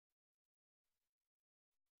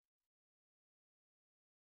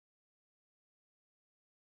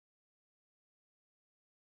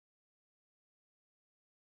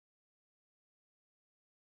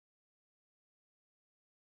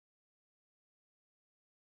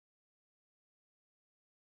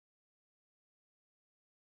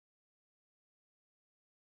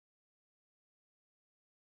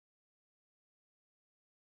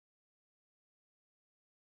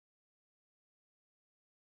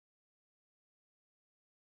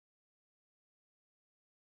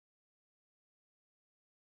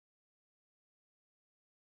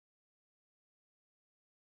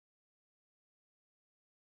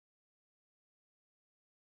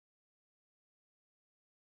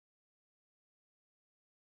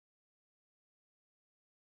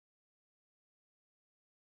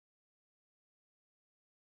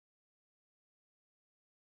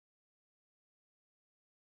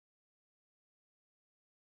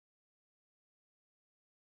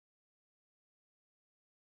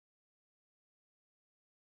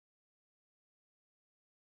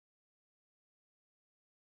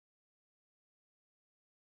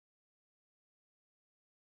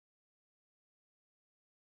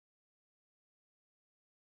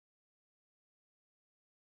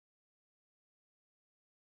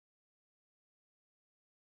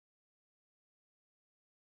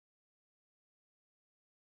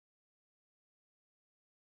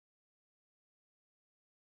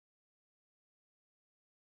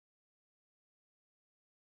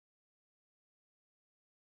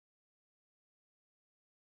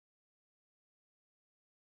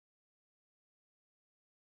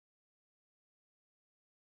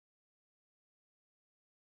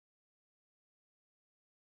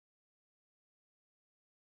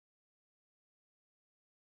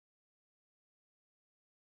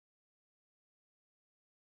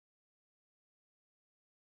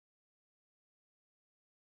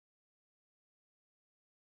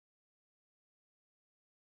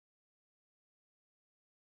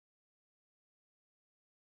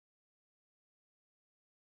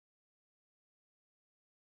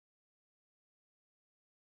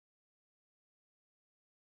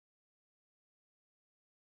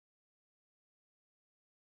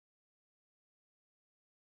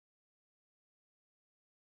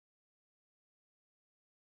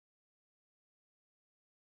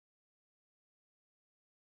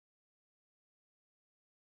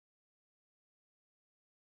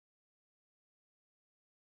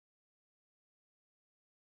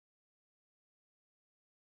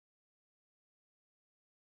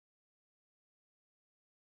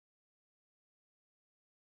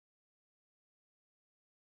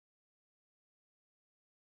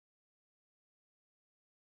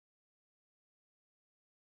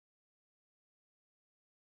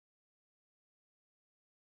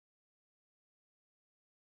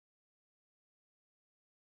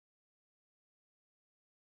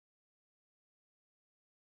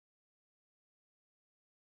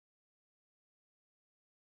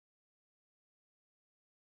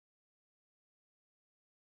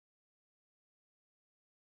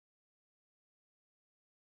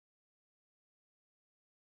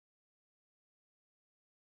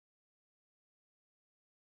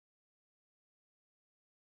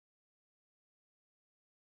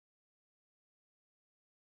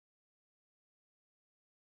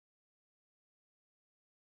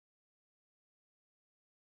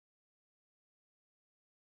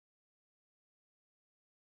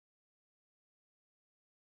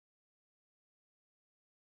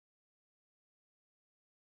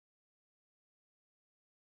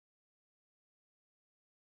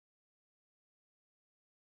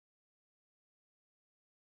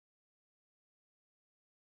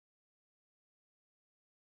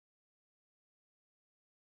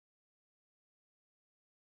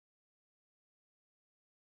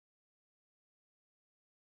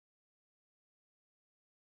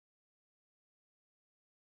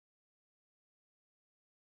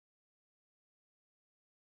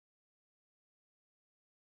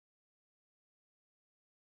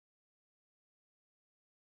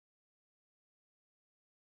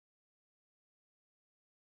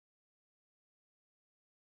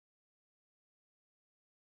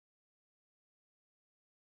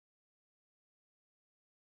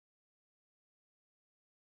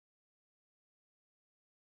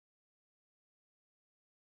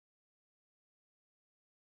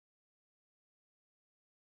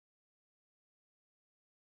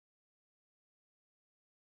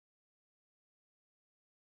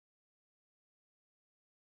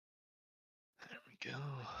go.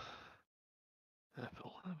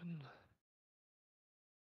 F11.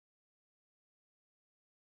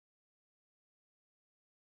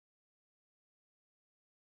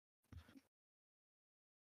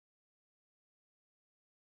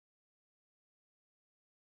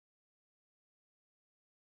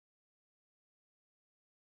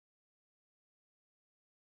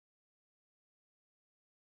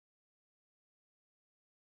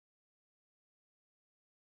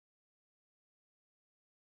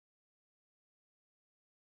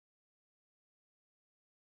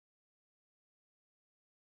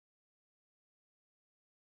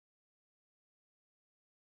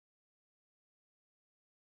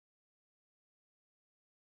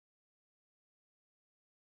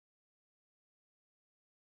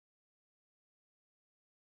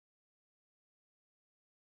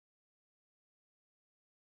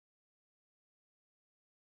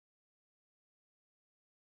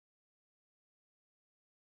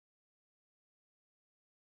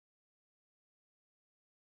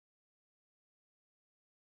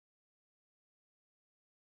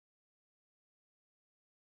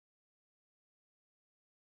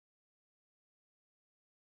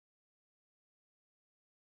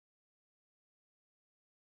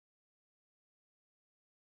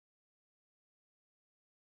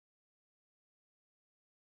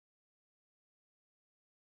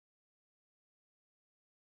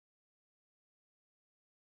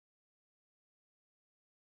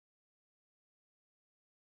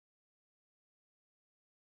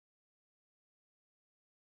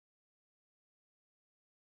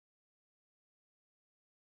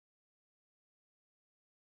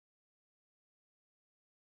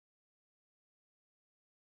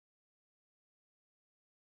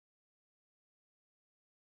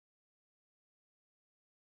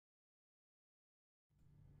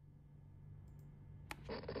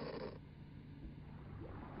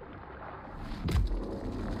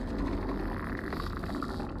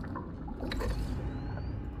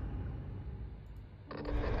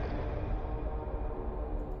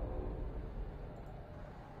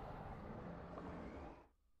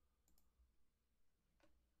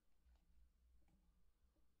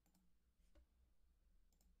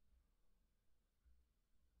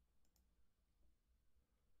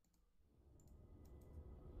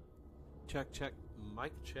 Check, check,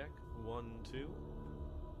 mic check, 1, 2.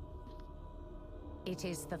 It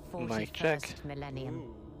is the Mic check. 41st millennium.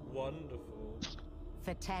 Ooh, wonderful.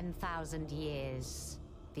 For 10,000 years,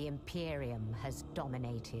 the Imperium has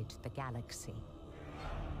dominated the galaxy.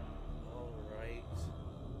 Alright.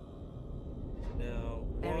 Now,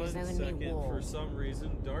 There is one only second, war. for some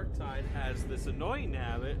reason, Darktide has this annoying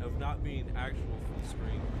habit of not being actual full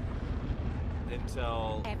screen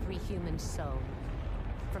until Every human soul,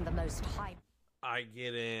 from the most high... I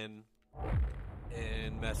get in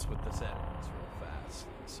and mess with the settings real fast.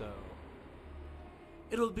 So,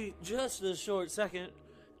 it'll be just a short second.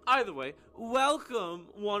 Either way, welcome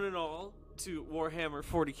one and all to Warhammer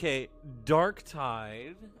 40k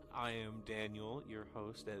Darktide. I am Daniel, your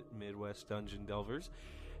host at Midwest Dungeon Delvers.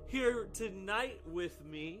 Here tonight with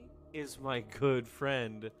me is my good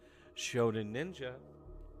friend Shodan Ninja.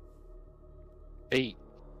 Hey,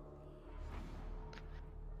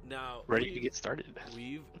 Now, ready to get started.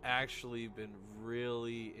 We've actually been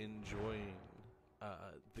really enjoying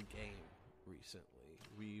the game recently.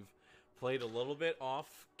 We've played a little bit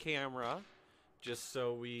off camera just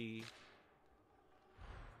so we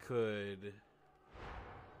could,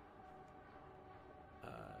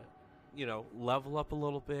 level up a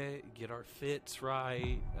little bit, get our fits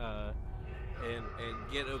right, and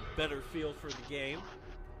get a better feel for the game.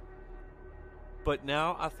 But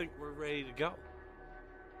now I think we're ready to go.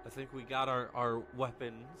 I think we got our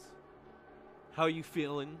weapons. How you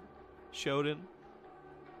feeling, Shodan?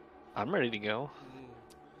 I'm ready to go.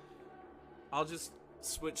 I'll just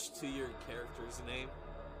switch to your character's name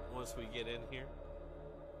once we get in here.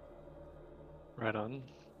 Right on.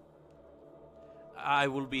 I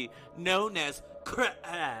will be known as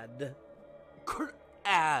Krad.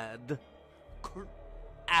 Krad.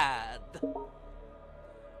 Krad.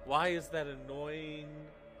 Why is that annoying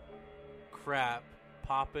crap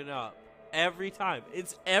popping up every time?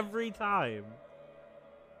 It's every time.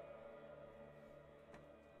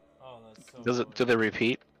 Oh, that's so Do they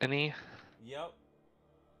repeat any? Yep.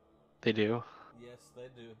 They do. Yes, they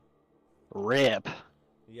do. Rip.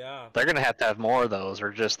 Yeah. They're gonna have to have more of those,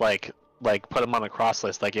 or just like put them on a cross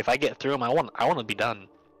list. Like if I get through them, I want to be done.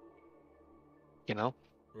 You know.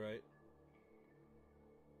 Right.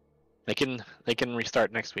 They can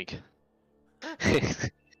restart next week.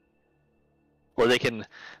 Or they can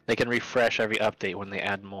refresh every update when they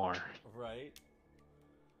add more. Right.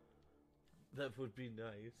 That would be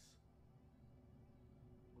nice.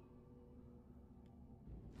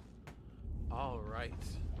 All right,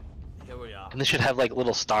 here we are. And they should have like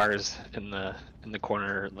little stars in the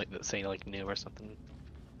corner, like that say like new or something,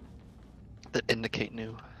 that indicate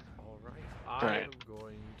new. All right, I Right. am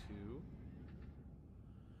going to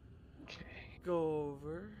Okay. go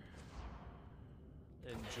over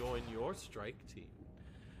and join your strike team,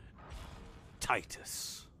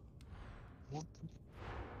 Titus.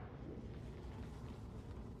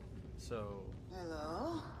 So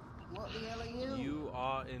Hello? What the hell are you? you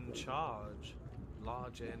are in charge,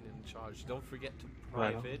 large and in charge. Don't forget to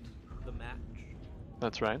Right on. private the match.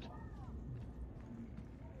 That's right.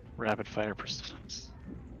 Rapid fire precise.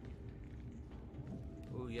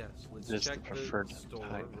 Oh yes, let's This is the check preferred the store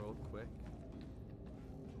type. real quick.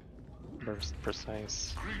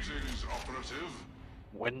 Precise. Greetings, operative.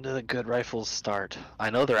 When do the good rifles start? I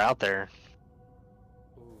know they're out there.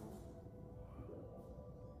 Ooh.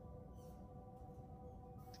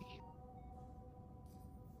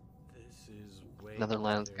 This is way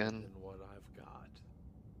Netherlands better gun. than what I've got.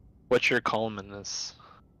 What's your column in this?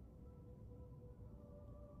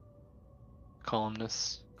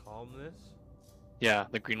 Columnist? Calmness? Yeah,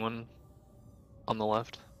 the green one on the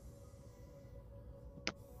left.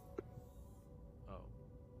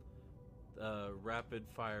 Oh. Rapid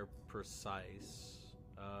fire precise.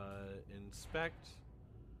 Inspect.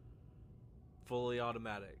 Fully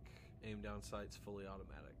automatic. Aim down sights fully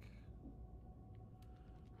automatic.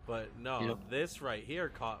 But no, Yep. this right here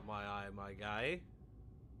caught my eye, my guy.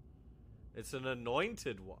 It's an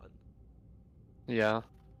anointed one. Yeah.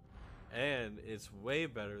 And it's way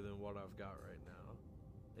better than what I've got right now.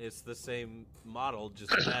 It's the same model,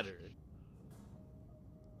 just better.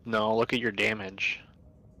 No, look at your damage.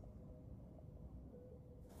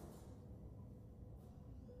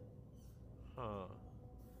 Huh.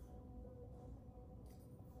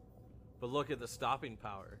 But look at the stopping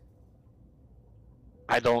power.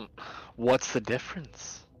 I don't. What's the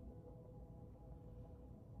difference?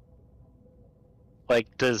 Like,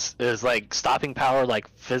 is like stopping power like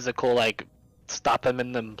physical, like stop them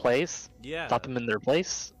in them place, Yeah. stop them in their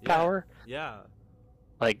place Yeah. power, Yeah.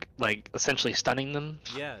 like essentially stunning them?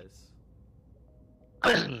 Yes.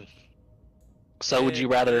 So would you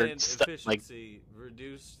rather and like? efficiency,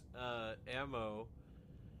 reduced ammo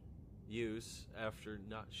use after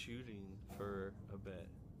not shooting for a bit.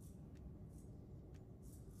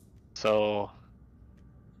 So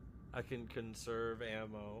I can conserve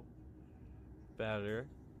ammo better.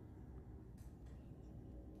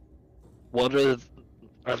 what are is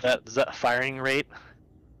that firing rate?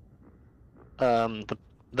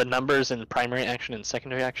 The numbers in primary action and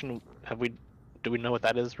secondary action. Do we know what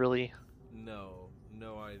that is really? No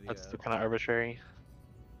idea. That's the kind of arbitrary.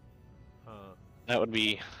 Huh. That would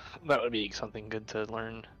be something good to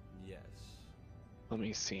learn. Yes. Let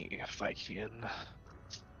me see if I can.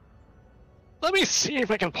 Let me see if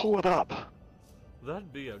I can pull it up.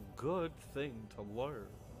 That'd be a good thing to learn.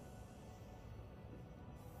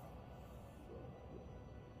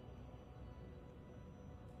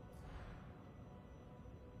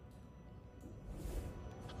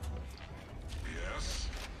 Yes?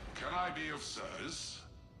 Can I be of service?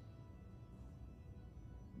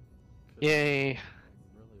 'Cause Yay! I'm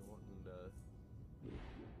really wanting to get this.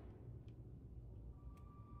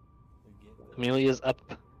 Amelia's up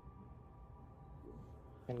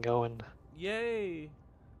and going. Yay!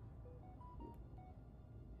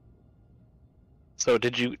 So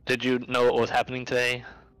did you know what was happening today?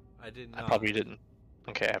 I did I not. probably didn't.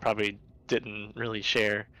 Okay, I probably didn't really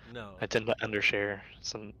share. No. I tend to undershare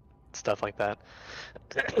some stuff like that.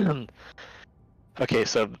 Okay,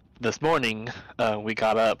 so this morning we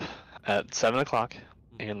got up at 7 o'clock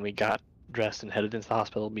and we got dressed and headed into the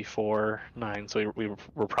hospital before 9. So we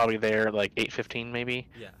were probably there like 8:15 maybe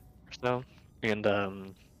Yeah. or so. And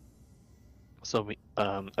so we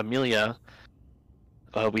Amelia,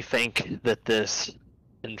 we think that this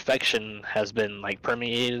infection has been like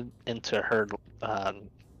permeated into her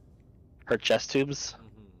chest tubes.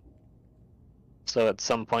 Hmm. So at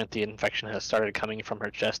some point the infection has started coming from her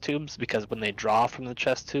chest tubes because when they draw from the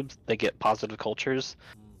chest tubes, they get positive cultures.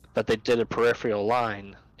 But they did a peripheral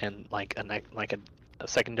line and like a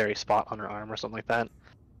secondary spot on her arm or something like that,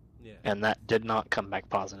 Yeah. and that did not come back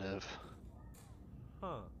positive.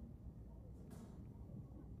 Huh.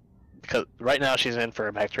 Because right now she's in for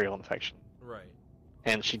a bacterial infection, Right.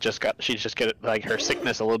 and she just got like her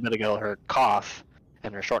sickness a little bit ago, her cough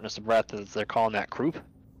and her shortness of breath, as they're calling that croup.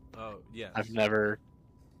 Oh, yes. I've never.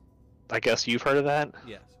 I guess you've heard of that.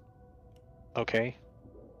 Yes. Okay.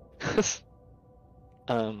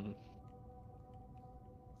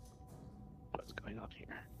 going on here?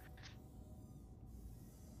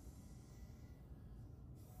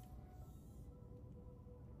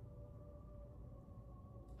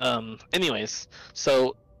 Anyways,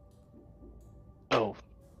 so... Oh,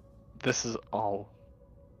 this is all...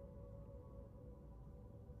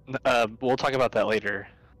 we'll talk about that later.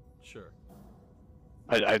 Sure.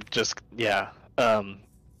 I just... Yeah. That's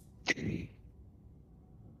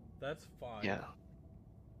fine. Yeah.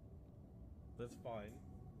 That's fine.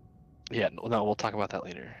 Yeah, no, we'll talk about that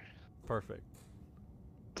later. Perfect.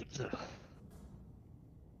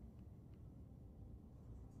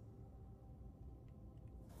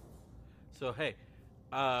 So hey,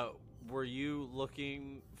 were you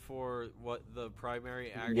looking for what the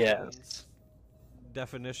primary actions Yes.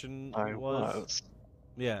 definition I was? was.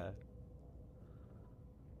 Yeah.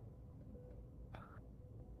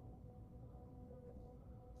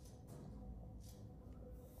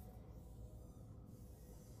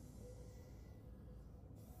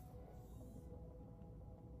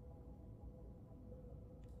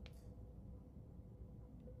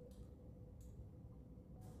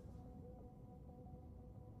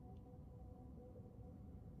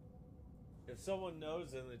 If someone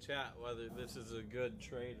knows in the chat whether this is a good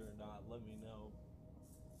trade or not, let me know.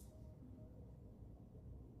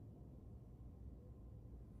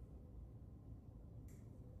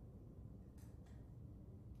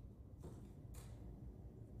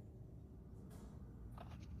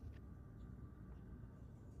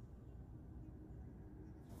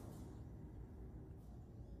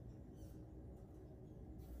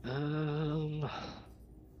 Um...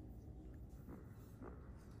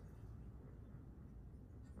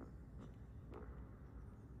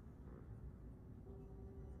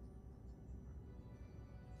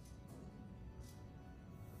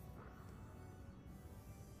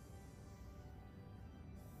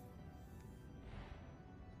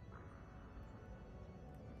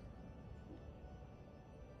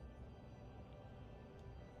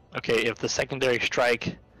 Okay, if the secondary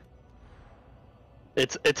strike,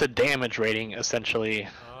 it's a damage rating essentially.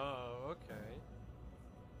 Oh, okay.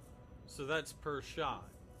 So that's per shot,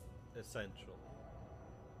 essentially.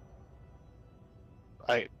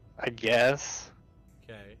 I guess.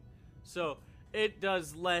 Okay. So it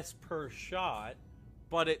does less per shot,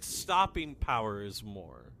 but its stopping power is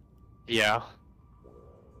more. Yeah.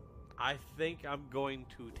 I think I'm going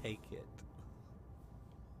to take it.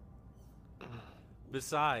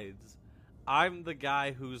 Besides, I'm the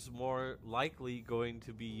guy who's more likely going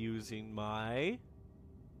to be using my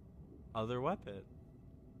other weapon.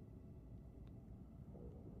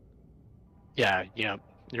 Yeah,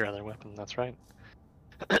 your other weapon, that's right.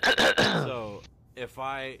 So, if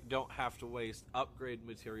I don't have to waste upgrade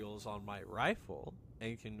materials on my rifle,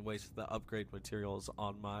 and can waste the upgrade materials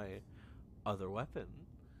on my other weapon,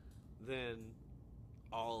 then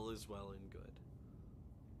all is well and good.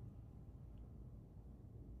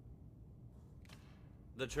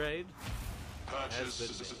 The trade has been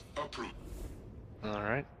Purchase made. approved.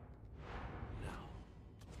 Alright. No.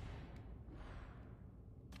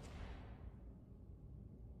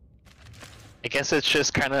 I guess it's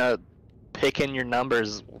just kind of picking your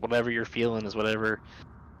numbers, whatever you're feeling is whatever.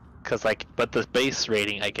 Cause but the base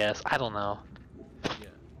rating, I guess, I don't know.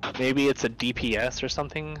 Yeah. Maybe it's a DPS or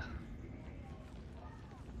something?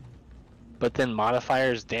 But then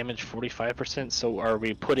modifiers damage 45%, so are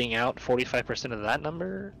we putting out 45% of that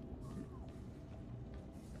number?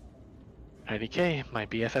 IDK, my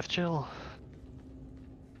BFF chill.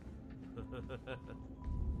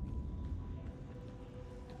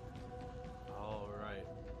 Alright.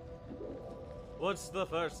 What's the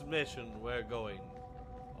first mission we're going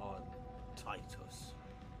on, Titus?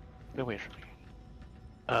 Get away from me.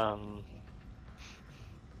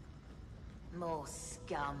 More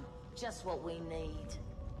scum. Just what we need.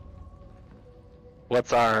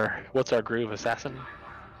 What's our groove, assassin?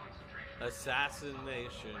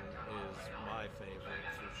 Assassination is my favorite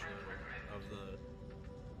for sure of the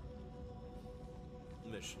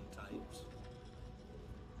mission types.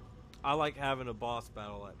 I like having a boss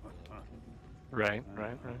battle at Right.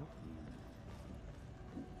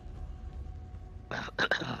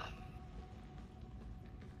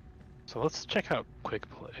 So let's check out quick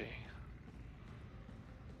play.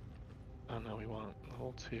 Oh no, we want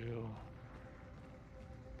level 2.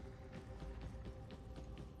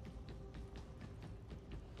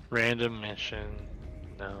 Random mission.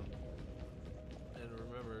 No. And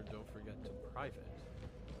remember, don't forget to private.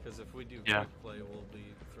 Because if we do Yeah. quick play, we'll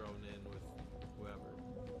be thrown in with whoever.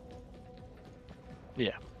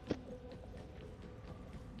 Yeah.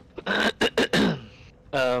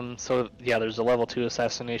 So yeah, there's a level 2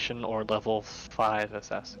 assassination or level 5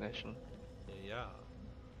 assassination. Yeah.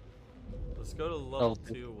 Let's go to the level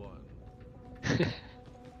 2 one.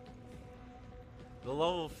 The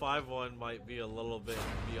level 5 one might be a little bit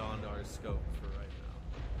beyond our scope for right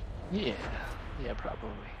now. Yeah, probably.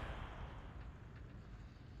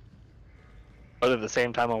 But at the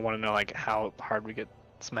same time, I want to know like how hard we get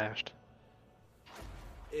smashed.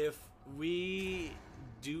 If we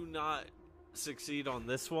do not succeed on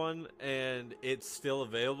this one and it's still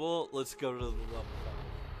available, let's go to the level 5.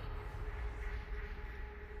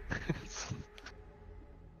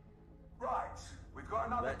 Right, we've got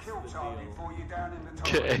another That's kill the target deal. for you down in the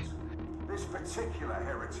Okay. tunnels. This particular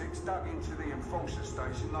heretic's dug into the enforcer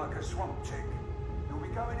station like a swamp tick. You'll be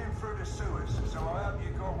going in through the sewers, so I hope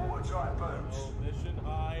you've got watertight boots. Oh, mission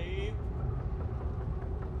hype.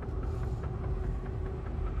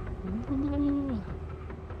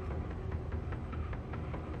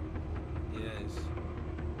 Yes.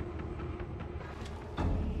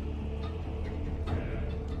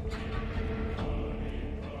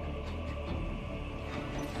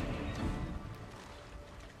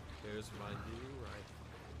 Here's my new rifle.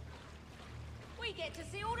 We get to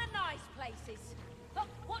see all the nice places. Look,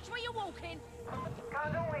 watch where you're walking.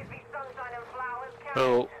 Can't always be sunshine and flowers, can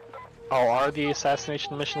So, are the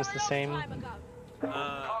assassination missions the same? Time ago.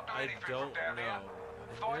 I don't know.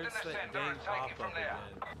 There's that dang pop-up again.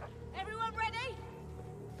 Everyone ready?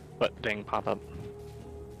 What dang pop up?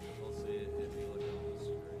 We'll see it if you look on the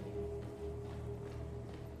screen.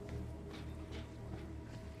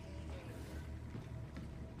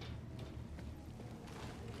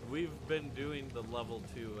 We've been doing the level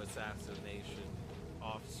 2 assassination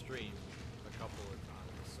off stream a couple of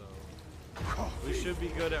times, so we should be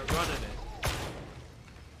good at running it.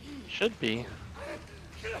 Should be.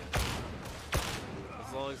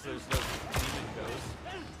 As long as there's no demon ghost.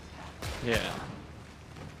 Yeah.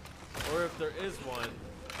 Or if there is one,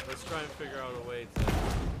 let's try and figure out a way to,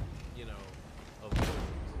 you know, avoid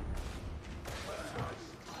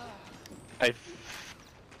it.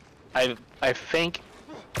 I think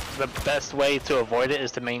the best way to avoid it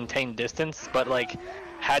is to maintain distance, but like,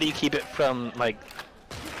 how do you keep it from like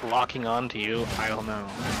locking onto you? I don't know.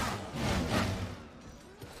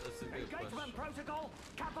 That's a good question.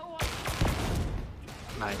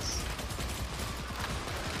 Nice.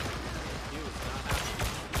 He was not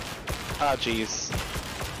happy. Ah, jeez.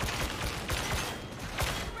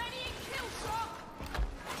 Ready and kill shot.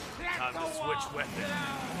 Time to switch weapon.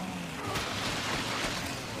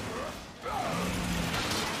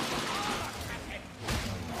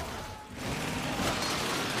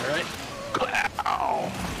 All right.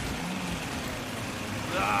 Ow.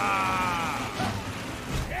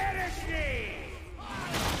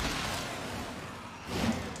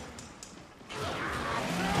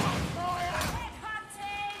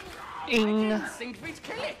 Ing. Nice.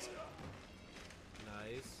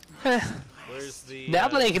 Where's the Now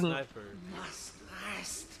that I can- sniper?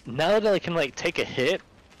 Now that I can like take a hit,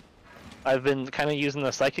 I've been kind of using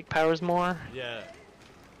the psychic powers more. Yeah.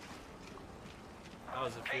 How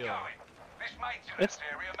does it Keep feel? going. This maintenance It's-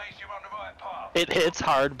 area means you're on the right path. It hits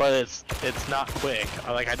hard, but it's not quick.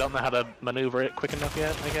 Like I don't know how to maneuver it quick enough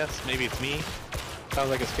yet. I guess maybe it's me. Sounds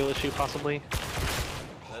like a skill issue, possibly.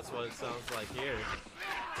 That's what it sounds like here.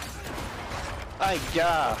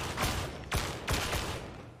 Yeah.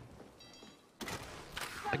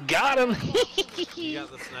 I got him. You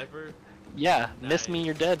got the sniper? Yeah, miss me, Nice.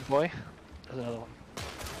 you're dead, boy. There's another one.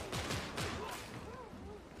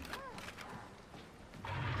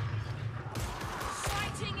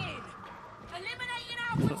 Sighting in. Eliminating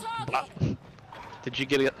Alpha target. Did you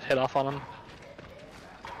get a hit off on him?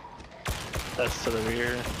 That's to the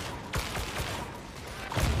rear.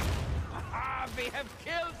 We have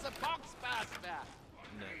killed the Foxmaster.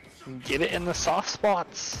 Nice. Get it in the soft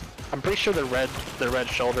spots. I'm pretty sure the red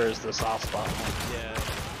shoulder is the soft spot. Yeah.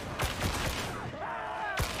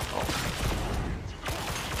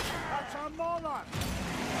 That's a monarch.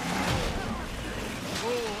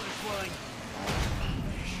 Oh, it's flying.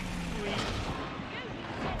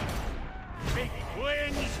 Big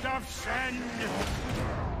winds of sand.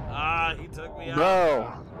 Ah, he took me out.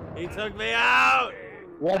 Bro, He took me out.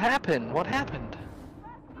 what happened? What happened?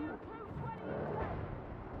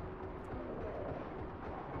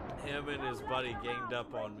 Him and his buddy ganged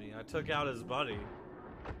up on me. I took out his buddy.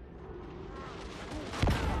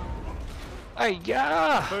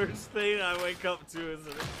 Yeah. First thing I wake up to is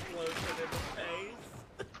an explosion in the face.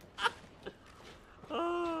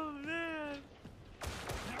 Oh man.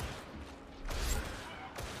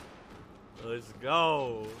 Let's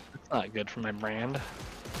go. It's not good for my brand.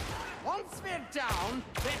 Once we're down,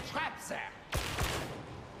 they're trapped there.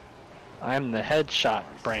 I'm the headshot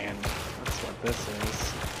brand. That's what this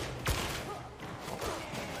is.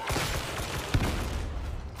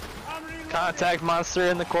 Contact monster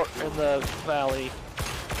in the valley.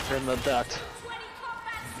 Or in the duct.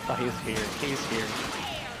 Oh, he's here. He's here.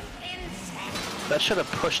 That should have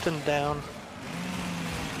pushed him down.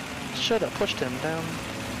 Should have pushed him down.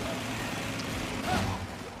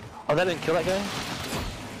 Oh, that didn't kill that guy?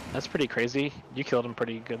 That's pretty crazy. You killed him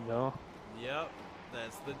pretty good though. Yep,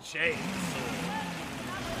 that's the chainsaw.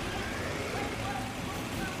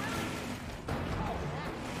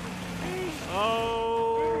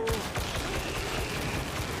 Oh,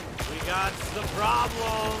 we got the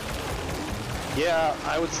problem. Yeah,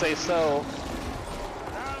 I would say so.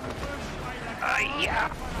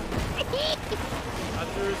 Yeah. I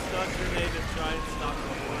threw a stun grenade to try and stop the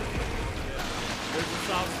horse. Yeah. There's a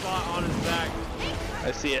soft spot on his back.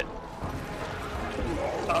 I see it.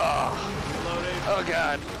 Oh. Reloading. Oh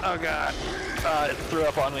god. Oh god. It threw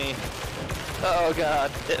up on me. Oh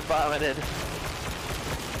god. It vomited.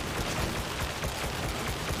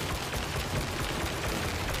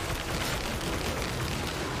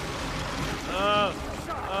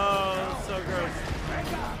 Oh, so gross.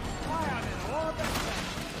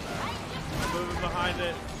 I'm moving behind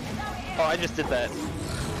it. Oh, I just did that.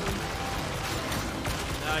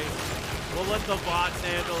 Nice. We'll let the bots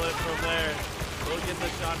handle it from there. We'll get the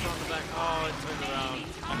shots on the back. Oh, it turned around.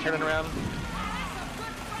 I'm turning around.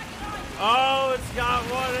 Oh, it's got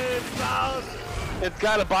one in its mouth. It's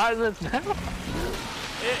got a bot in its mouth.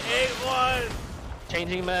 It ate one.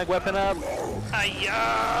 Changing mag weapon up.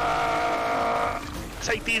 Hiya!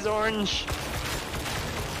 Take these, orange.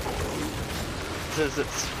 Does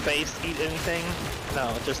its face eat anything?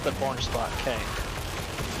 No, just the orange spot. Okay.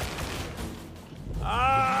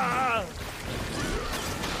 Ah!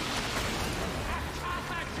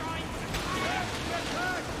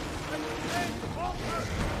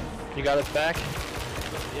 You got it back?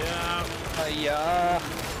 Yeah. Hiya!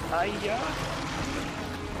 Hiya!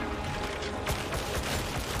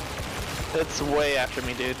 It's way after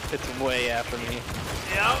me, dude. It's way after me.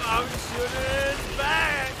 Yep, I'm shooting it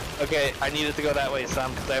back. Okay, I need it to go that way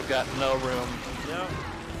some, because I've got no room. Yep.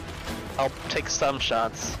 I'll take some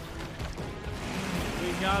shots.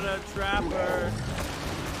 We got a trapper.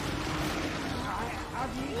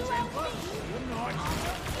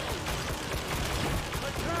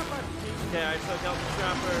 Okay, I took out the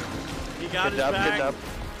trapper. He got Good his job, back. good job.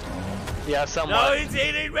 Yeah, No, somewhat. he's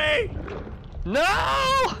eating me! No!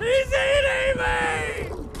 He's eating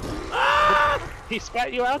me! Ah! He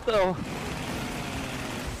spat you out though.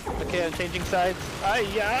 Okay, I'm changing sides.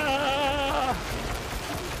 Hiya!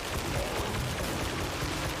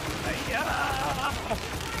 Hiya!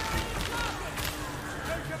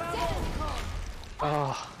 Oh,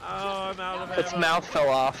 Oh, I'm out of its ammo. mouth fell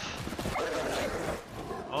off.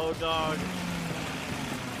 Oh, dog.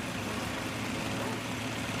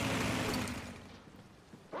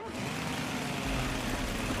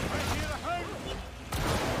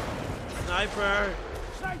 Sniper!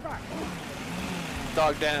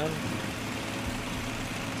 Dog down.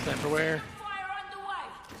 Sniper where?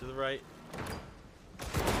 To the right.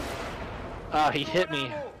 Ah, he hit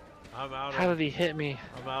me. I'm out How of did he hit me?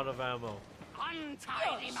 I'm out of ammo.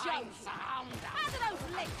 Untidy minds How do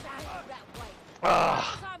those legs hang that way?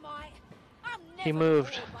 Ah, I might. I'm he never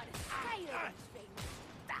moved. bored by the scale of these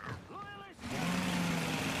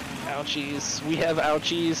things. Ouchies. We have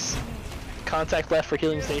ouchies. Contact left for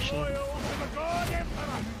healing station.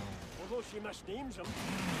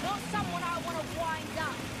 Not someone I want to wind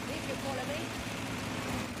up, if you follow me.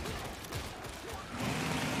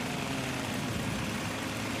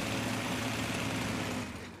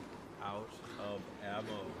 Out of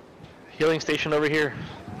ammo. Healing station over here.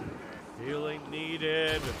 Healing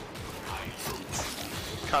needed.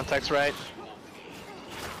 Contact's right.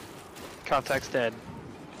 Contact's dead.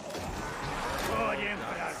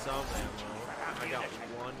 Got some ammo. I got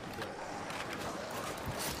one kill.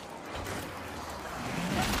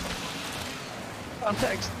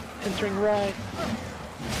 Contact's entering right.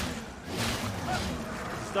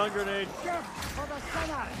 Stun grenade.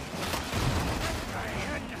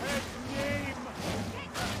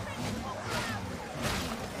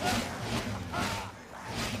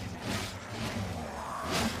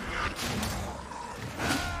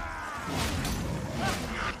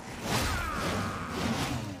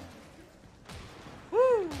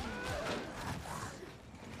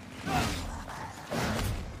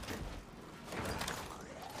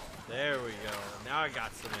 There we go. Now I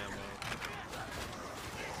got some ammo.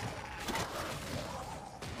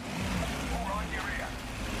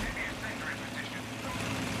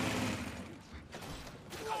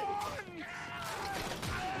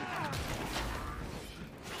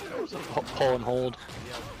 Pull and hold.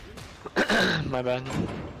 My bad.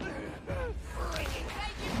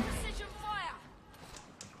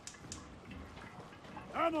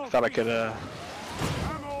 I thought I could, I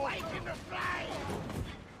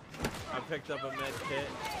picked up a med kit.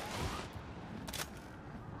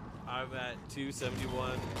 I'm at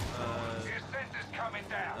 271.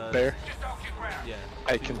 Spare? Yeah.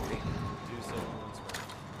 I can see. 271 spare.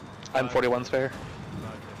 I'm 41 spare.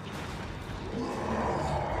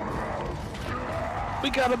 550. We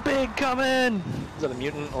got a big coming! Is that a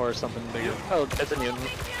mutant or something bigger? Oh, it's a mutant.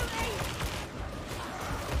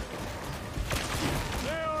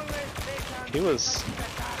 He was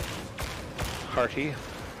hearty. Yes, it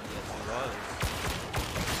was.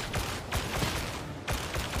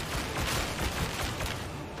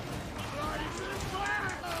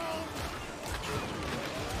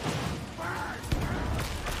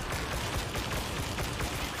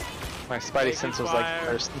 My spidey sense was like,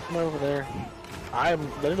 there's something over there. I'm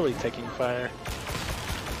literally taking fire.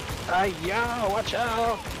 Yeah, watch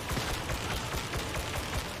out!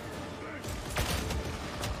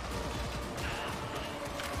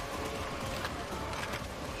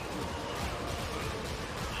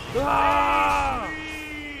 Ah!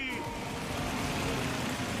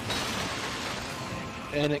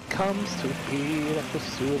 And it comes to be like the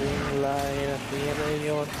soothing light at the end of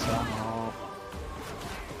your tunnel.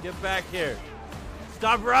 Get back here.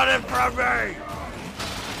 Stop running from me!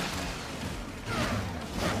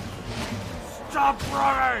 Stop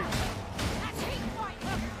running!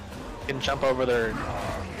 You can jump over their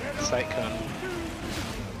sight cone.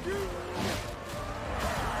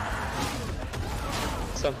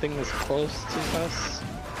 Something is close to us.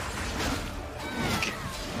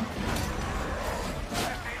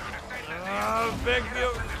 Big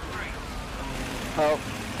mutant! Oh,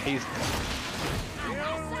 he's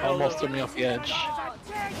almost threw me off the edge.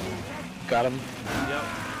 Got him. Yep.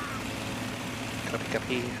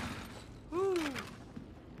 Copy.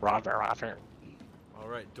 Roger.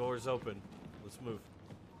 Alright, doors open. Let's move.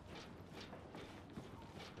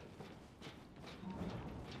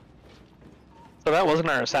 So that wasn't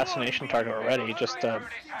our assassination target already, just a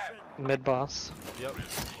mid-boss. Yep.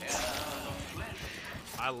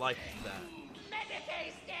 I like that.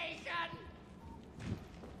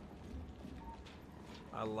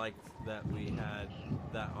 I liked that we had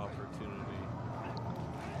that opportunity.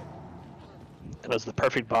 It was the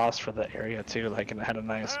perfect boss for the area too, like, and it had a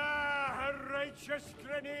nice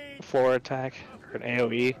floor attack, or an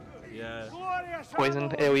AoE. Yeah. Poison,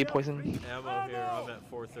 AoE poison. Ammo here, I'm at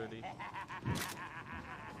 430.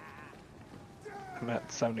 I'm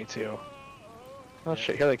at 72. Oh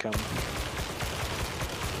shit, here they come.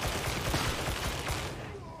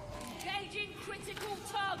 Engaging critical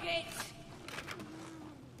target.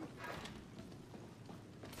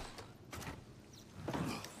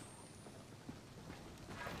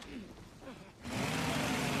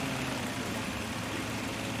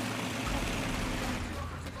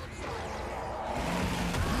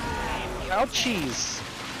 Ouchies!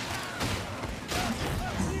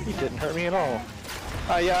 He didn't hurt me at all.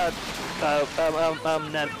 Yeah,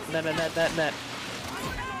 net. Net?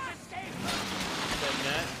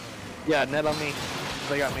 Yeah, net on me.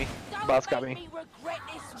 They got me. Boss got me.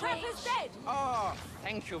 Trapper's dead. Oh,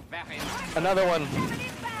 thank you very much. Another one.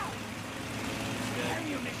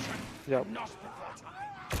 Yep.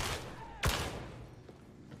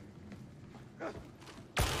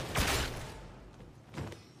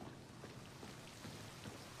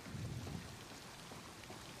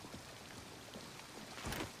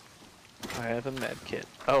 I have a med kit.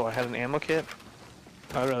 Oh, I had an ammo kit?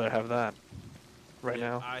 I'd rather have that. Right Yeah,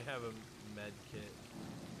 now. I have a med kit.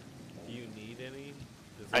 Do you need any?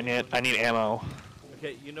 I need ammo.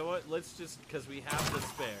 Okay, you know what? Let's just, because we have the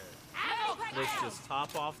spare. Let's just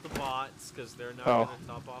top off the bots, because they're not going to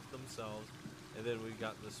top off themselves. And then we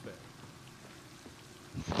got the spare.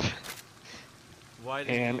 Why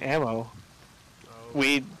did And you... ammo. Oh,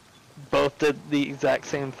 We both did the exact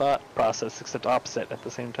same thought process, except opposite at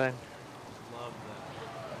the same time. love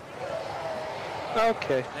that.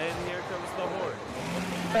 Okay. And here comes the horde.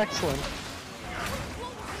 Excellent.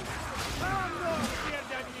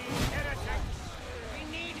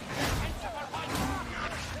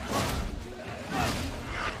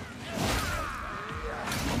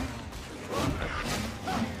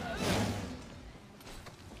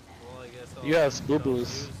 Well, I guess I'll Yes, I'll boo-boos.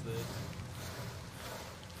 use this.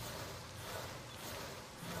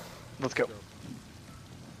 Let's go.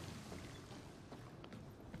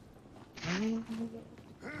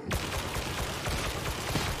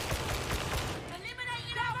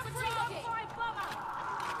 Eliminated Alpha target.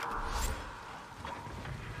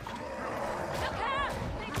 Look out!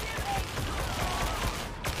 Big Mutie.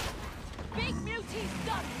 Big Mutie's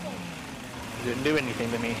done for. You didn't do anything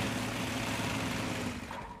to me.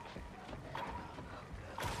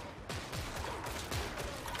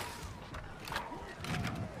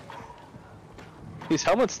 These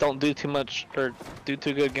helmets don't do too much, or do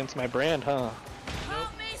too good against my brand, huh? Can't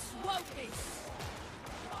miss, won't miss.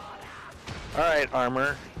 Alright,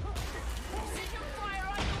 armor. Precision fire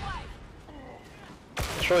on the way.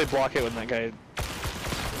 Let's really block it when that guy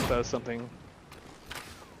does something.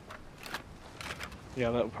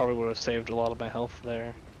 Yeah, that probably would have saved a lot of my health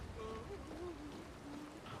there.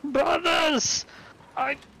 Brothers!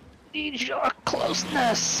 I need your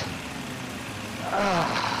closeness!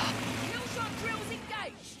 Ah. Killshot drills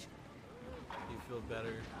engaged. You feel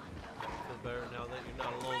better? Feel better now that you're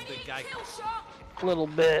not alone, Ready, big guy? killshot. A little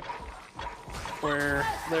bit. Where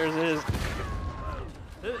there's his.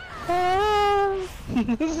 All me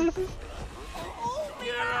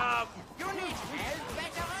Get up. up! You need help,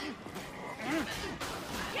 veteran?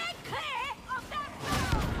 Get clear of that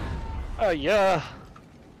door. Oh, yeah.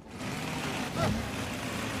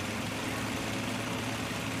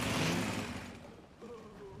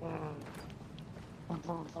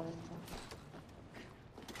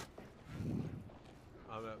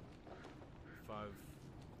 I'm at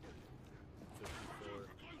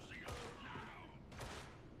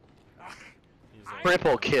 554.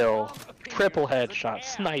 Triple kill. Triple headshot.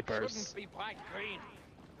 Snipers. Shouldn't be bright green.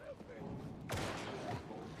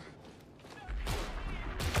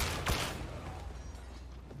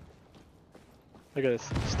 Look at this.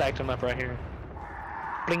 Stacked them up right here.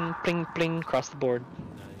 Bling, bling, bling across the board.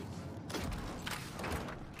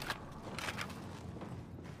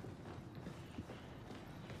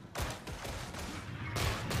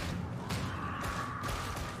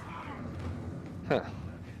 Huh.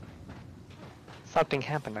 Something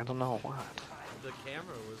happened, I don't know what. The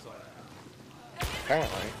camera was on.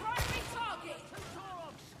 Apparently. Primary target.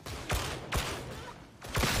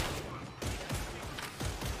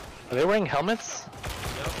 Are they wearing helmets?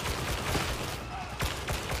 Yep.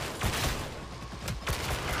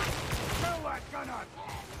 Throw that gun up!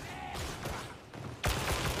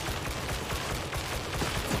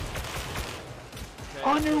 Okay,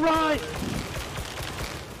 On your right!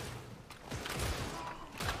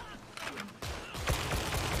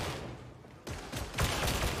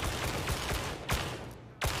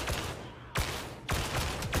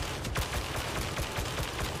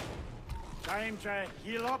 Time to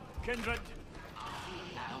heal up, kindred.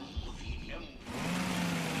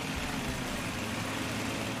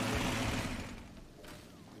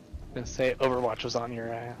 Gonna say Overwatch was on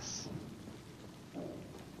your ass. I'm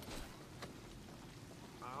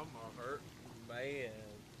a hurt man.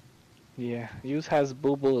 Yeah, use has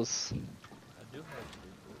boo-boos. I do have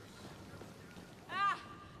people. Ah,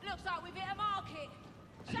 looks like we've hit a market.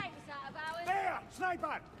 Shame it's out of hours. There!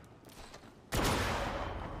 Sniper!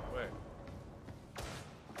 Where?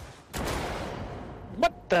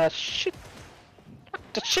 What the shit? What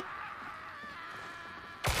the shit?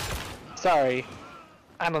 Sorry.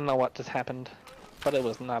 I don't know what just happened, but it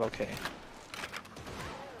was not okay.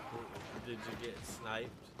 Did you get sniped?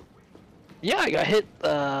 Yeah, I got hit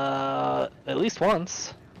at least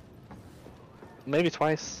once. Maybe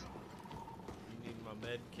twice. You need my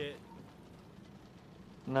med kit?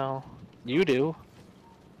 No. You do.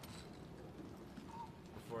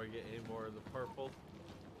 Before I get any more of the purple?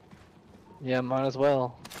 Yeah, might as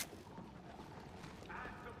well.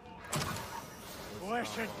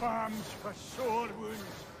 Blessed bombs for sore wounds.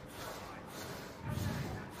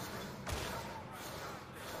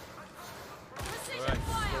 Precision Alright,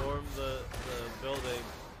 fire. storm the building.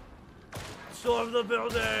 Storm the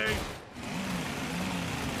building!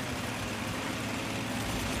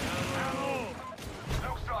 Ammo!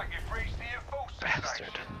 Looks like you've reached the enforcer Bastard.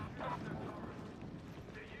 station.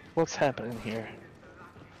 What's happening here?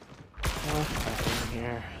 What's happening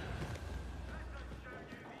here?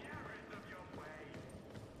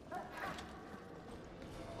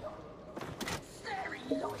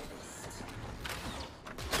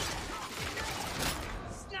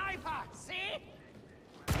 Sniper, see?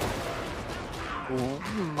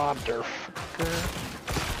 Motherfucker.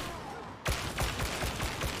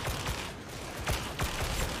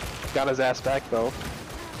 Got his ass back though.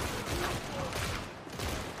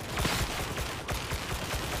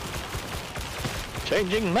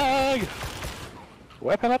 Changing mag!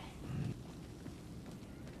 Weapon up!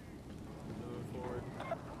 Moving forward.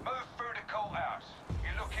 Move through the courthouse.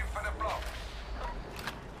 You're looking for the blocks.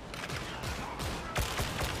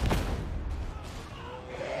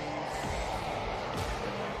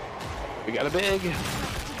 We got a big.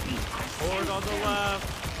 Forward on the left.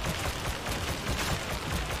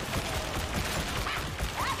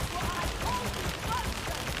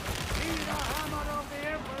 Be the hammer of the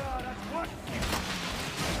Emperor, that's what!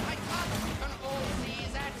 I thought we can all see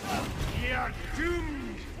that. You're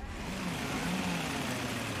doomed!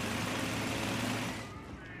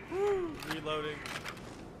 Reloading.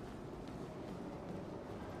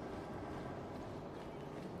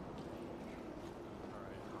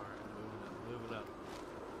 Alright, moving up.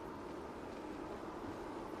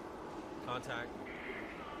 Contact.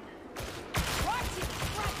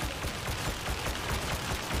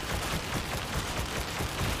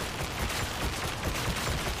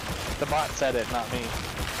 The bot said it, not me.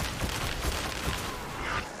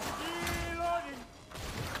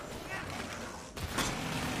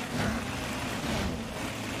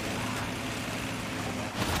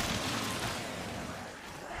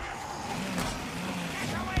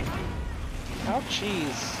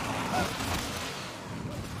 Ouchies.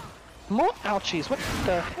 More ouchies. What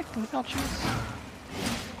the heck? Ouchies.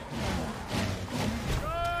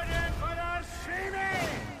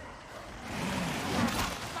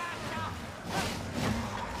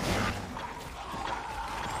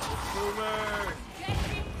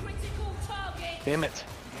 Damn it.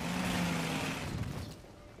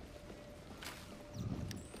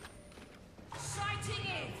 Sighting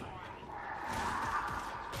in.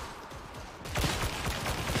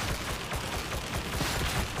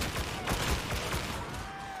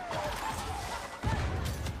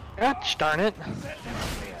 Gosh darn it.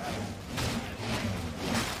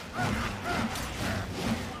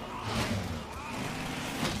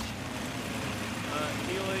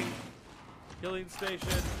 Healing station.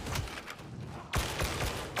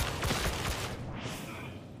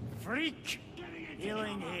 Freak!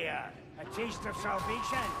 Healing here. A taste of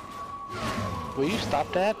salvation. Will you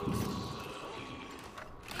stop that? Engaging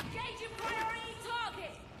priority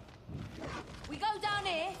target. We go down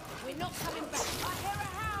here. We're not coming back. I hear a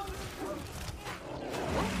hound.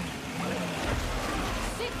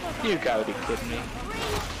 Signal You gotta be kidding me.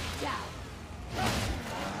 Breathe down.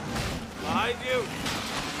 Behind you!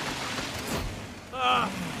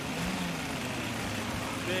 Ah!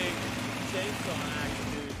 Big chainsaw axe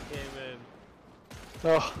dude came in.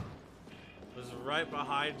 Oh, Was right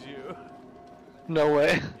behind you. no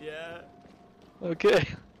way. Yeah. Okay.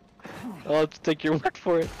 I'll have to take your word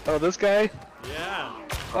for it. Oh, this guy? Yeah.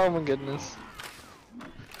 Oh my goodness.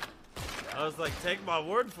 I was like, take my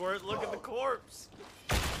word for it, look at the corpse.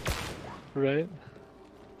 Right?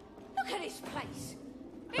 Look at this place.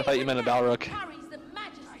 I thought you meant a Balrog. Carries the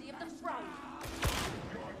majesty of the throne.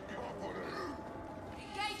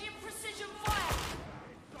 Engaging precision fire.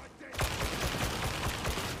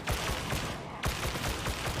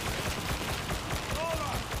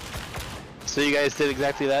 So you guys did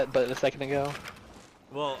exactly that, but a second ago?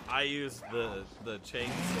 Well, I used the chainsaw.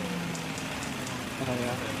 Oh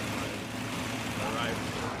yeah. The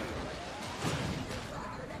rifle.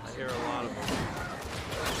 I hear a lot of them.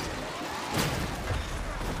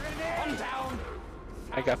 One down.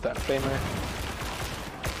 I got that flamer.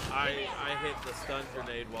 I hit the stun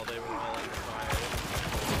grenade while they were all in the fire.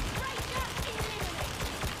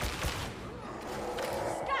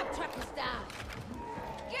 Scab trappers down.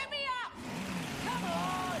 Get me up. Come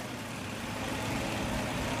on.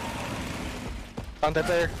 Found that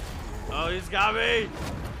there? Oh, he's got me!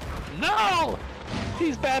 No!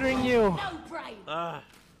 He's battering you! No brain.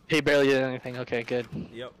 He barely did anything. Okay, good.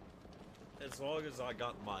 Yep. As long as I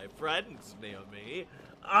got my friends near me,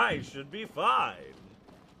 I should be fine.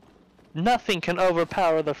 Nothing can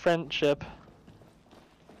overpower the friendship.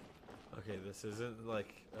 Okay, this isn't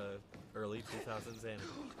like early 2000s anime.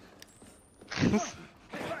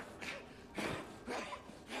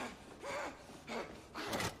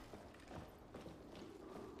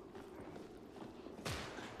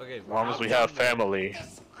 Okay, As long as we have family.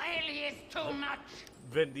 This really is too much.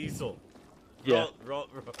 Vin Diesel. Yeah. Roll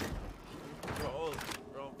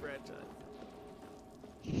franchise.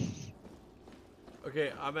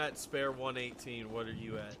 Okay, I'm at spare 118. What are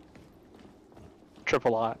you at?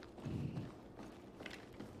 Triple lot.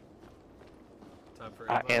 Time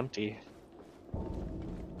for ammo? Empty.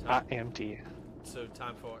 Empty. So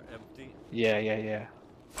time for empty. Yeah.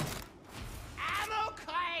 Ammo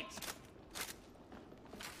crate!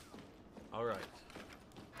 All right.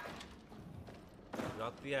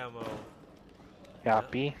 Got the ammo.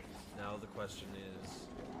 Copy. Now the question is,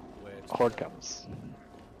 where to Horde go? comes.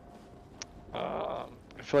 I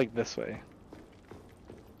feel like this way.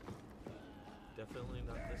 Definitely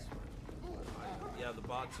not this way. Yeah, the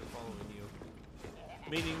bots are following you.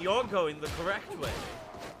 Meaning you're going the correct way.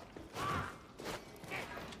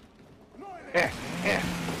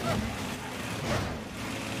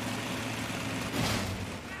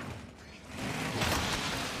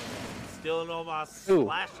 Stealing all my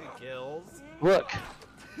slashing kills. Look.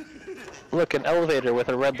 Look, an elevator with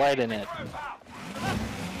a red light in it.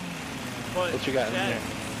 But What you got in that- there?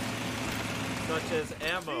 such as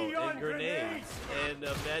ammo and grenades and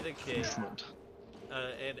a medikit Excellent.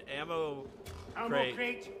 and ammo Ammo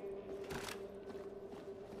crate.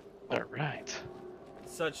 All right.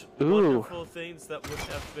 Such Ooh. wonderful things that would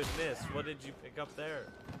have been missed. What did you pick up there?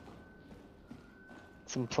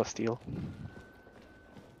 Some plasteel.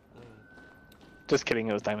 Just kidding.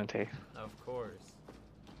 It was Diamante. Of course.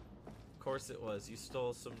 Of course it was. You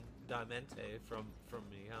stole some Diamante from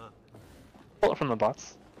me, huh? Pull it from the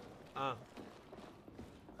bots. Ah,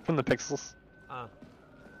 From the pixels.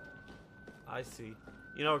 I see.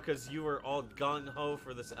 You know, because you were all gung-ho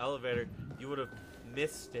for this elevator, you would have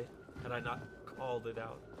missed it had I not called it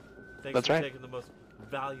out. Thanks That's for right. taking the most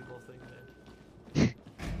valuable thing there.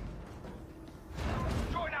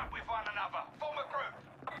 Join up with one another. Form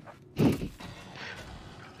a group.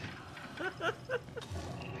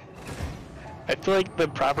 I feel like the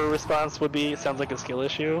proper response would be, sounds like a skill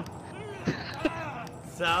issue.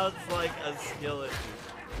 Sounds like a skill issue.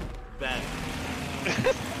 Bet.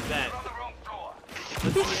 Bet. On the wrong floor.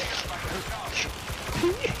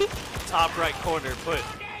 Top right corner, put.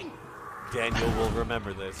 Daniel will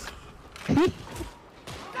remember this.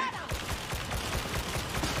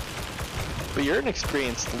 But you're an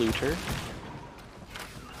experienced looter.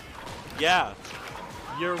 Yeah.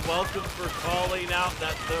 You're welcome for calling out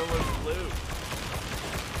that there was loot.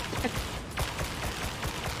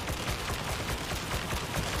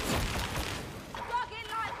 Rocket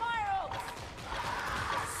light firearms!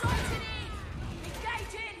 Sighted in!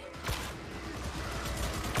 Engaging!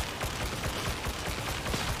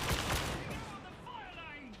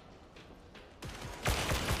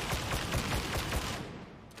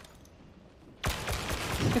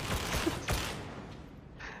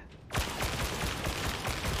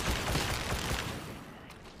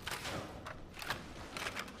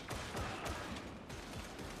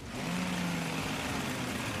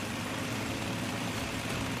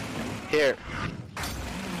 Here.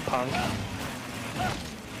 Punk.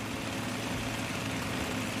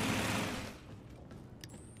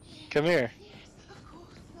 Come here.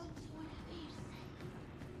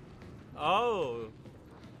 Oh.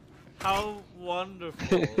 How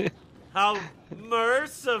wonderful. How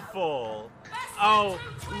merciful. Oh,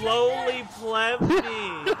 lowly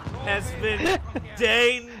Plemney has been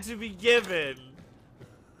deigned to be given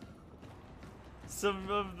some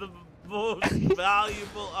of the most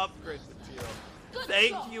valuable upgrade material.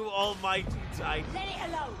 Thank you, Almighty Titan. Let it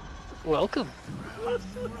alone! Welcome.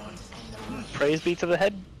 Praise be to the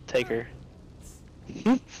head taker.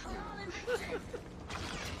 Come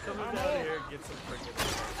down here and get some freaking.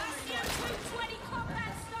 CO-220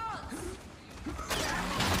 combat starts!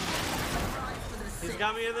 He's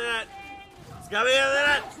got me in the net. He's got me in the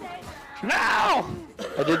net. No!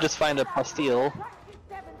 I did just find a pastille.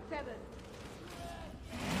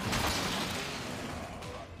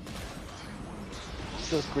 What's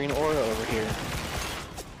this green aura over here?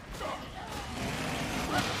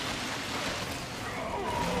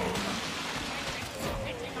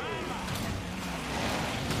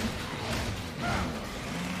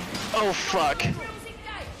 Oh fuck!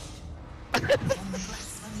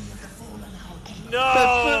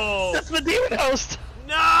 No! That's the demon host!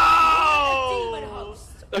 No! Demon host!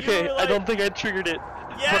 Okay, were I like- don't think I triggered it.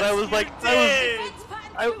 Yes, but I was you like, did!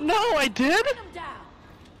 no, I did? Them down!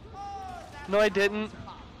 No, I didn't.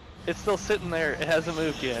 It's still sitting there. It hasn't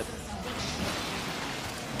moved yet.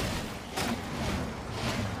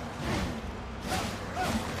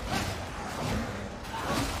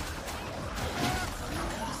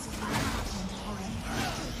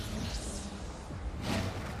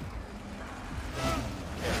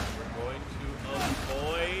 We're going to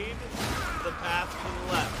avoid the path to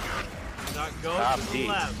the left. Do not go to the Copy.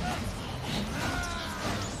 left.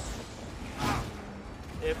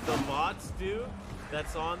 If the bots do,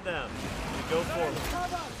 that's on them. We go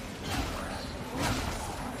forward.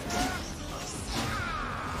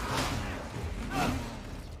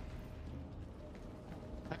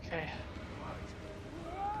 Okay.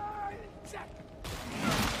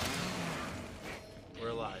 We're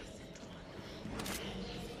alive.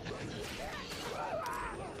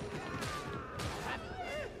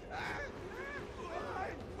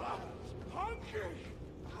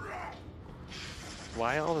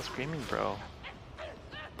 Why all the screaming, bro?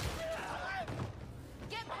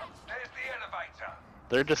 Get back! There's the elevator.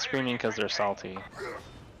 They're just screaming because they're salty.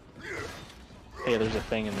 Hey, there's a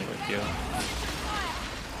thing in there with you.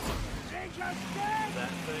 That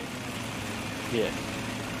thing. Yeah.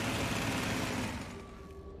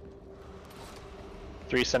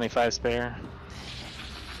 375 spare.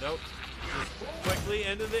 Nope. Just quickly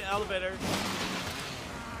into the elevator.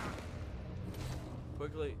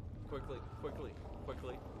 Quickly. quickly, quickly,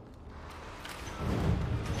 quickly.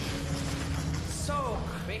 So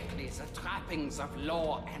quickly the trappings of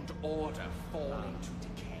law and order fall into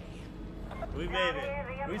decay. We made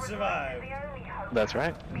it. We survived. That's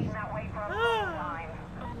right.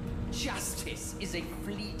 Justice is a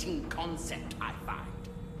fleeting concept, I find.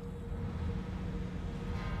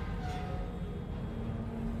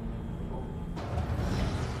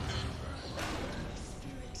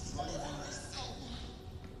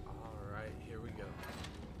 Alright, here we go.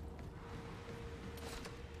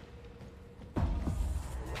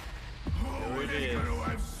 Here it is. Gonna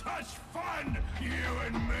have such fun, you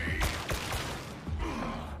and me.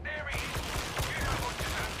 There he is. You know what to do.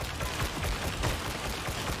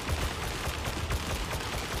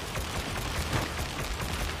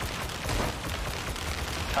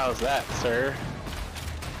 How's that, sir?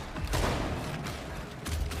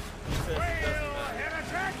 He says it doesn't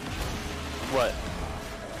matter. What?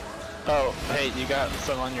 Oh, hey, you got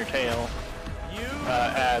some on your tail. You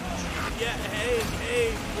Ads. Yeah,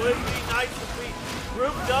 hey, would it be nice if we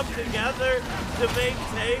grouped up together to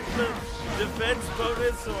maintain the defense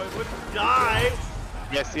bonus so I wouldn't die?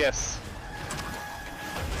 Yes, yes.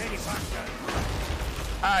 Ready, Buster.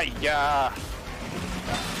 Hiya!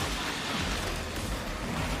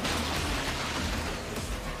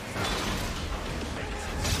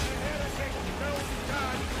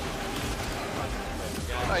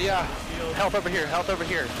 Yeah. Health over here, health over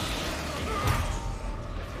here.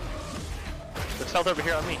 There's health over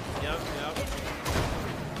here on me. Yep.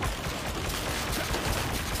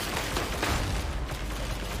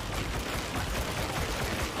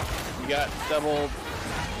 You got double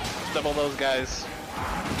those guys.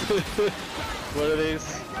 What are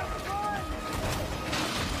these?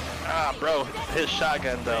 Ah, bro, his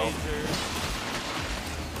shotgun though. Major.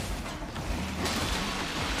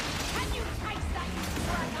 Can you taste that, you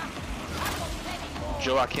brother? I've got plenty more.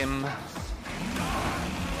 Joachim.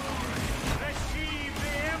 Receive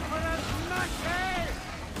the Emperor's mercy!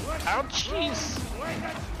 Ouchies!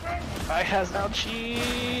 I has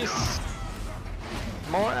ouchies!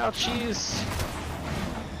 More ouchies!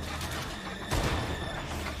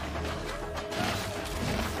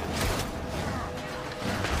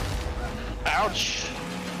 Ouch!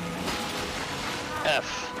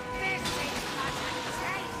 F.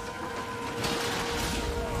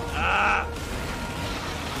 Ah!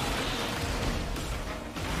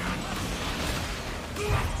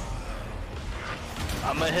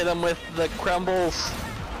 I'm gonna hit him with the crumbles.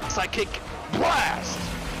 Psychic blast!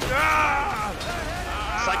 Ah!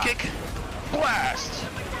 Psychic blast!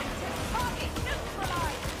 Target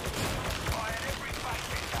neutralized.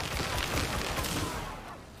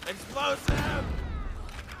 Explosive!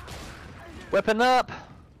 Weapon up!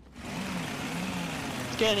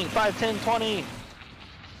 Scanning 5, 10, 20.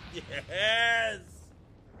 Yes!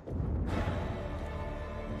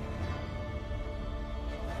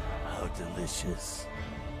 How delicious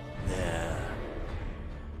their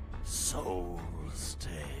souls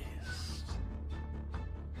taste.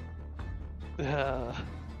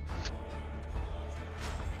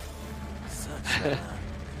 Such a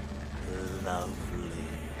lovely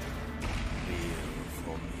meal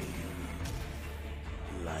for me,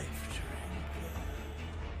 life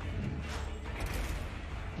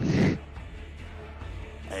drinker.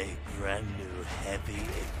 A brand new heavy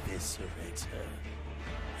eviscerator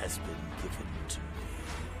has been given to me.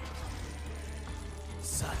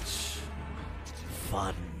 Such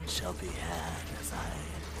fun shall be had as I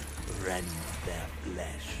rend their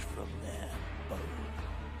flesh from their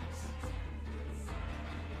bones.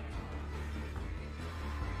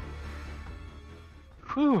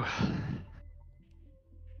 Whew.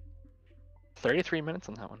 33 minutes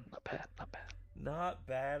on that one. Not bad, not bad. Not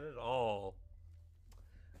bad at all.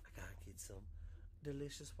 I gotta get some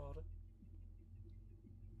delicious water.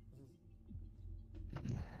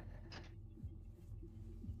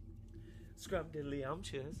 Scrub diddly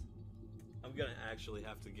cheers. I'm gonna actually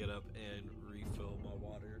have to get up and refill my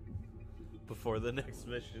water before the next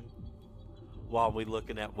mission while we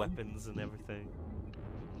looking at weapons and everything.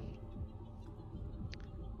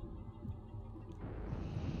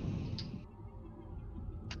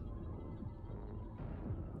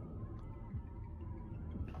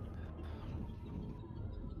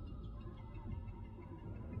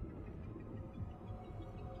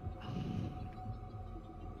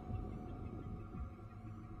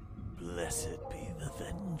 Blessed be the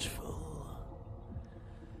vengeful.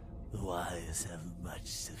 The wise have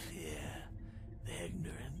much to fear. The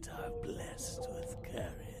ignorant are blessed with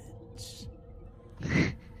courage.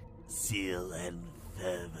 Zeal and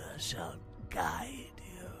fervor shall guide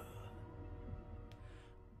you.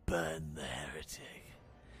 Burn the heretic.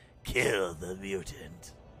 Kill the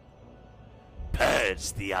mutant.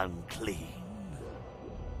 Purge the unclean.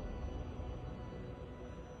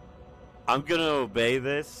 I'm gonna obey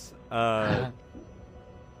this. So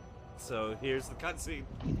here's the cutscene.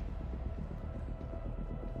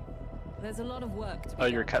 There's a lot of work to be Oh,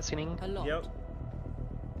 you're done. cutscening? A lot. Yep.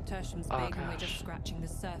 Tertium's Oh, big and we're gosh. just scratching the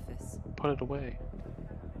surface. Put it away.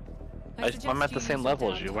 I I'm suggest at the you same use level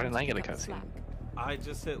your as you. Why didn't I downtime get a to pick up the cutscene? slack. I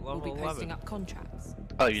just hit We'll level be posting 11. up contracts.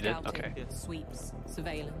 Oh, you did? Scouting, Okay. Sweeps,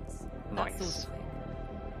 surveillance, Nice. that sort of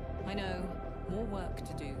thing. I know, more work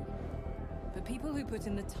to do. But people who put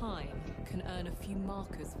in the time can earn a few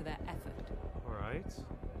markers for their effort. Alright.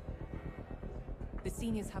 The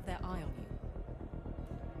seniors have their eye on you.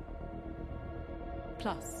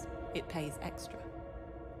 Plus, it pays extra.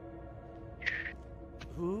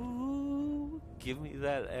 Ooh, give me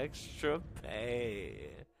that extra pay.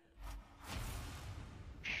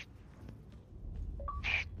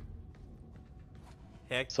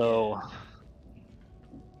 Heck So,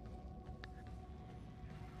 yeah.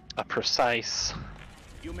 a precise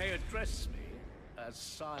You may address me as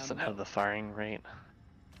Sire doesn't have the Melvin. firing rate.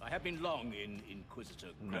 I have been long in Inquisitor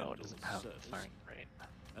No, it Grendel's doesn't have the service, firing rate.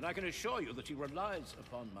 and I can assure you that he relies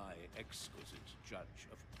upon my exquisite judge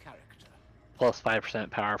of character. Plus 5%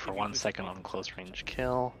 power for 1 second on close range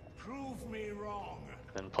kill, Prove me wrong.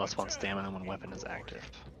 and then plus 1 stamina when weapon is active.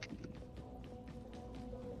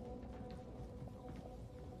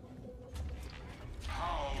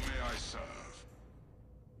 How may I serve?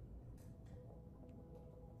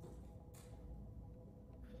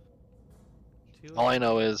 All I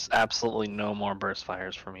know is absolutely no more burst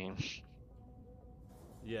fires for me.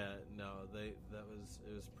 Yeah, no, it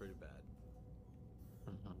was pretty bad.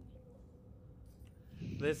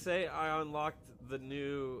 They say I unlocked the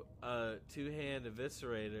new two-hand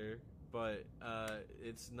eviscerator, but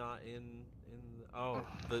it's not in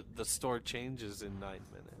the store changes in 9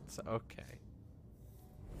 minutes. Okay.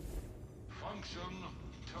 Function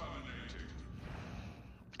terminated.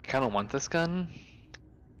 Kind of want this gun.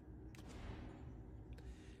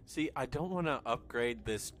 See, I don't want to upgrade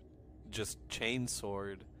this just chain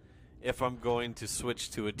sword if I'm going to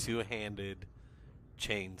switch to a two-handed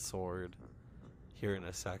chain sword here in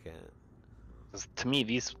a second. 'Cause to me,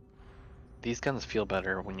 these guns feel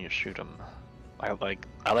better when you shoot them. I like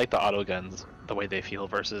the auto guns, the way they feel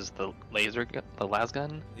versus the the las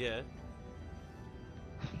gun. Yeah.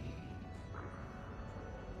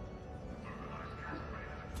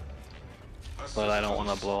 But I don't want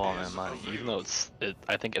to blow all my money, even though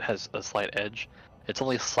I think it has a slight edge. It's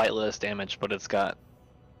only slightly less damage, but it's got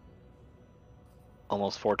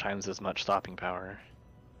almost 4 times as much stopping power.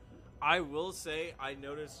 I will say I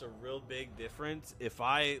noticed a real big difference if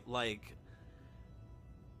I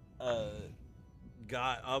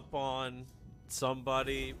got up on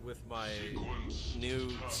somebody with my new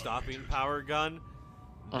stopping power gun.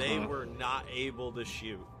 They were not able to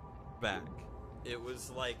shoot back. It was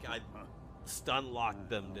like I stun locked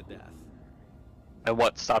them to death. And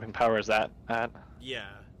what stopping power is that at? Yeah.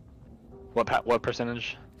 What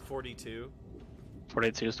percentage? 42.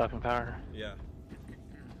 42 stopping power. Yeah.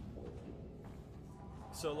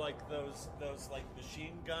 So like those like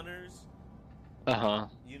machine gunners. Uh-huh.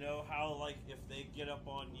 You know how like if they get up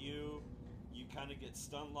on you, you kind of get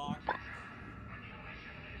stun locked.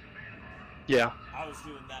 Yeah. I was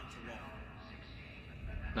doing that to them,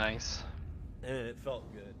 Nice. and it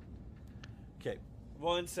felt good. Okay,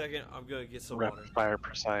 1 second. I'm gonna get some Rapid water. fire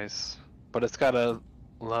precise, but it's got a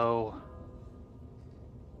lower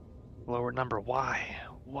number. Why?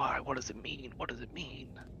 Why? What does it mean? What does it mean?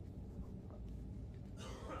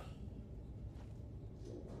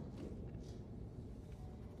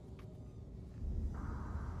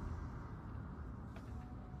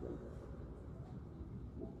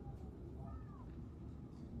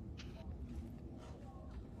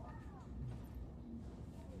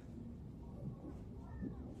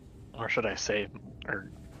 Or should I save or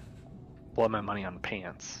blow my money on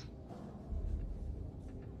pants?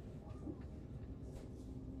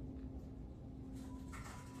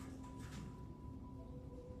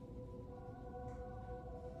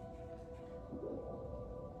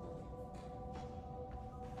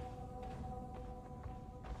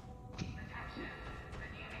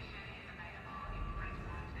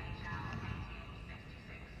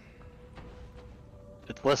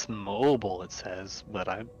 It's less mobile, it says, but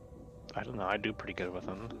I don't know, I do pretty good with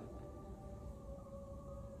them.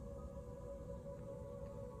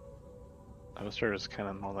 Toaster is kind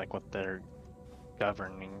of more like what they're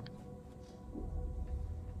governing.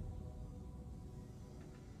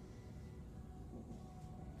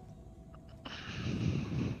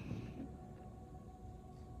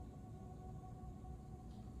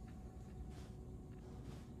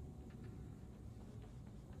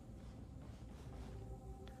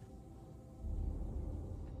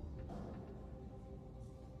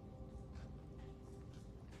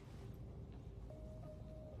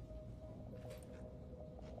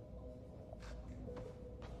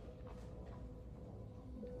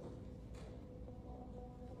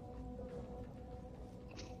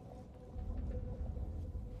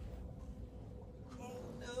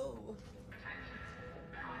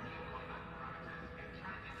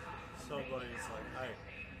 somebody's like, hey,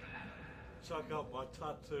 check out my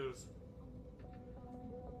tattoos.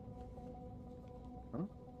 Huh?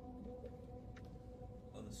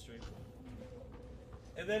 On the street.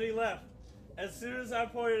 And then he left. As soon as I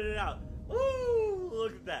pointed it out. Woo!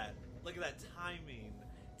 Look at that. Look at that timing.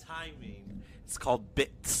 Timing. It's called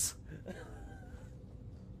bits.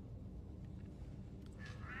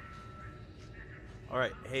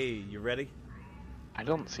 Alright, hey, you ready? I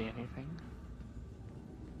don't see anything.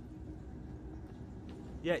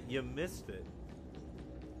 Yeah, you missed it.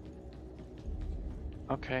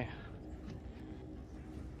 Okay.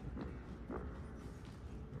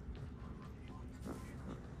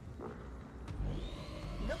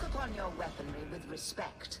 Look upon your weaponry with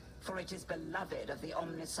respect, for it is beloved of the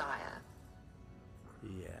Omnissiah.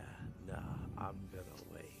 Yeah, nah, I'm gonna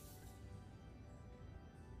wait.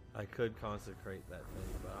 I could consecrate that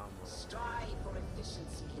thing, but I'm gonna Strive for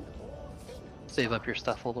efficiency in all things. Save up your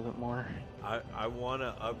stuff a little bit more. I want to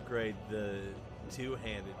upgrade the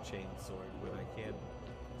two-handed chainsword when I can.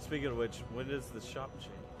 Speaking of which, when does the shop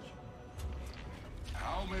change?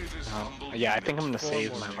 How may this humble Yeah, I think I'm gonna Four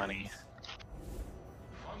save more my minutes. money.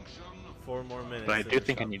 4 more minutes. But I and do the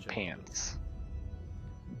think I shop need changes.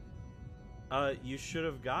 pants. You should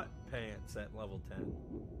have got pants at level 10.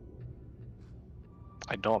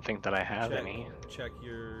 I don't think that I have any. Check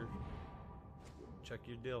your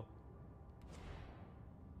deal.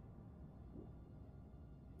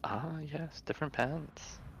 Ah, yes, different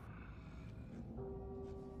pants.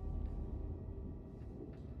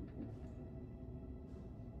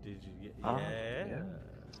 Did you get? Ah, Yeah. yeah.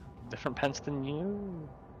 Different pants than you.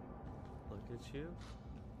 Look at you.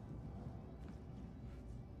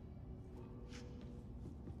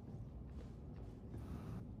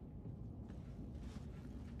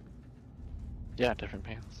 Yeah, different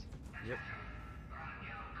pants. Yep.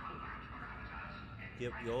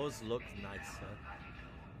 Yep, yours look nicer.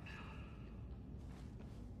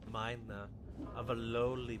 Mine, of a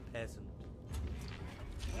lowly peasant.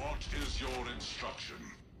 What is your instruction?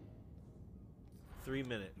 3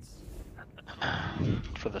 minutes.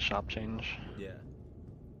 For the shop change. Yeah.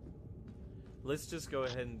 Let's just go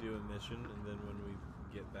ahead and do a mission, and then when we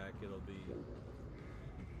get back, it'll be...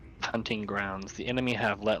 Hunting grounds. The enemy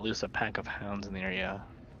have let loose a pack of hounds in the area.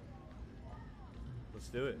 Let's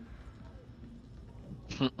do it.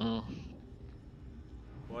 Mm-mm.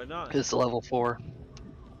 Why not? It's level 4.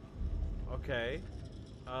 Okay.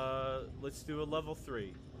 Let's do a level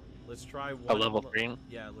 3. Let's try one. A level 3?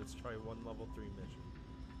 Yeah, let's try one level 3 mission.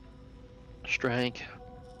 Strike.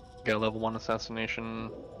 Got a level 1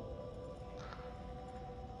 assassination.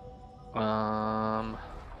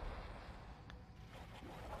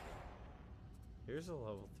 Here's a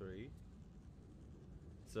level 3.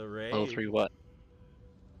 It's a raid. Level 3 what?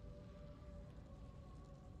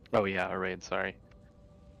 Oh yeah, a raid, sorry.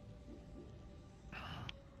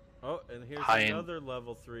 Oh, and here's High-end. another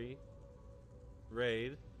level 3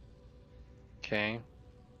 raid. Okay.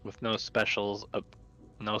 With no specials,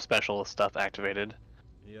 no special stuff activated.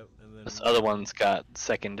 Yep, and then This other one's got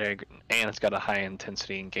secondary, and it's got a high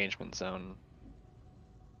intensity engagement zone.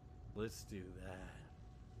 let's do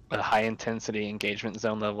that. A high intensity engagement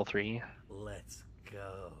zone level 3. Let's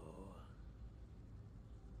go.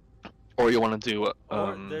 Or you want to do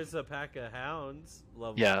Or there's a pack of hounds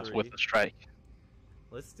level yeah, 3. with a strike.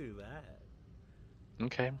 Let's do that.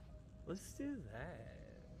 Okay. Let's do that.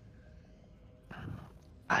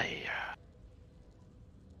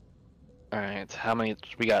 Alright, how many?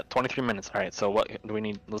 We got 23 minutes. Alright, so what do we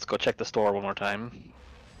need? Let's go check the store one more time.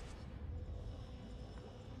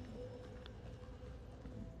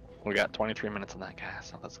 We got 23 minutes on that guy,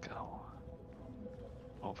 so let's go.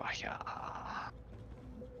 Over here.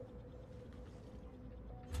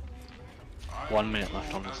 1 minute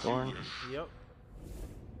left on the store. Yep.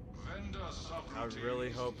 I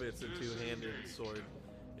really hope it's a two-handed sword.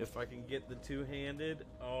 If I can get the two-handed,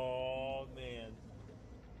 oh man.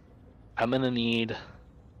 I'm gonna need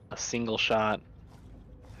a single shot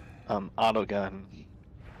auto gun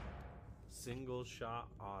Single shot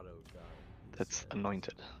auto gun. that's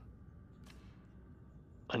anointed.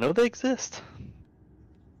 I know they exist.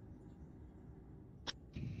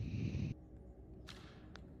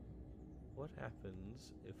 What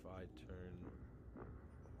happens if I turn...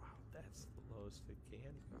 Wow, that's the lowest it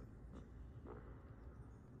can go.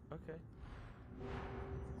 Okay.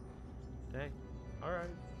 Dang. Alright.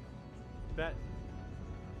 Bet.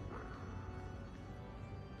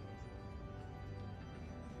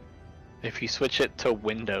 If you switch it to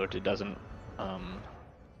windowed, it doesn't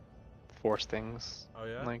force things. Oh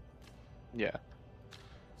yeah? Like, yeah.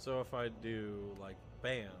 So if I do, like,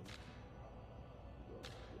 bam.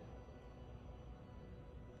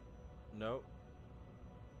 Nope.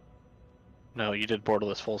 No, you did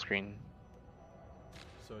borderless full screen.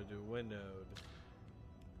 So I do windowed.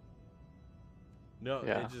 No,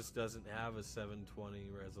 Yeah. it just doesn't have a 720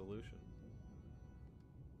 resolution.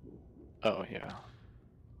 Oh, yeah.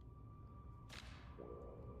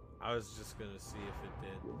 I was just gonna see if it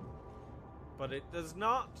did. But it does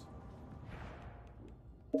not!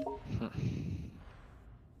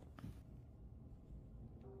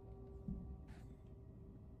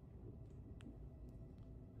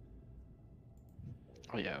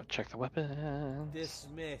 Oh yeah, check the weapons.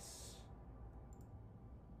 Dismiss.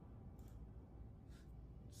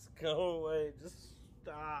 Just go away. Just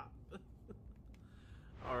stop.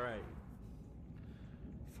 Alright.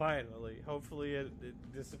 Finally. Hopefully it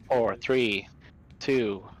disappears. 4, 3,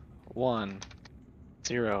 2, 1,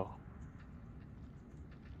 0.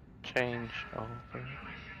 Change over.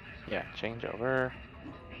 Yeah, change over.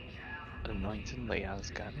 Anointed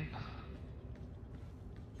Leia's gun.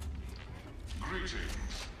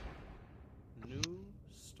 New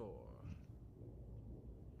store.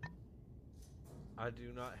 I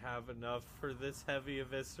do not have enough for this heavy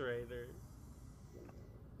eviscerator.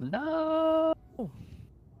 No.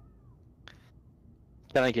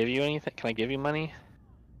 Can I give you anything? Can I give you money?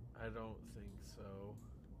 I don't think so.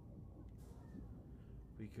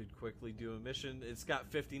 We could quickly do a mission. It's got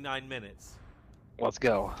 59 minutes. Let's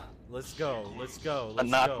go. Let's go. Let's go. But Let's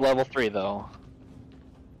not go. level 3 though.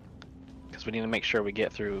 Because we need to make sure we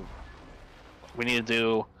get through. We need to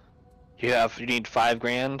do. You need 5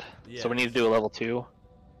 grand. So we need to do a level 2.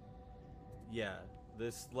 Yeah.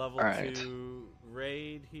 This level All right. 2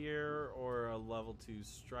 raid here or a level 2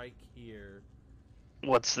 strike here.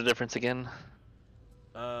 What's the difference again?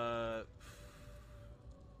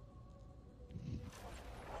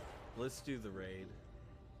 Let's do the raid.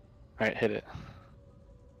 Alright, hit it.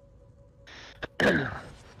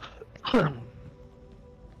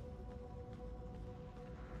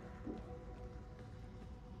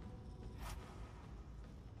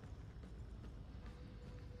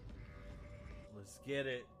 Let's get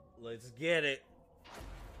it. Let's get it.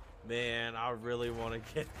 Man, I really want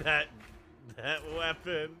to get that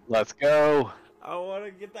weapon. Let's go. I want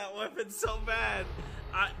to get that weapon so bad.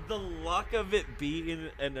 The luck of it being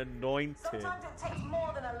an anointed. Sometimes it takes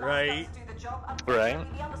more than a right? to do the job. Right.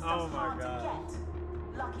 The other Oh stuff's my hard god. to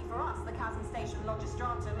get. Lucky for us, the Chasm Station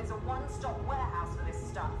Logistratum is a one-stop warehouse for this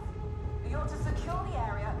stuff. You're to secure the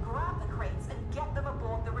area, grab the crates, and get them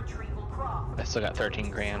aboard the retrieval craft. I still got 13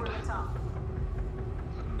 grand. Screw it up.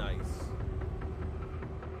 Nice.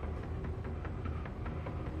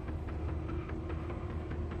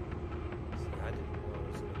 See, I didn't know I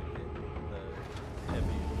was going to get the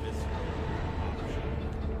heavy visceral option.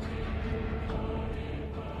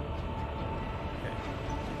 Okay.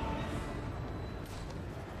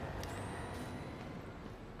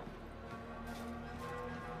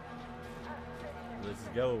 Let's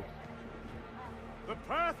go. The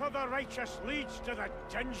path of the righteous leads to the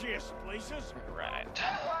dingiest places. Right. Don't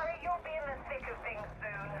worry, you'll be in the thick of things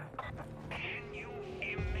soon. Can you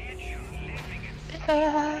imagine living in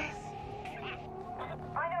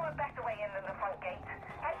I know a better way in than the front gate.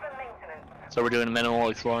 Head for maintenance. So we're doing minimal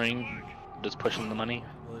exploring, just pushing the money.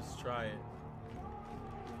 Let's try it.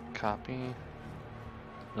 Copy.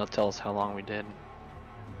 It'll tell us how long we did.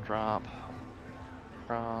 Drop.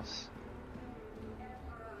 Cross.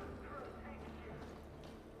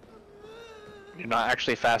 You're not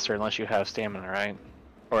actually faster unless you have stamina, right?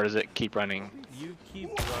 Or does it keep running? You keep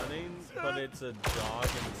running, but it's a jog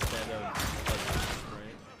instead of a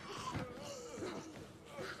sprint.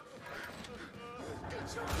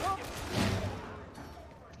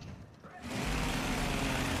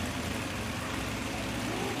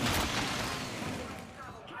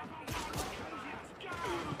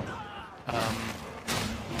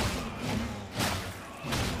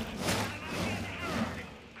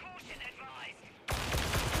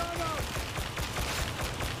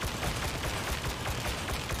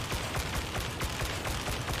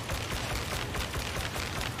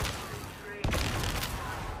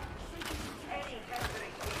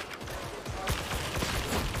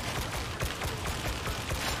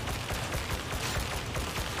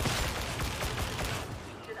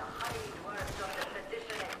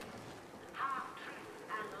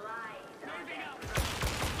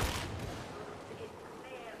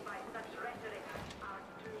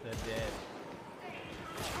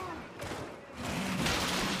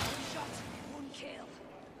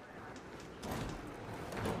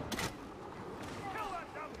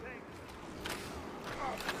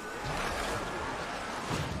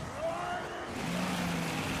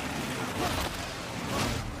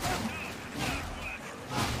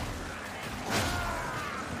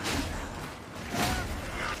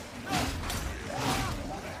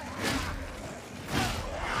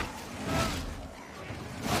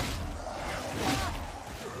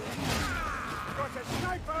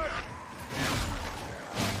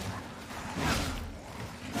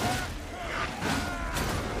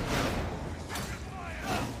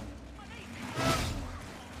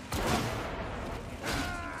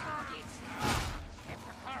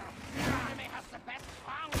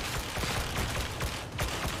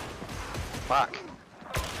 Fuck.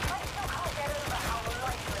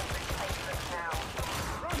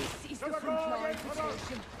 This is the front line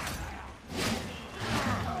protection.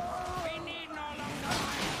 We need no longer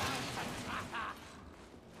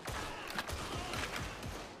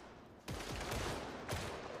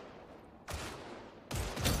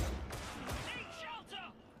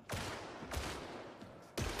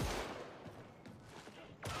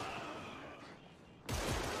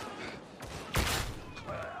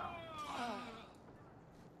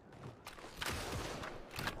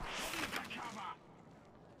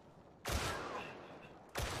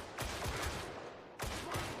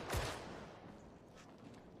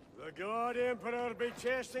The God Emperor be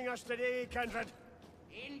chasing us today, kindred.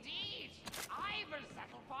 Indeed, I will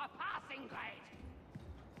settle for a passing grade.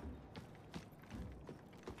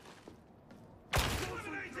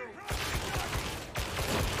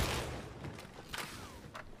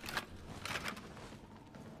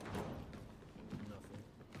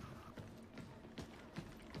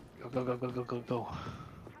 Go go go go go go go.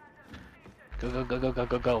 Go go go go go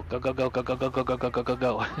go go go go go go go go go go go go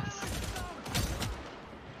go.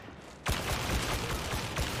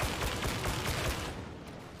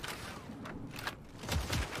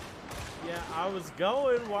 Yeah, I was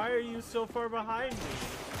going. Why are you so far behind me?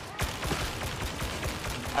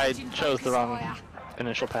 I chose the wrong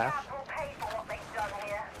initial path.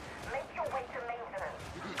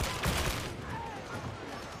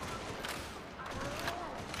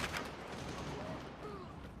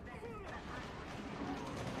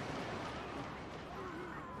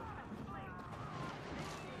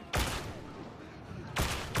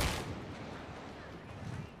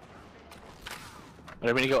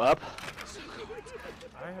 Are we gonna go up?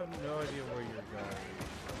 I have no idea where you're going.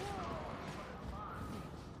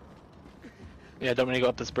 Yeah, don't we go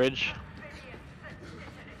up this bridge?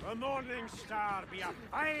 The Morning Star be a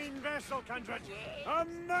fine vessel, kindred. A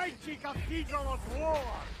mighty cathedral of war.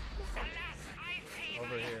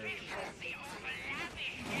 Over here.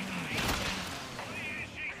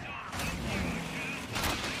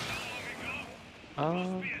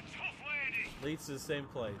 Leads to the same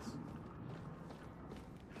place.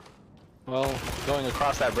 Well, going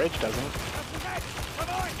across that bridge doesn't.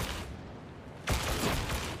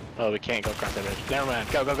 Oh, we can't go across that bridge. Never mind.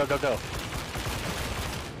 Go, go, go, go, go.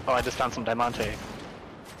 Oh, I just found some diamante.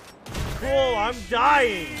 Cool, I'm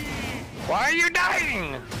dying! Why are you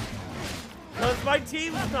dying? Because my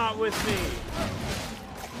team's not with me!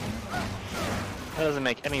 That doesn't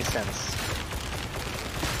make any sense.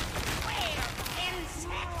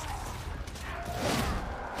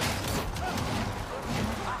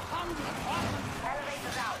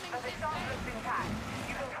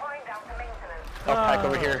 Oh, pack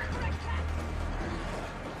over here.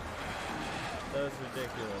 That was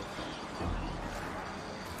ridiculous.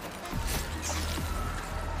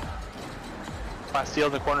 Plasteel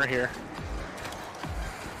in the corner here.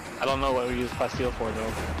 I don't know what we use plasteel for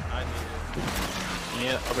though. I need it.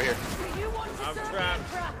 Yeah, over here. I'm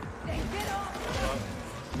trapped.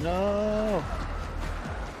 No.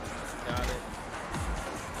 Got it.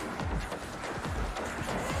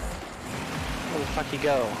 Where the fuck he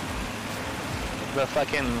go? The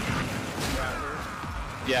fucking...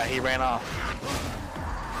 Yeah, he ran off.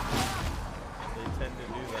 They tend to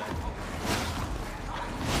do that.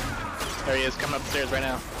 There he is, coming upstairs right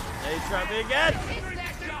now. Hey, trap me again!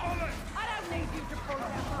 I don't need you to pull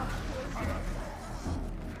that up.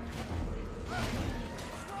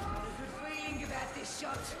 Good feeling about this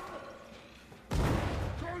shot.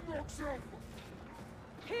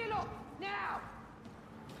 Heal up now.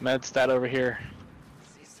 Med stat over here.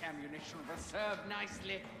 This ammunition will serve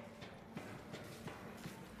nicely.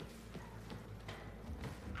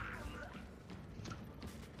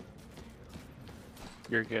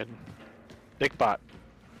 You're good. Big bot.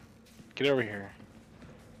 Get over here.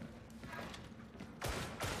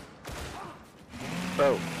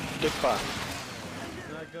 Bro, Dick bot. He's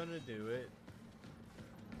not gonna do it.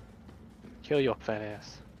 Kill your fat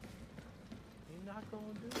ass. He's not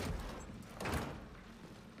gonna do it.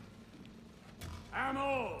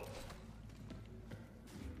 Ammo!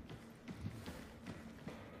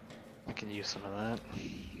 I can use some of that.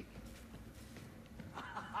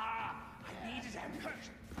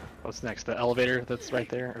 What's next? The elevator that's right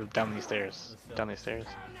there? Or down these stairs? Down these stairs.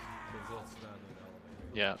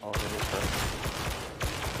 Yeah, elevator first.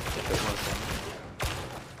 If it was them.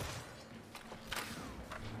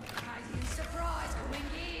 Surprise coming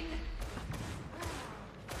in.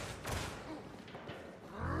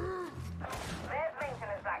 There's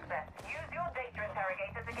maintenance access. Use your data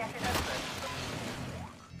interrogator to get it open.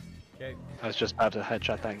 Okay. I was just about to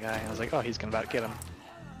headshot that guy. I was like, oh, he's gonna about get him.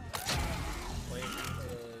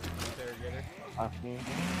 Fluffy.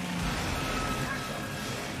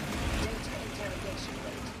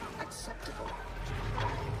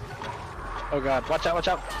 Oh god, watch out, watch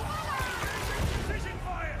out! I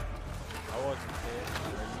wasn't hit.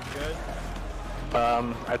 Are you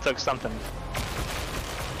good? I took something.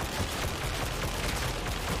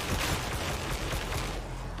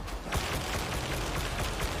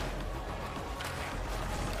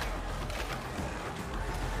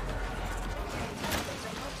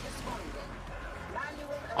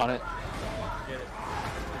 On it. Get it.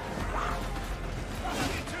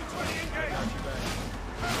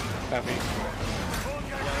 Copy.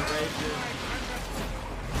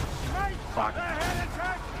 Fuck.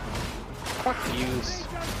 Fuck yous.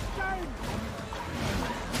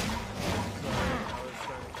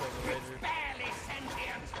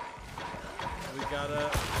 We gotta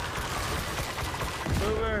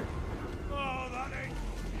move her. Oh, that ain't.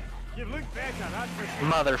 You look better, that's for sure.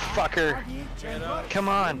 Motherfucker! Come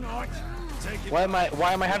on! Why am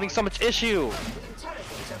I having so much issue?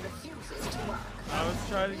 I was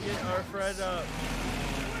trying to get our friend up.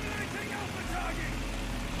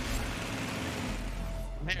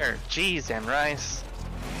 There, cheese and rice.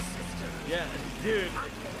 Yeah, dude.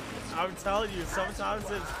 I'm telling you, sometimes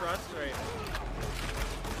it's frustrating.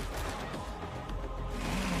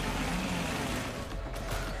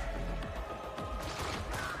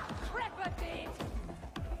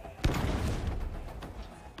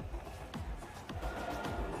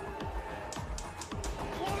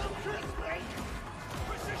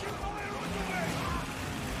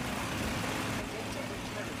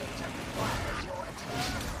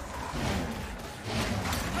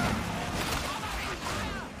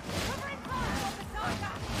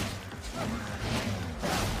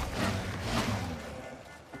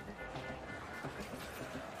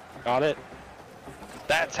 Got it?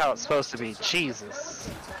 That's how it's supposed to be. Jesus.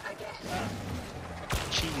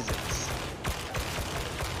 Jesus.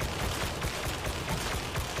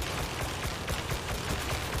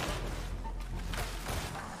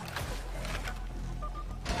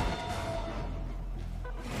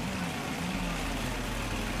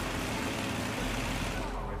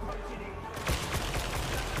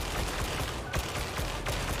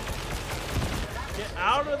 Get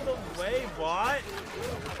out of the way, bot!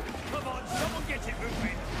 Come on, someone get it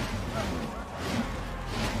moving!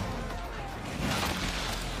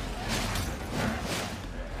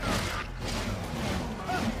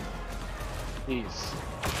 Jeez.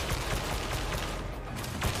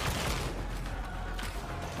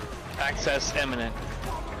 Access imminent.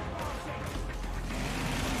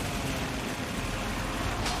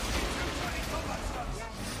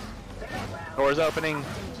 Doors opening.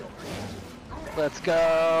 Let's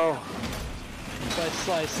go. Slice,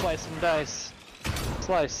 slice, slice some dice.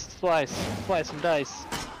 Slice, slice, slice some dice.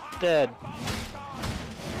 Dead.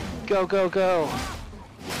 Go, go, go.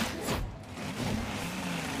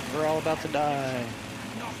 We're all about to die.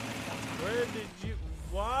 Where did you...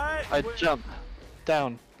 What? I jump.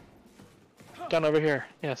 Down. Down over here.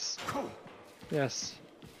 Yes. Yes.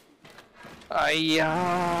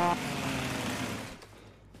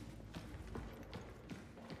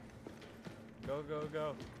 Go, go,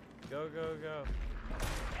 go. Go, go, go.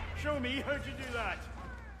 Show me, how'd you do that?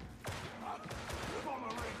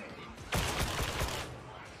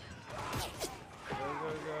 Go,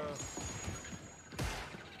 go, go.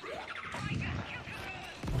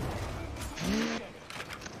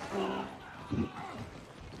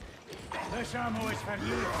 This ammo is for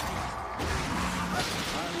you.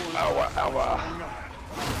 Ow, ow.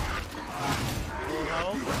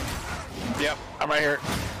 Yep, I'm right here.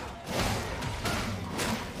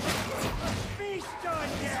 Feast on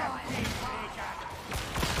your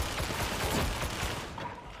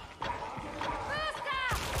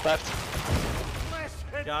Left.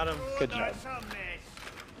 Got him. Good job.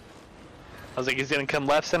 I was like, he's gonna come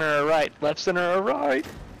left, center, or right. Left, center, or right.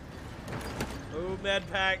 Ooh, med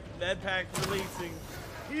pack releasing.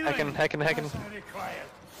 Heckin'.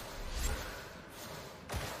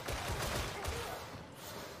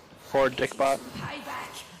 Poor dickbot.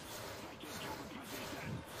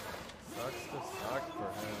 Sucks to suck for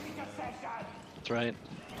him. That's right.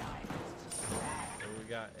 So we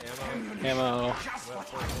got ammo. Ammo. About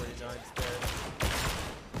 449 spare.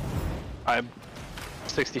 I'm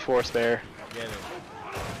 64 spare. Get it.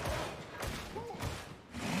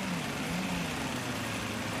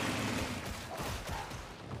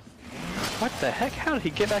 What the heck? How did he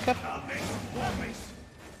get back up?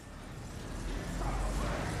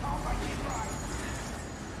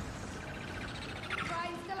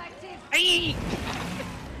 Aye!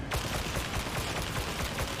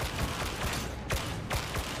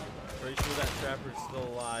 Pretty sure that trap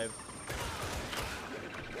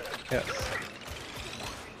Yes.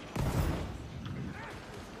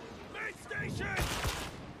 Main station!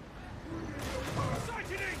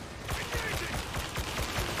 Sighting! Engaging!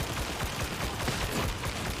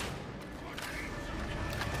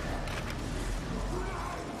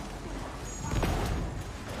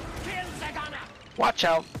 Kill the gunner! Watch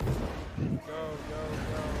out!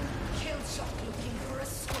 Kill shot looking for a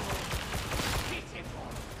score. Hit him.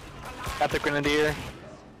 Got the grenadier.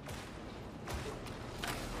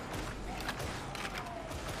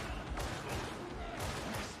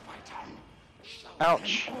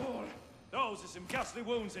 Ouch. Those are some ghastly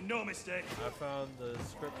wounds and no mistake. I found the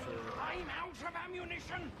scripture. I'm out of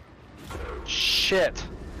ammunition. Shit.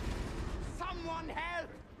 Someone help!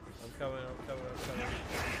 I'm coming.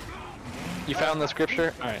 You found the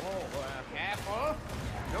scripture? Alright. Careful.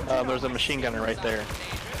 There's a machine gunner right there.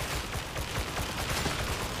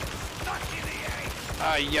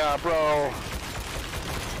 Yeah, bro.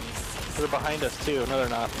 They're behind us too. No, they're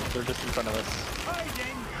not. They're just in front of us.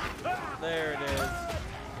 There it is.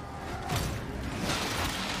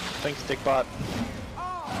 Thanks, Dickbot.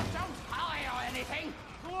 Oh, don't hurry or anything.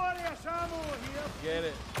 Glorious ammo here. Get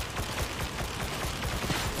it.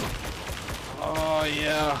 Oh,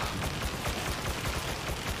 yeah.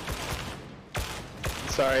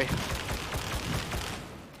 Sorry.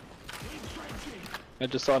 I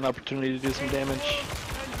just saw an opportunity to do some damage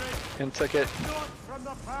and took it. Not from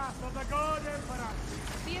the path of the God Emperor.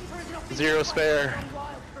 The Emperor's not been Zero quite spare. on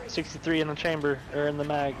wild fruit. 63 in the chamber, or in the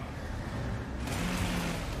mag.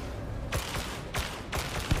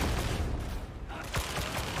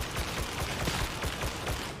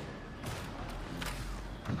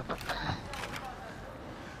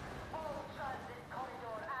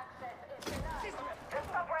 The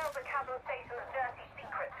subrails at Chasm Station is dirty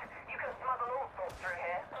secret. You can smuggle all sorts through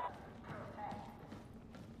here.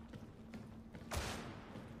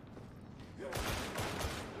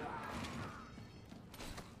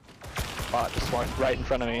 Bot just walked right in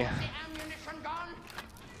front of me. Ammunition gone.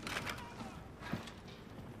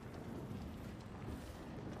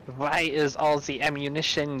 Why is all the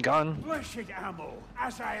ammunition gone? Blessed ammo,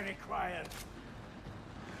 as I required.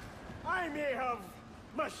 I may have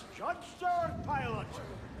misjudged our pilot.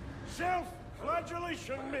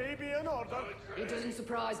 Self-flagellation may be in order. It doesn't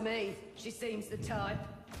surprise me. She seems the type.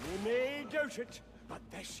 You may doubt it, but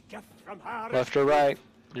this gift from her is Left or right?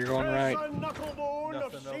 You're going There's right. a knucklebone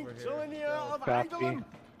of Nothing over Saint here. Zelenia of Copy. Eindolin.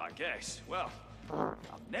 I guess. Well,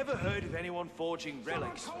 I've never heard of anyone forging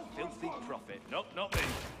relics for filthy profit. Nope, not me.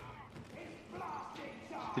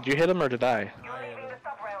 Did you hit him or did I? You're leaving the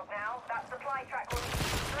subrails now. That supply track will lead you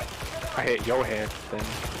straight to the I hit your head then.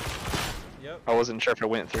 Yep. I wasn't sure if it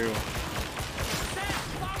went through.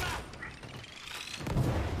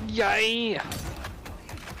 Yay!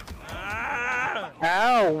 Ah!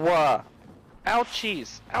 Ow!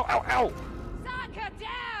 Ouchies! Ow, ow, ow! Suck her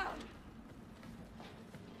down!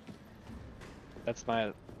 That's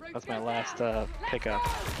my last pickup.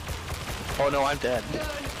 Oh no, I'm dead. Learn,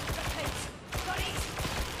 repeat. Got it?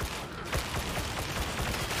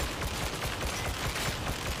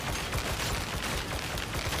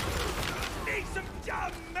 Need some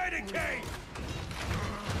damn Medicaid!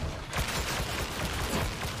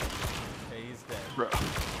 Okay, he's dead. Bro.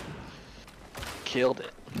 Killed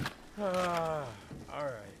it.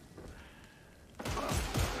 Alright. I'm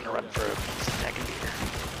gonna run for a second here.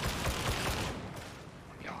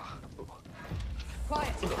 Yeah. Ooh.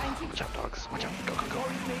 Quiet. Thank you. Watch out, dogs. Watch out. Go, go, go.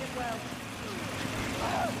 Worries me as well.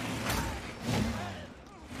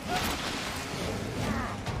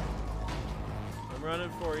 I'm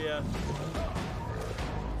running for you.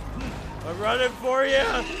 I'm running for you.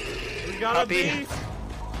 We got Copy. a beast.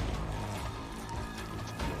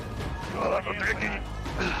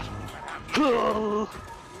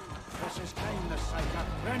 This is kindness, Psyker.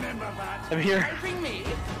 Remember that. I'm here. Helping me?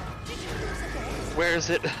 Where is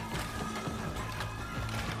it?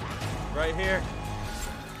 Right here.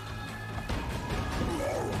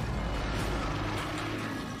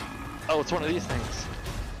 Oh, it's one of these things.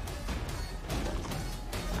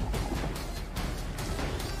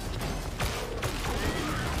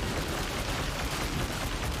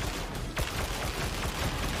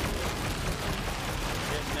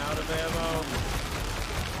 Getting out of ammo.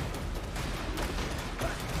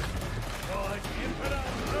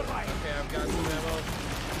 Okay, I've got some ammo.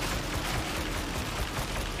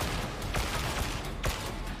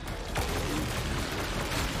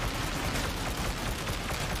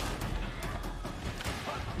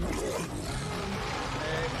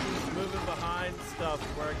 And he's moving behind stuff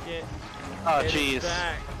where I can't Oh, get it jeez.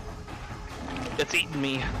 back. It's eating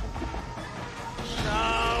me.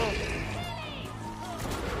 No!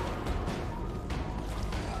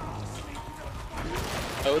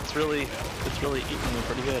 Oh, it's really eating me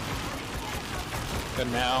pretty good.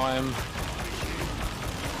 And now I'm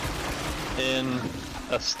in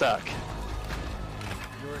a stuck.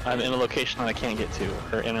 I'm in a location that I can't get to,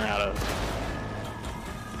 or in or out of.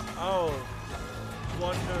 Oh,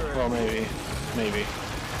 wonder. Well, maybe.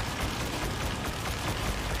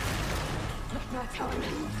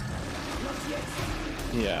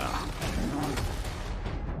 Yeah.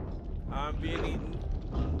 I'm being eaten.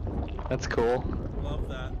 That's cool. Love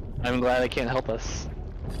that. I'm glad I can't help us.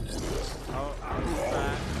 Oh, I'm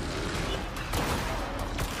back.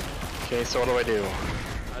 Okay, so what do I do?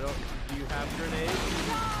 Do you have grenades?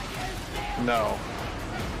 No.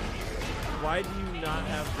 Why do you not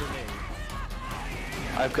have grenades?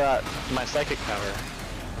 I've got my psychic power.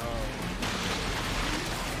 Oh.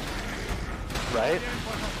 Right?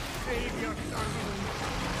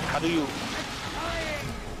 How do you...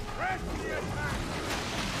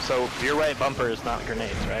 So, your right bumper is not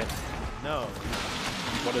grenades, right? No.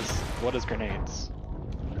 What is grenades?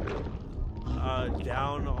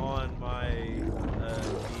 Down on my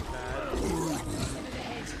D-pad.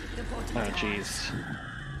 Oh, jeez.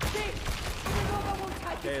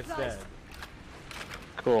 Okay, it's dead.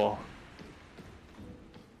 Cool.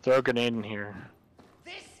 Throw a grenade in here.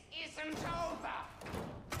 This isn't over.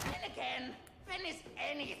 Then again, when is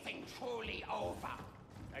anything truly over?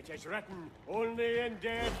 It is written, only in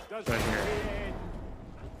death does Right here. it end.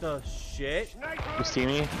 What the shit? You see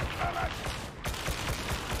me?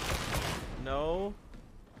 No.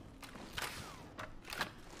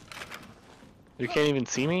 You can't even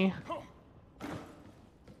see me?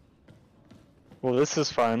 Well, this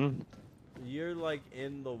is fun. You're like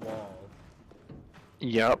in the wall.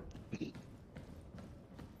 Yup.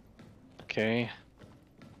 Okay.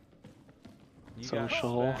 You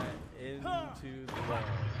Social. got spat into the wall.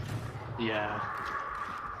 Yeah.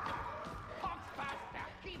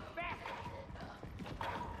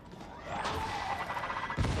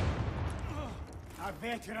 A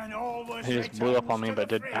veteran always He just blew up on me, returns but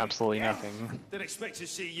to did the fray. absolutely nothing. Didn't expect to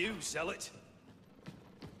see you sell it.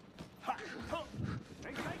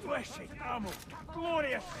 Blessed ammo,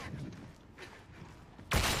 glorious.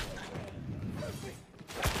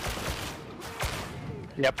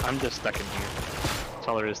 Yep, I'm just stuck in here. That's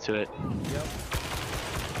all there is to it. Yep.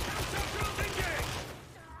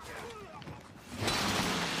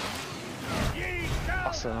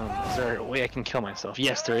 Awesome. Is there a way I can kill myself?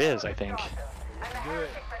 Yes, there is, I think. Do it.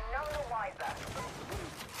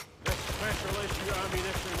 This special issue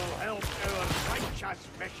ammunition will help our righteous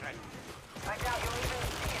mission. I doubt you'll even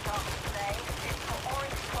see it after today. It's for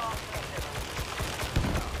Orange Class mission.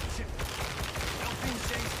 Nothing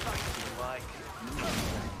says fighting like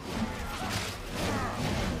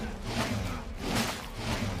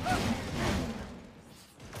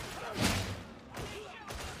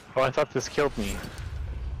Oh, I thought this killed me.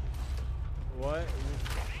 What?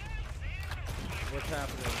 What's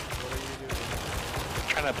happening? What are you doing? I'm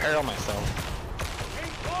trying to apparel myself.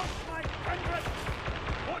 Ain't lost my kindred.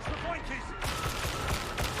 Watch the flankies.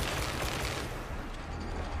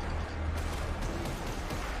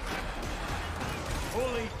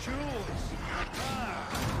 Holy jewels.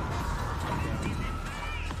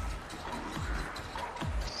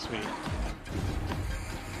 Sweet.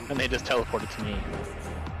 And they just teleported to me.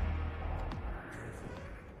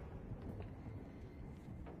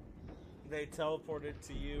 They teleported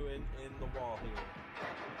to you in the wall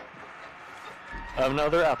here. No,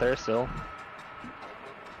 they're out there still.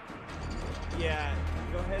 Yeah,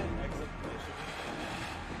 go ahead and exit the mission.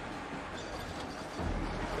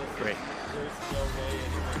 Great. There's no way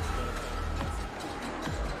anyone's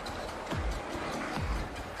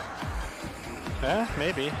gonna come.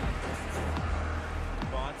 Maybe.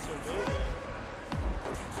 Bots are moving.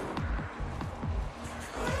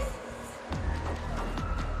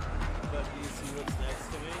 But do you see what's next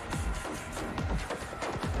to me?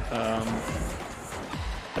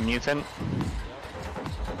 A mutant.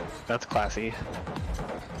 That's classy.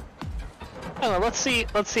 I don't know, let's see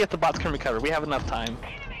if the bots can recover. We have enough time.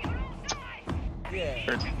 Yeah.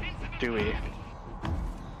 Or do we?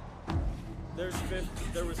 There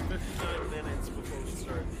was 59 minutes before we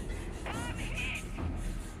started.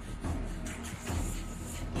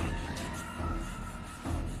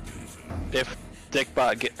 If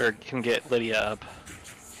Dickbot can get Lydia up.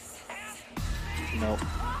 Nope.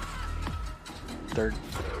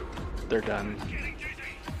 They're done.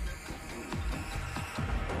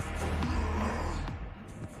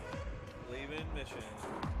 Leaving mission.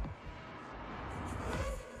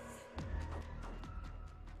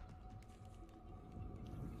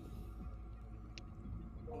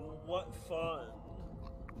 What fun.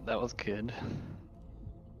 That was good.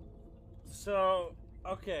 So,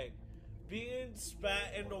 okay. Being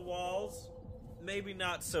spat into walls, maybe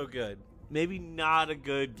not so good. Maybe not a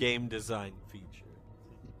good game design feature.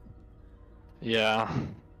 Yeah.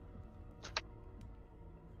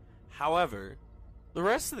 However, the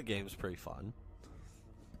rest of the game's pretty fun.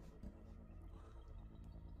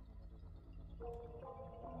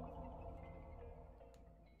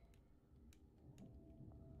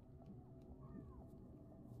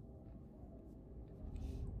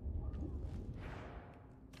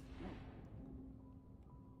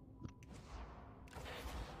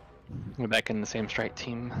 We're back in the same strike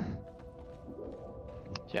team.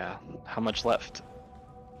 Yeah. How much left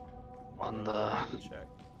on the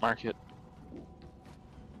market?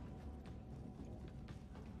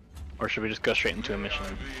 Or should we just go straight into a mission?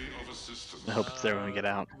 I hope it's there when we get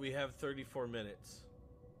out. We have 34 minutes.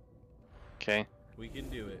 Okay. We can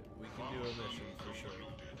do it. We can do a mission for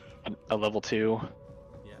sure. A level 2?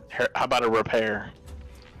 Yeah. How about a repair?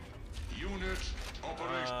 Unit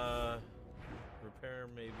operation. Repair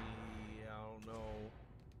maybe, I don't know.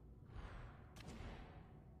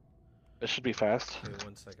 This should be fast. Okay,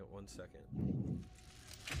 one second.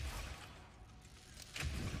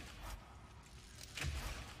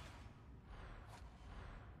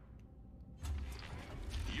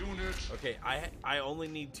 Unit. Okay, I only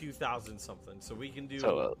need 2,000 something, so we can do.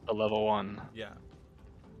 So a level 1. Yeah.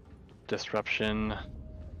 Disruption.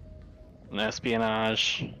 An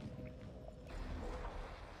espionage.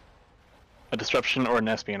 A disruption or an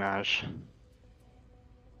espionage.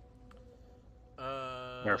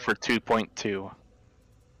 Or for 2.2.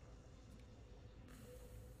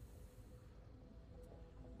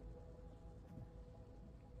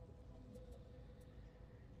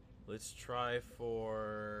 Let's try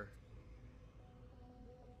for.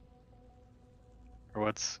 Or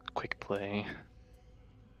what's quick play?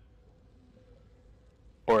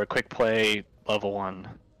 Or a quick play level 1.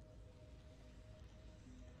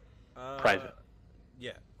 Private.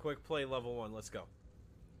 Yeah, quick play level 1. Let's go.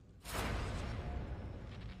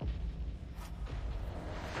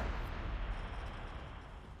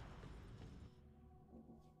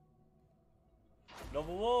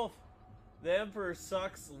 Noble Wolf, the Emperor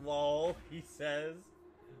sucks, lol, he says.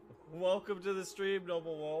 Welcome to the stream,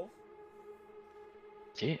 Noble Wolf.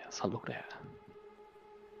 Yes, hello there.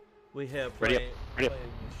 We have Ready up. Ready up.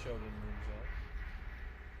 playing Shonen Ninja.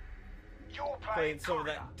 You're Playing some of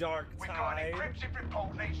that Dark We've got an Tide. encrypted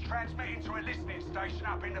report needs transmitting to a listening station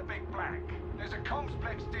up in the Big Black. There's a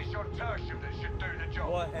complex dish on Tertium that should do the job.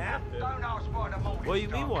 What happened? Don't ask why the morning What do you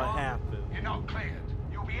mean, star what can't. happened? You're not cleared.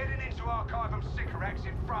 You'll be heading into Archivum Sycorax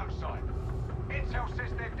in Froside. Intel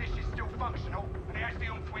says their dish is still functional, and it has the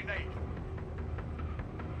oomph we need.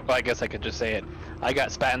 Well, I guess I could just say it. I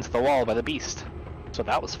got spat into the wall by the beast. So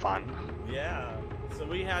that was fun. Yeah, so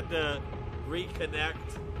we had to reconnect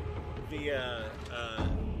via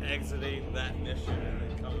exiting that mission and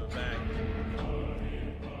then coming back.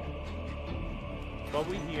 But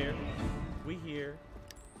we here.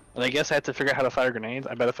 And I guess I had to figure out how to fire grenades.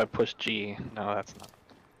 I bet if I push G. No, that's not.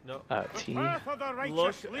 No. T. Look at the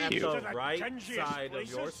right side of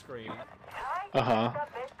your screen. Uh-huh.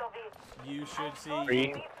 You should see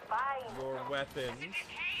Three. your weapons.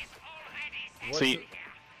 See,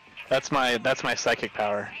 that's my psychic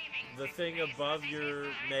power. The thing above your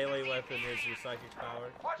melee weapon is your psychic power.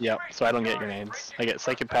 Yep, so I don't get grenades. I get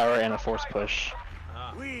psychic power and a force push.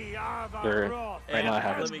 Ah. Right now I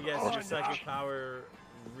have Let it. me guess, your psychic power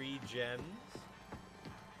regens?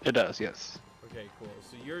 It does, yes. Okay, cool.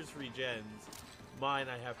 So yours regens. Mine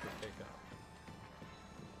I have to pick up.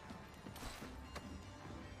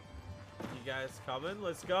 You guys coming?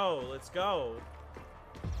 Let's go. Let's go.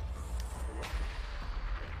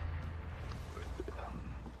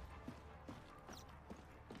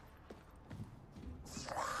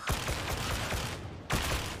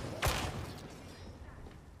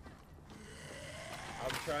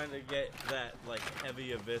 I'm trying to get that like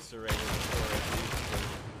heavy eviscerator before I leave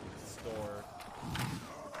the store.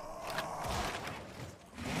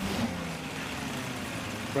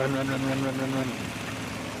 Run.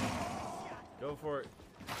 Go for it.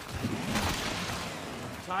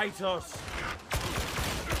 Titus!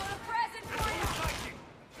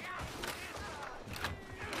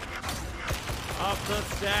 Up the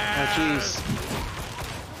stairs! Oh, jeez.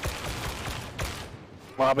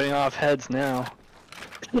 Lobbing off heads now.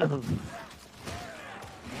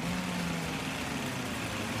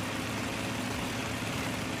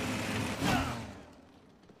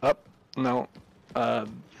 Up? No.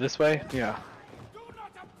 This way? Yeah.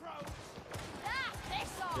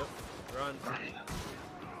 Yep, run.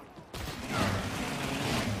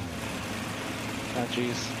 Oh,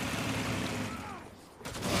 jeez.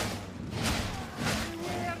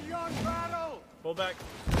 back.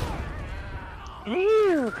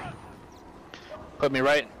 Put me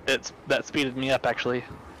right. That speeded me up actually.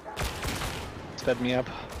 Sped me up.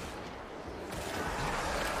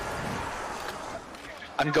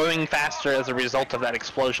 I'm going faster as a result of that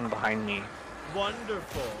explosion behind me.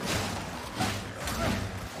 Wonderful.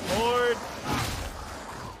 Lord.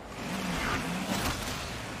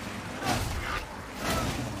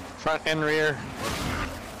 Front and rear.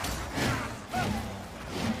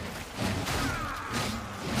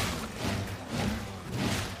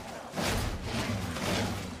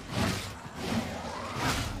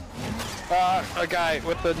 A guy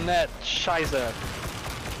with the net. Shiza.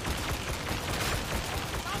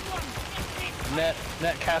 Net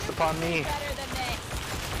cast upon me.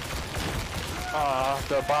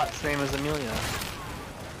 The bot's name is Amelia.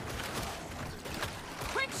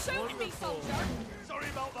 Quick shoot me, soldier! Sorry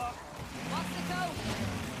about that. What's the code?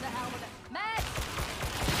 The hell with it. Med!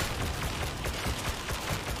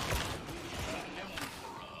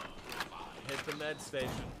 Hit the med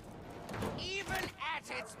station. Even at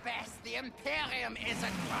its best, the Imperium is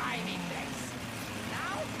a grimy place.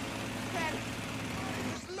 Now, then,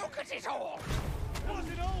 just look at it all. Was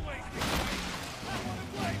it always this way? I want to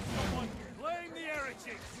blame someone. Blame the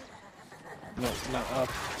heretics. No, not up.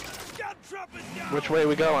 Scab trappers down. Which way are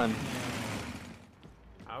we going?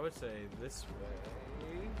 I would say this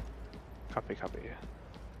way. Copy, copy. It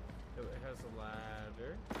has a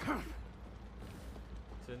ladder.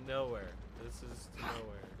 To nowhere. This is to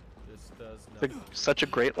nowhere. This does nothing. Such a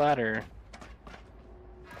great ladder.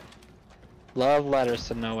 Love ladders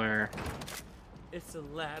to nowhere. It's a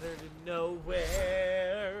ladder to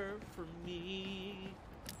nowhere for me.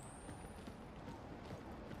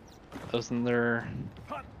 Isn't there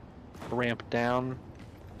a ramp down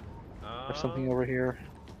or something over here?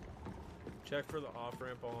 Check for the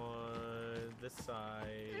off-ramp on this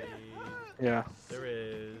side. Yeah. There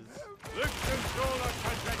is. Look control our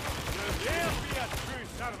country. You'll be a true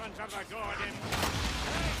servant of the Guardian.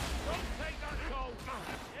 Hey, don't take that gold.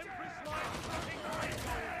 Empress lies fucking right.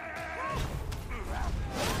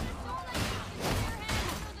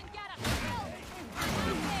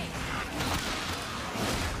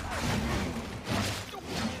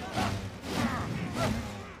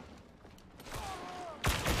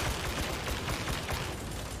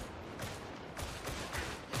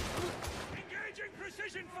 Engaging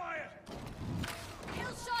precision fire.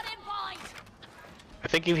 Kill shot in point! I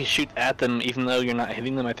think if you shoot at them, even though you're not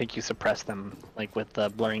hitting them, I think you suppress them, like with the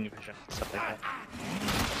blurring vision and stuff like that.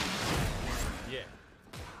 Yeah.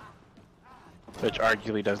 Which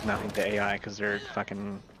arguably does nothing to AI because they're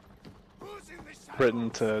fucking written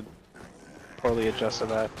to poorly adjust to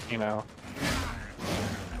that, you know.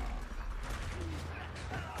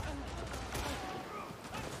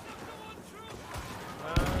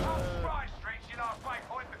 Right, Streets, your last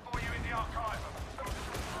waypoint before you in the archive.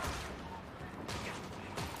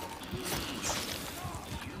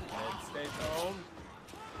 Stay home.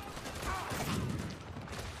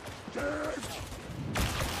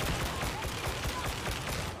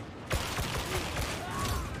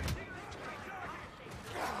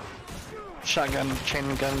 Shotgun,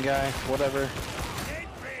 chain gun guy, whatever.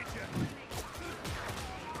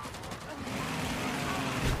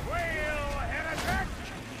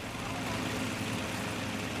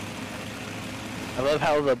 I love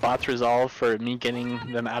how the bot's resolve for me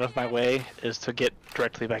getting them out of my way is to get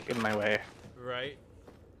directly back in my way. Right.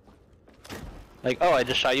 Like, oh, I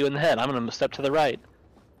just shot you in the head. I'm gonna step to the right.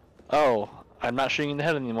 Oh, I'm not shooting in the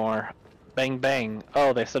head anymore. Bang, bang.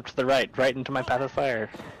 Oh, they stepped to the right, right into my path of fire.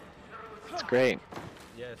 It's great.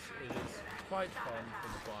 Yes, it is quite fun for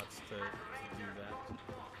the bots to do that.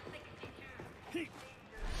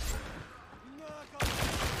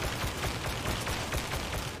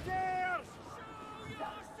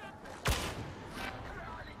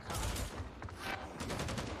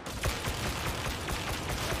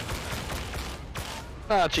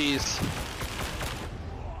 Ah, jeez.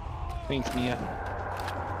 Thanks, Mia.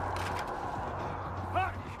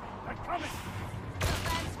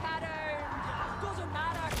 Defense pattern! Doesn't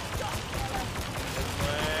matter!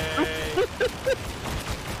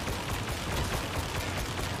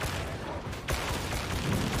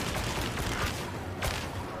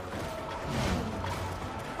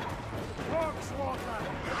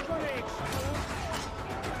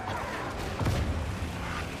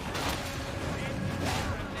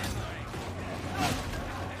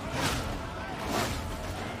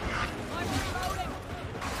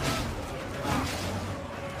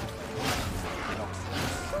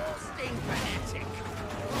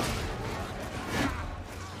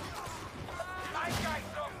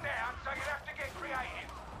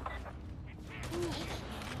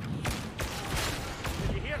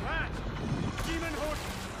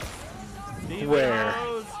 Where?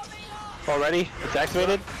 Already? It's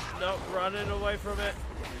activated? Nope, running away from it.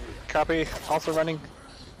 Copy. Also running.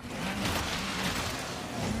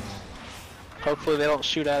 Hopefully they don't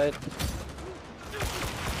shoot at it.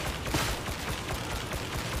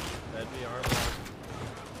 That'd be our block.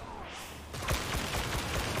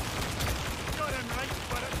 Got him right,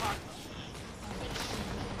 but it hurts.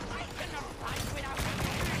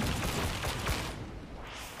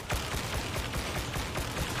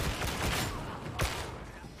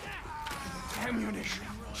 Ammunition,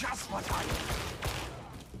 just what I need.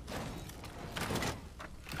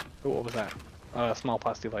 Ooh, what was that? A small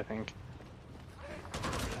plastic, I think.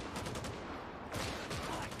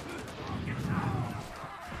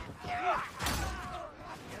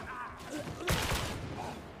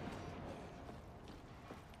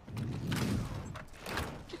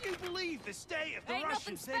 Can you believe the state of the Ain't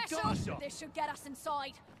nothing Russians? They've special, got us but on. this should get us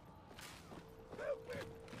inside.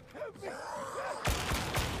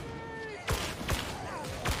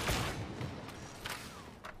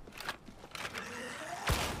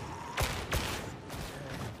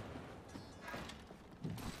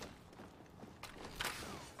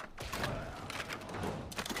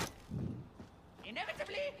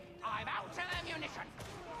 Inevitably, I'm out of ammunition.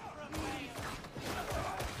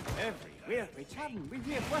 Everywhere we turn, we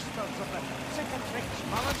hear whispers of the second Rex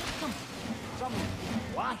Mallet Company. Some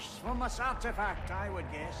flash from this artifact, I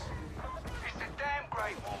would guess. It's a damn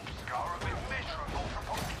great wolf scar, a bit miserable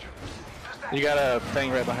proportions. Does that You got a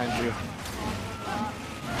thing right behind you.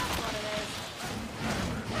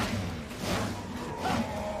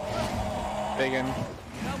 Big in.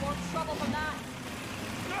 No more trouble from that.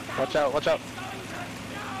 Watch out, watch out.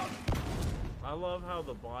 I love how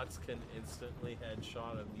the bots can instantly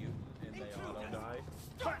headshot a mutant and they auto die.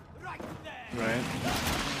 Right.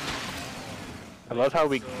 I love how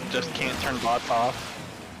we just can't turn bots off.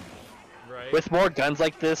 Right. With more guns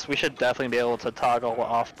like this, we should definitely be able to toggle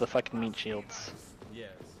off the fucking meat shields.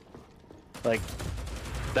 Yes. Like,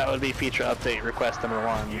 that would be feature update request number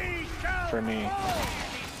 1 for me.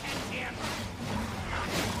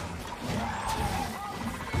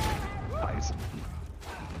 Nice.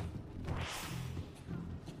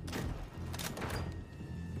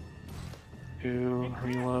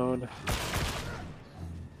 Reload.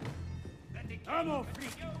 Ammo free.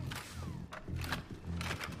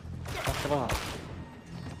 Fuck it off.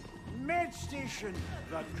 Med station.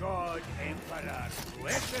 The God Emperor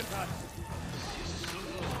blesseth us.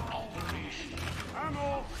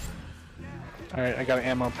 Ammo. Alright, I got an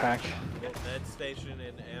ammo pack. Med station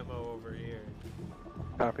and ammo over here.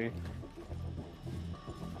 Copy.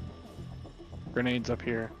 Grenades up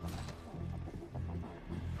here.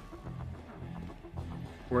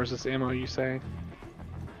 Where's this ammo you say?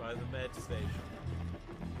 By the med station.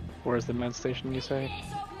 Where's the med station you say?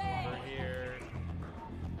 Over here.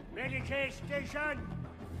 Medicaid station.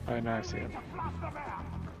 Oh, now I see it.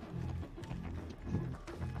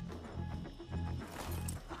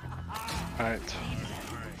 Alright.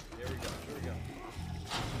 Here we go.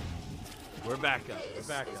 We're back up. We're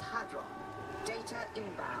back This is up. Hadron. Data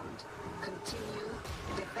inbound. Continue.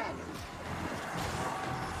 Defend.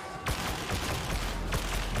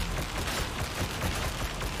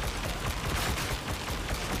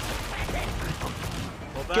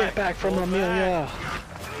 Get back from Amelia!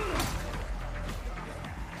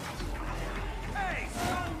 Hey,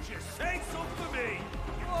 soldier, say something for me!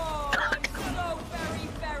 Oh, I'm so very,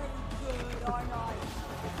 very good, aren't I?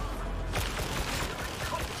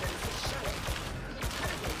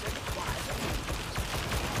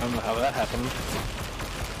 I don't know how that happened.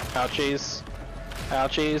 Ouchies.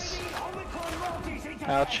 Ouchies.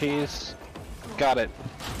 Ouchies. Got it.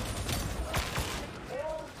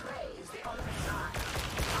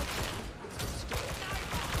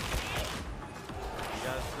 You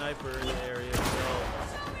got a sniper in the area, so.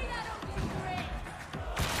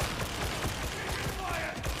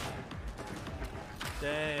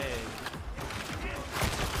 Dang.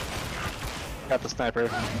 Got the sniper.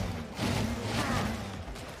 Can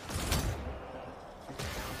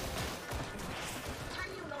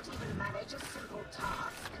you not even manage a simple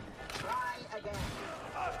task? Try again.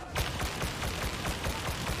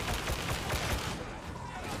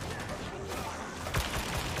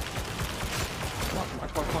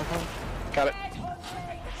 Come on. Got it.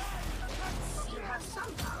 You have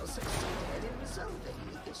somehow succeeded in resolving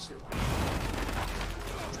the issue.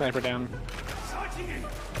 Sniper down.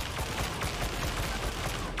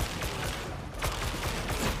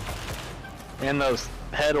 And those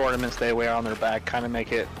head ornaments they wear on their back kind of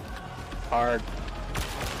make it hard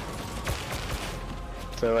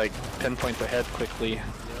to like pinpoint the head quickly.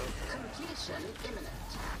 Completion imminent.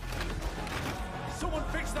 Someone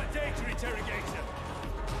fix that data interrogator.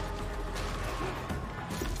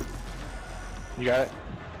 You got it?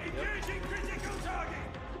 Engaging critical target.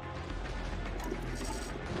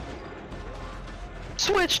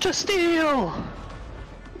 Switch to steel!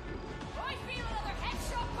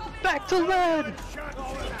 Back to lead!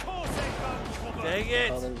 Dang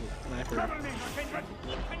it! Oh, there's a sniper.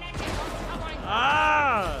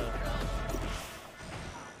 Ah!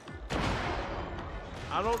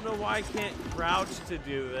 I don't know why I can't crouch to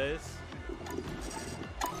do this.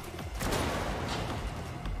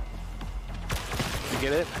 You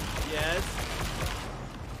get it? Yes.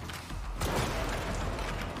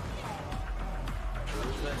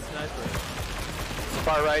 Where's that sniper?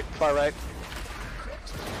 Far right, far right.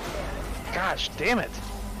 Gosh, damn it!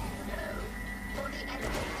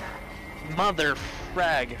 Mother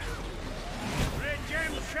frag.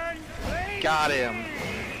 Got him.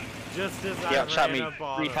 Just as He I outshot ran me up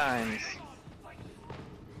on 3 him. times.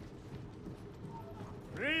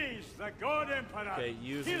 Freeze the God Emperor. Okay,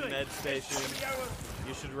 use the Healing. med station.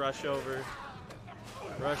 You should rush over.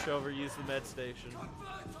 Rush over, use the med station.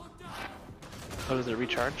 Oh, does it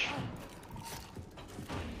recharge?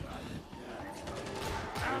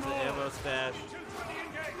 There's the ammo stash.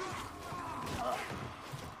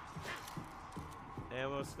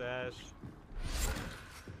 Ammo stash.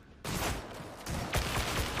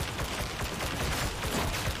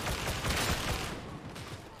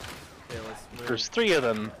 Okay, let's move. There's 3 of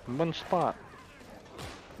them in one spot.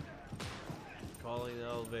 Calling the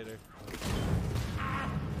elevator.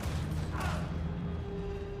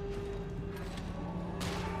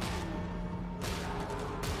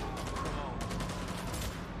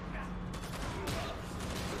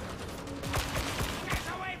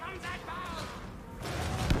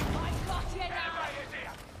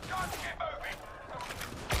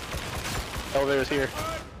 Elevator's here.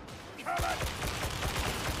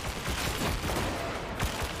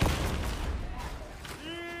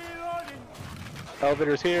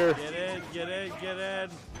 Elevator's here. Get in, get in, get in.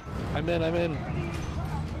 I'm in, I'm in.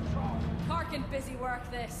 Harkin busy work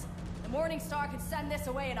this. The Morning Star could send this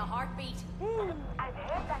away in a heartbeat.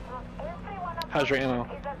 How's your ammo?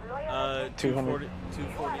 240,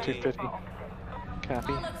 250.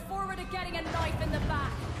 Copy. I look forward to getting a knife in the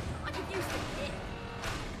back. I could use the kit.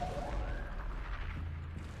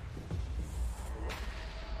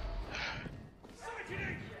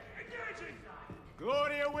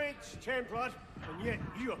 Glory awaits, Templar, and yet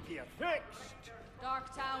you appear fixed.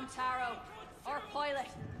 Darktown Taro. Or pilot.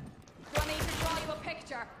 Do I need to draw you a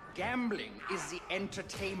picture? Gambling is the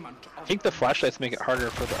entertainment I of think the flashlights make it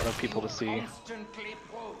harder for the other people to see. constantly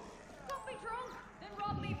prove. Don't be drunk, then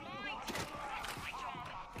rob me blind.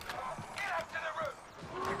 Get up to the roof.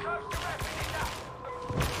 We're close to wrapping it up.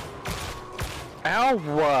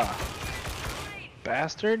 Ow!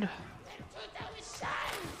 Bastard.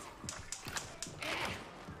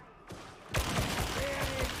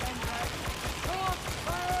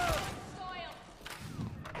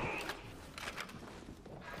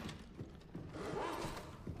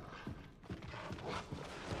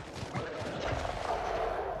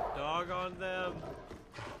 Dog on them.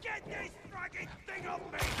 Get this fragging thing off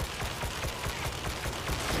me!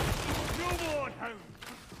 No more hound!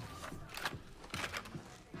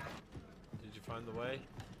 Did you find the way?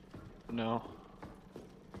 No.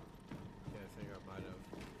 Yeah, I think I might have.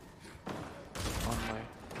 On my.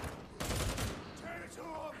 Turn it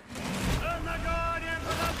off! In the God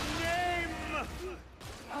Emperor's name!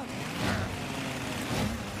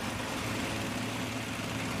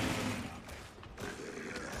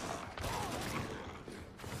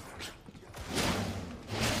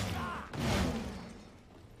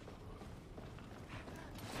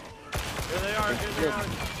 Here they are, here they are.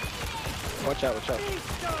 Watch out, watch out.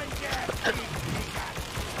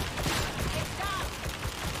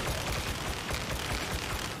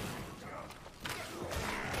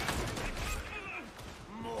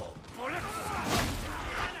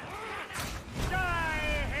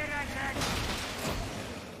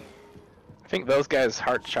 I think those guys'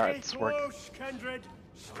 heart shots work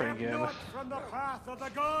pretty good. From the path of the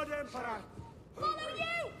God Emperor. Follow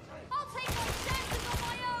you! I'll take my chances on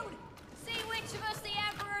my own! See which of us the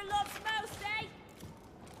Emperor loves most, eh?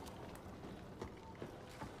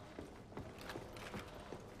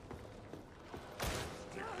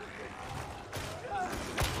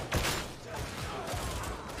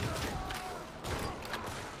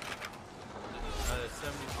 That is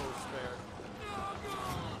 74 spare.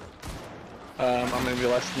 I'm gonna be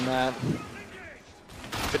less than that.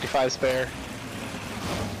 55 spare.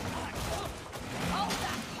 Hold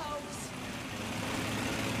that pose!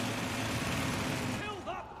 Kill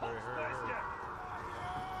that Hurry, hurry, hurry.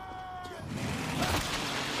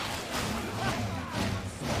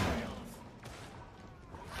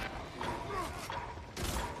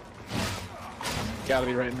 gotta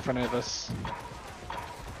be right in front of us.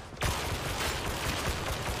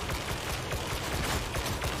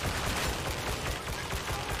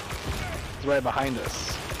 It's right behind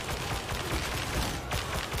us.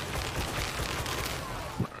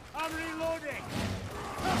 I'm reloading.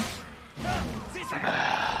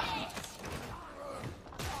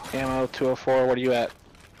 Ammo 204. What are you at?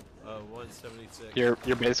 176.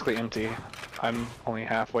 You're basically empty. I'm only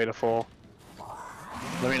halfway to full.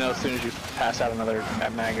 Let me know as soon as you pass out another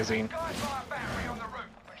magazine.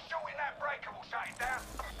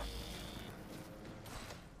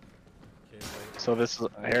 So this is,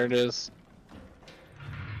 here it is.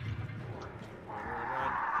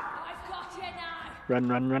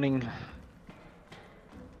 Running.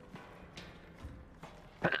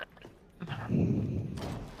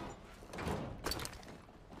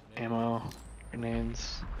 Ammo,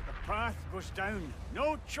 grenades. The path goes down.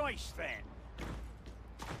 No choice then.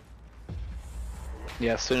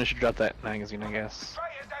 Yeah, as soon as you drop that magazine, I guess.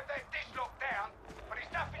 Traitors have their dish locked down, but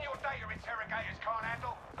it's nothing your data interrogators can't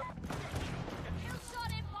handle.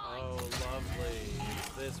 Oh, lovely.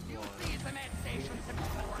 This one.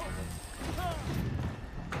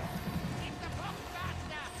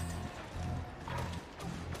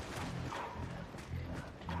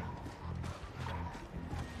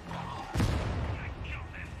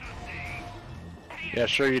 Yeah,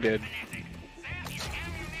 sure you did.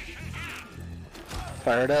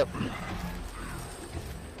 Fire it up.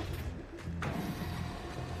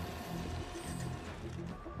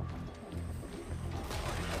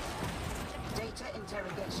 Data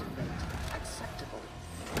interrogation rate acceptable.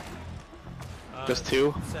 Just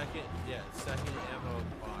two? Second ammo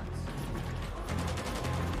box.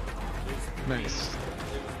 Nice.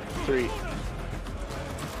 3.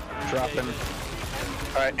 Dropping.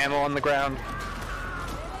 Alright, ammo on the ground.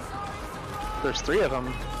 There's 3 of them.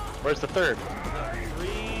 Where's the third? 3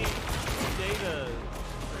 data.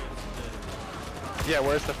 Yeah,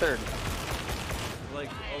 where's the third?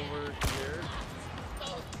 Like over here.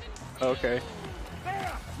 Okay.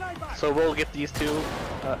 So we'll get these 2.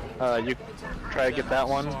 You try to get that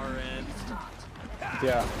one.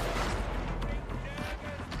 Yeah.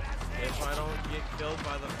 If I don't get killed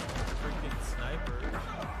by the freaking sniper.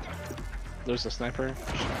 There's a sniper.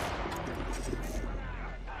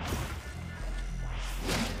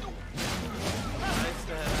 Nice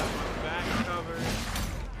to have my back covered.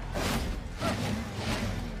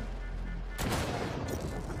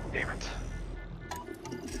 Damn it.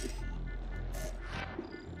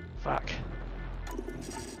 Fuck.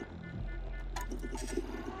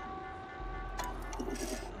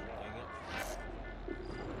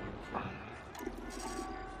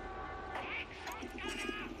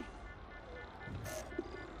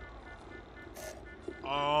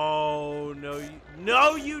 Oh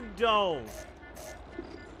no you don't.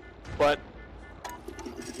 What?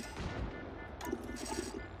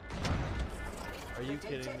 Are you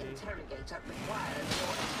kidding me?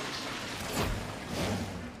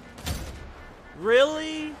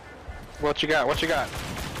 Really? What you got? What you got?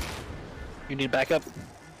 You need backup?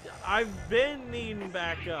 I've been needing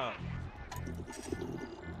backup.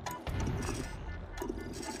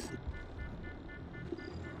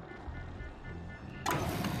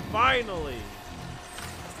 Finally!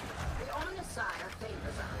 The Omnissiah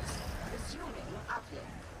favors us, resuming uplift.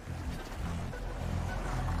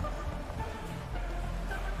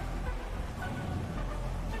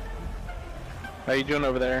 How you doing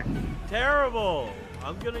over there? Terrible!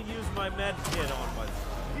 I'm gonna use my med kit on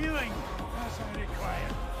myself. Healing. That's what I require.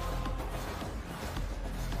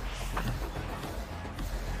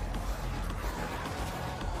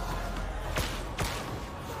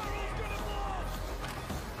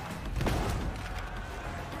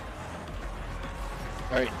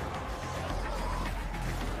 Alright.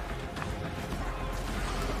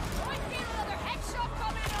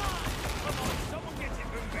 Someone get it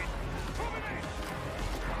moving. Cover me.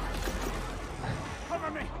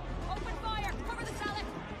 Cover me. Open fire! Cover the salad!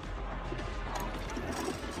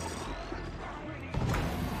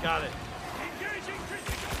 Got it. Engaging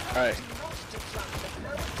critical. Alright.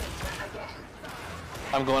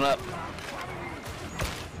 I'm going up.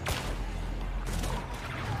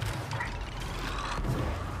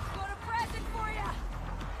 Got a present for ya!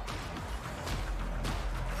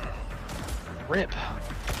 Rip.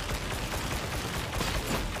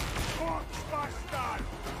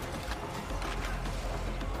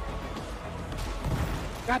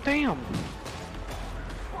 God damn.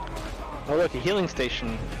 Oh look, a healing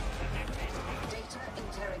station. Data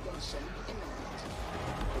interrogation imminent.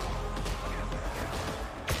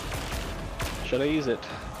 Should I use it?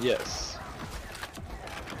 Yes.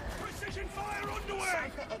 Precision fire underway.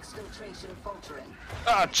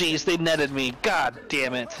 Oh, jeez, they netted me. God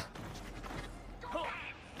damn it.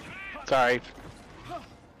 Sorry.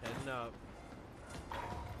 Heading up.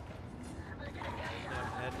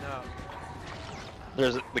 Heading up.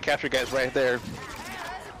 There's the capture guy's right there.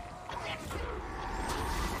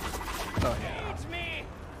 Oh yeah. It's me.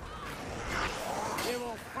 You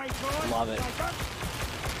will fight on. Love it.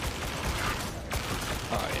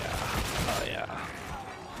 Oh yeah. Oh yeah.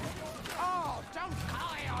 Oh, don't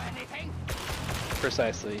cry or anything.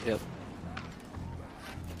 Precisely. Yep.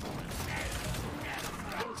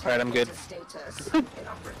 All right, I'm good. Status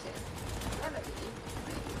inoperative. Remedy.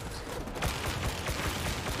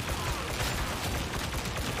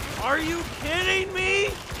 Are you kidding me?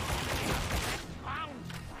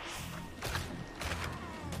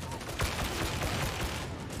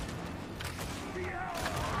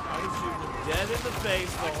 I was shooting him dead in the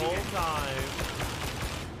face the whole time.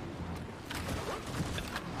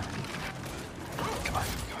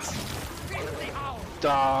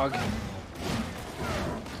 Dog. Away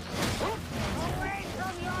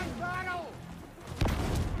from your bottle!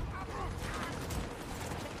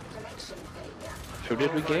 Connection failure. Who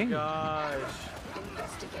did we Oh my gain? gosh.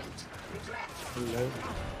 Investigate. Redress. Hello.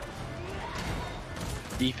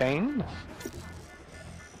 Defane?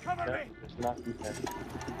 Cover me. It's not defane.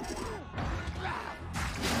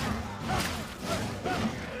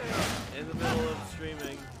 In the middle of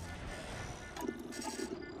streaming.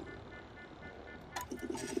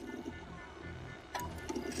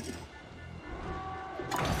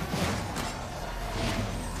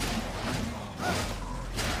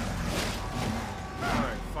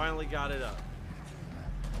 Alright, finally got it up.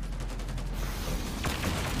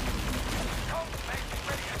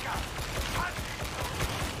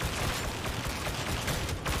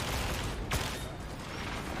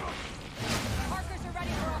 Markers are ready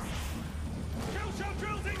for us. Kill shot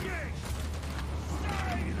drills engaged!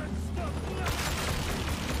 Stay and stop!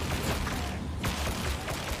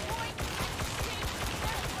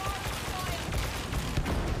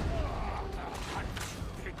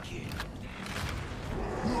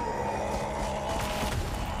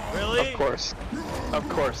 Really? Of course. Of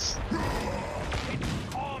course.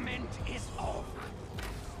 Torment is over.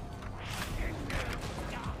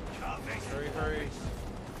 Hurry, hurry.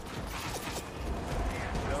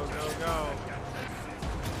 Go, go, go.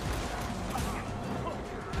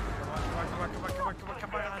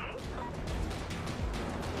 Come on.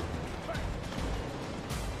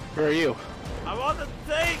 Where are you? I'm on the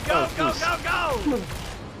thing! Go, Oh, go, please. go, go!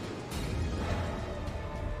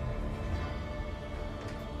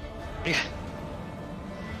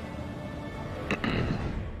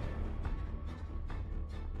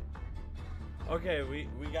 Okay, we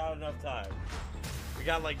got enough time. We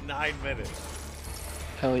got like 9 minutes.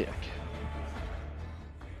 Hell yeah.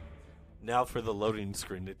 Now for the loading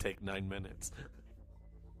screen to take 9 minutes.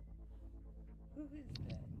 Who is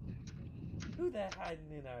that? Who that hiding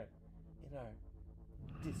in our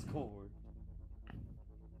Discord?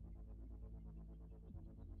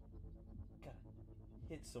 Gotta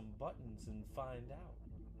hit some buttons and find out.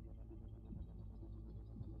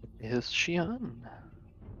 Is she on?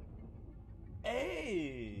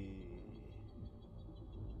 Hey!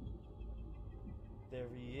 There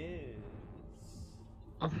he is.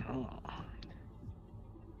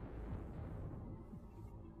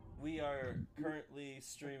 We are currently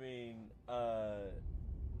streaming Warhammer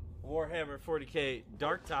 40k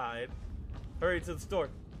Dark Tide. Hurry to the store.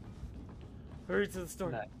 Hurry to the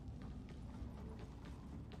store. Nice.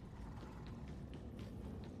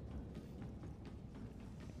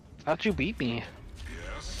 How'd you beat me?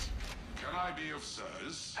 Yes? Can I be of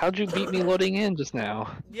service? How'd you beat me loading in just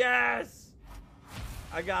now? Yes!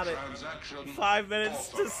 I got it. Transaction 5 minutes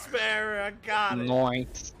to spare. I got it.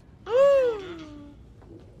 Nice.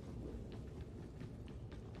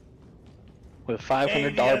 With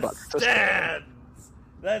 $500 Cadia bucks to spare. stands.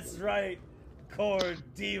 That's right, Core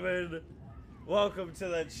Demon. Welcome to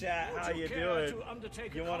the chat. How you doing?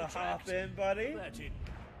 You want to hop in, buddy?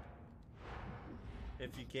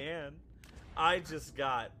 If you can. I just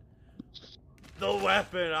got the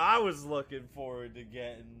weapon I was looking forward to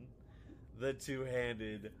getting. The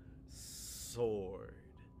two-handed sword.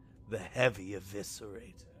 The Heavy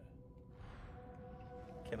Eviscerator.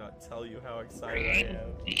 Cannot tell you how excited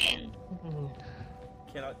I am.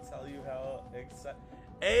 Cannot tell you how excited.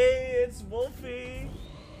 Hey, it's Wolfie!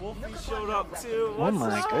 Wolfie showed up too. Oh What's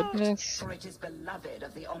my up? goodness. For it is beloved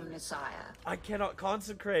of the Omnissiah. I cannot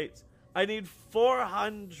consecrate. I need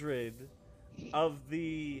 400 of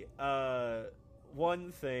the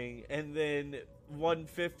one thing, and then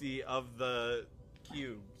 150 of the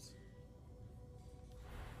cubes.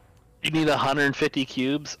 You need 150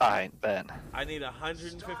 cubes? I bet. I need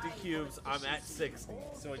 150 cubes. I'm at 60,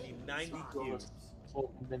 so I need 90 cubes. So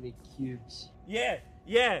many cubes.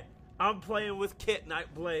 Yeah. I'm playing with Kit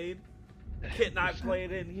Nightblade. Kit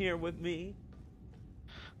Nightblade in here with me.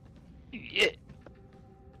 Yeah.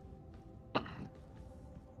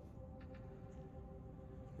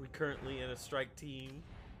 We're currently in a strike team.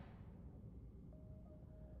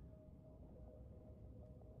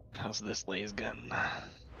 How's this laser gun?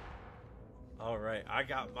 Alright, I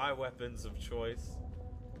got my weapons of choice.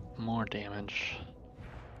 More damage.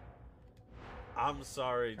 I'm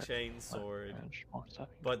sorry, chainsword,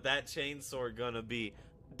 but that chainsword gonna be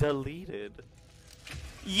deleted.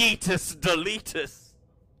 Yeetus deletus.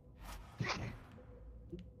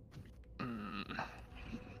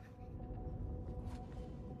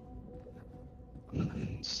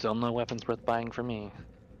 Still no weapons worth buying for me.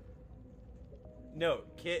 No,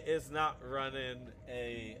 Kit is not running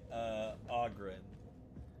a Ogren.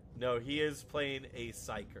 No, he is playing a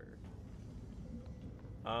Psyker.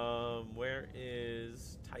 Where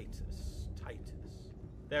is Titus?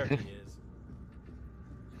 There he is.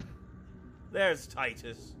 There's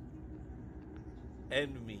Titus.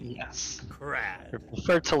 And me. Yes. Crad. I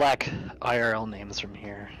prefer to lack IRL names from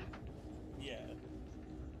here. Yeah.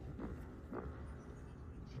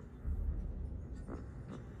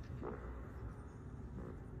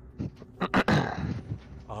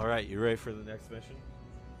 Alright, you ready for the next mission?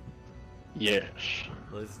 Yes.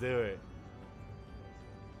 Let's do it.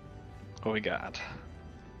 What we got?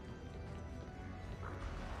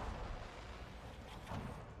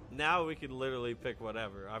 Now we can literally pick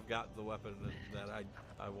whatever. I've got the weapon that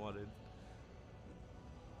I wanted.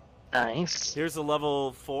 Nice. Here's a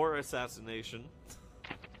level 4 assassination.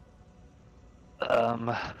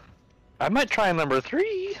 I might try number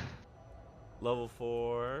 3. Level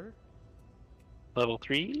 4. Level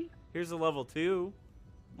 3? Here's a level 2.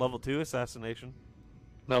 Level 2 assassination.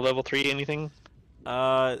 No level 3 anything?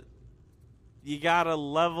 You got a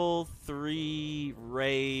level 3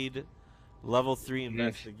 raid, level 3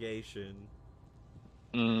 investigation.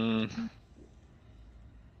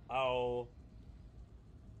 Oh.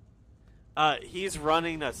 He's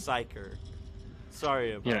running a Psyker.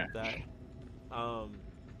 Sorry about that.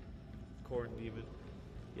 Corn Demon.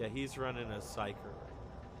 Yeah, he's running a Psyker.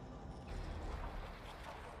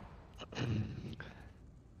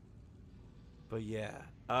 But yeah.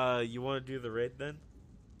 You want to do the raid then?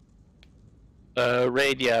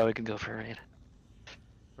 Raid, yeah, we can go for a raid.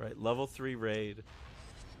 Right, level 3 raid.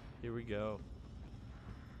 Here we go.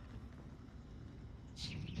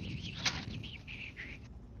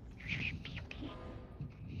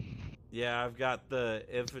 Yeah, I've got the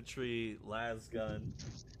infantry las gun.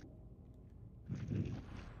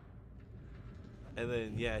 And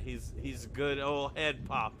then yeah, he's good old head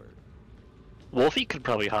popper. Wolfie could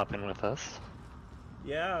probably hop in with us.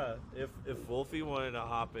 Yeah, if Wolfie wanted to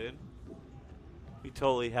hop in, we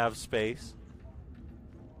totally have space.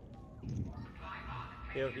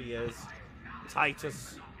 Here he is.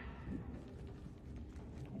 Titus.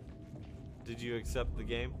 Did you accept the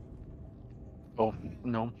game? Oh,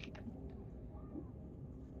 no.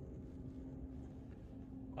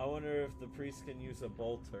 I wonder if the priest can use a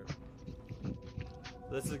bolter.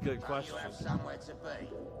 That's a good question. You have somewhere to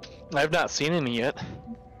be. I've not seen any yet.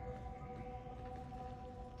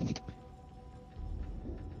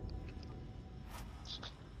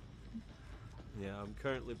 Yeah, I'm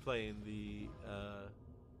currently playing the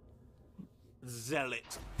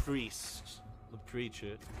zealot priest, the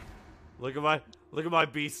preacher. Look at my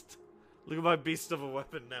beast. Look at my beast of a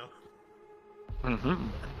weapon now.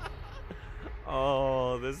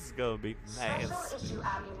 Oh, this is gonna be nice. Special issue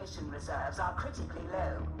ammunition reserves are critically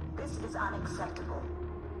low. This is unacceptable.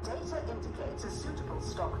 Data indicates a suitable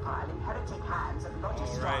stockpile in heretic hands at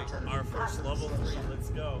Logistratum. Alright, our first level 3, let's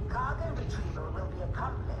go. Cargo retrieval will be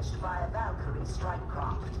accomplished via Valkyrie strike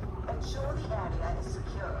craft. Ensure the area is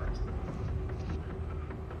secured.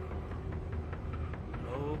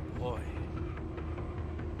 Oh boy.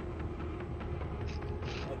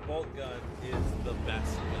 A bolt gun is the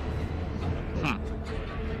best gun.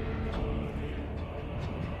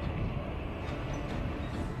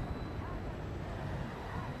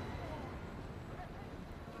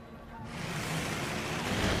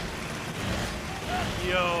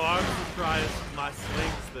 Yo, I'm surprised my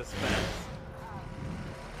sling's this fast.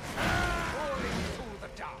 To the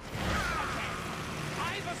dark.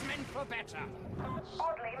 I was meant for better.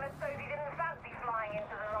 Oddly, Mercedes didn't fancy flying into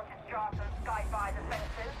the Logistratum sky by the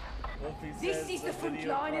fences. This is the front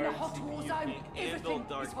line in a hot war zone. Everything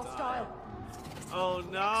is hostile. Oh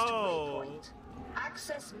no!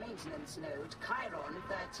 Access maintenance node Chiron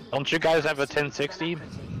 13. Don't you guys have a 1060?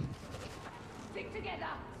 Stick together.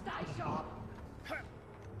 Stay sharp.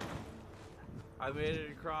 I made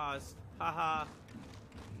it across. Haha.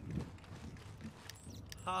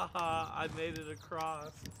 Haha, I made it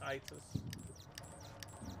across, Titus.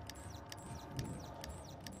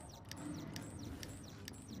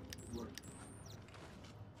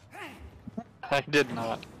 I did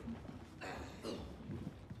not.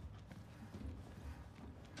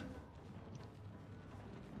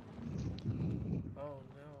 Oh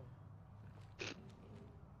no.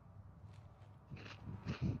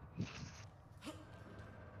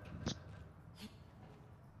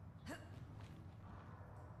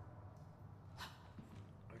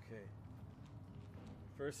 Okay.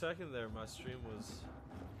 For a second there, my stream was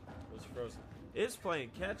frozen. It's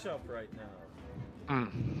playing catch up right now.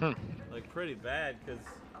 Mm-hmm. Like pretty bad, cause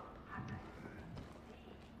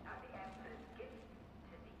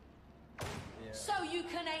yeah. So you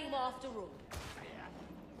can aim after all.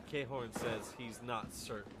 K-Horn says he's not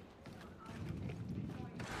certain.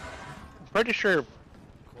 Pretty sure.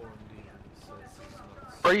 Corn Demon says he's not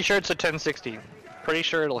certain. Pretty sure it's a 1060. Pretty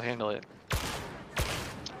sure it'll handle it.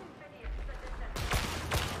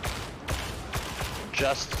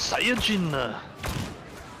 Just Saiyajin.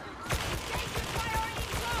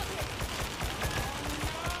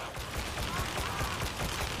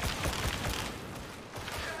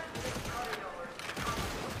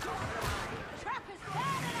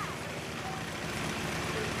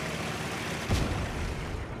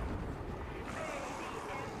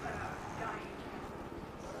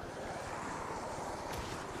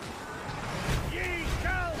 Ye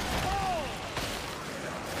shall fall!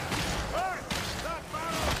 First, that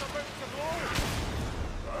barrel's about to blow!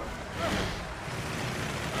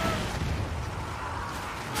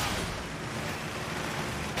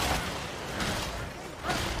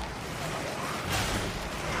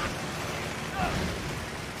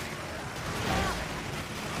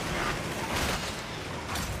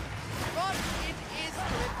 But it is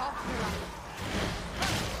very popular.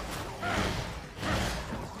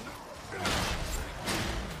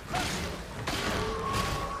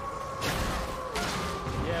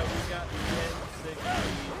 Yeah, we got the N60.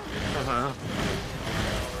 Uh-huh.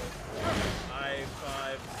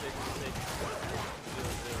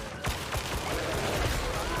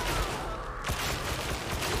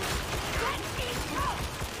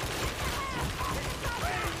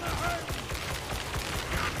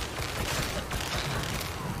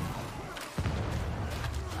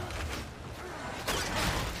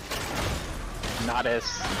 Not as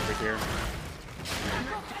over here.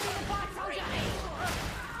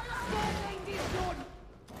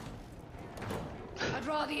 I'd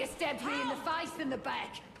rather you stabbed me in the face than the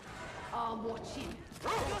back. I'm watching.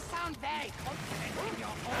 You sound very confident in your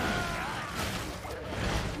own gun.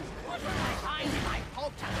 What will I find if I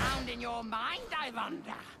poked around in your mind, I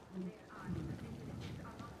wonder?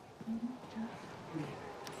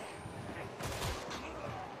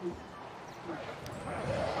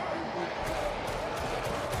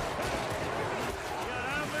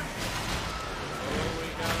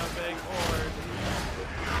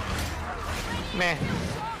 Meh.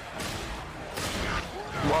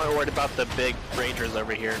 I'm more worried about the big rangers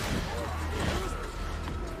over here.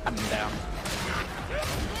 I'm down.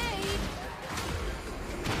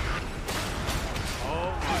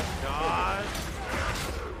 Oh my god.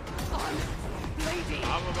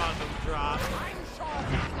 I'm about to drop.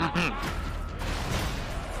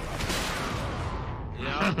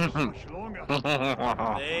 Yeah.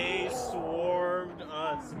 They swarmed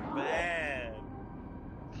us bad.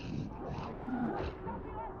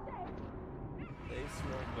 They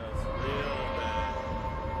swarmed us real bad.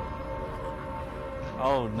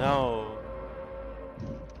 Oh no.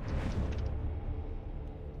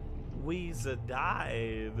 Weeza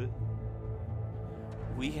died.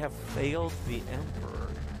 We have failed the Emperor.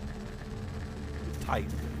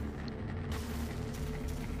 Titan.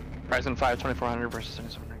 Ryzen 5 2400 versus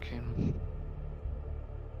 7700K.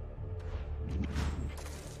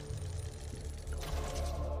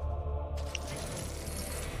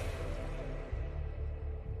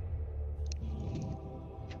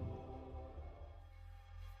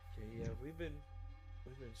 Okay, yeah, we've been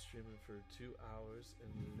streaming for 2 hours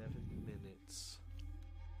and 11 minutes.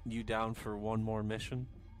 You down for one more mission?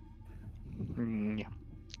 Yeah.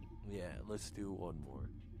 Yeah, let's do one more.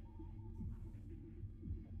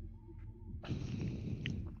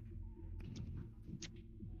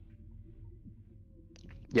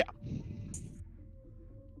 Yeah.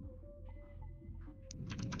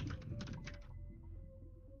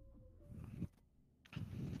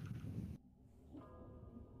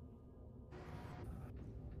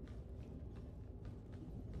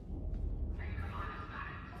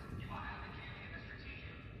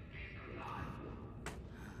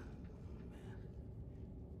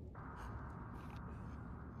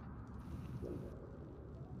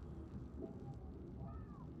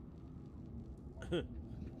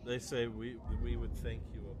 They say we would thank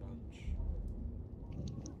you a bunch.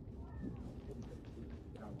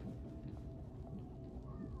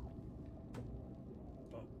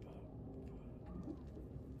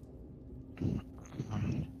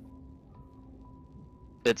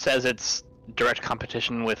 It says it's direct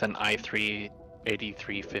competition with an i3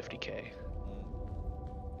 8350K.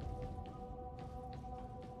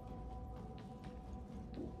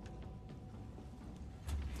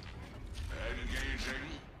 Engaging.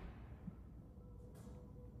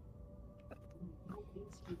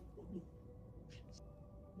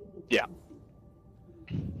 Yeah.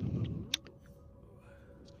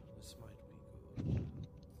 This might be good,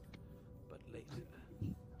 but later.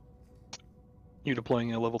 You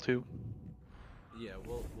deploying a level 2? Yeah,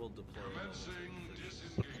 we'll deploy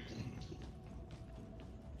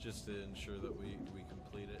just to ensure that we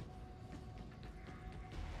complete it.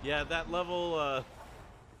 Yeah, that level. A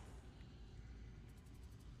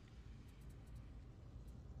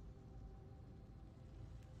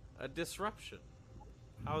disruption.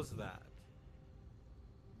 How's that?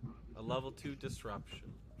 A level 2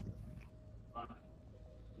 disruption.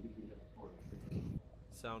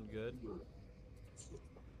 Sound good?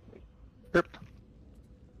 Yep.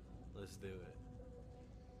 Let's do it.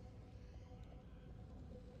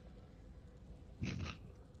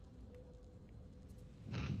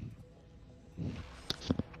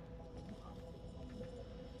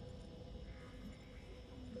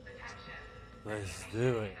 Let's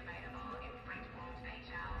do it.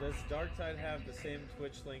 Does Darktide have the same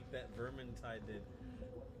Twitch link that Vermintide did?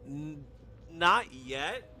 Not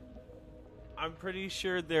yet. I'm pretty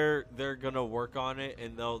sure they're gonna work on it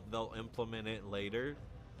and they'll implement it later.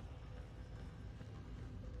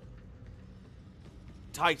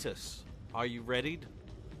 Titus, are you ready?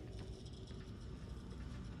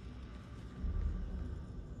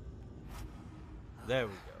 There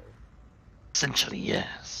we go. Essentially,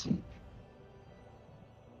 yes.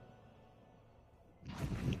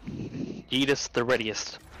 Edith the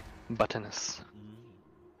readiest. Buttonus.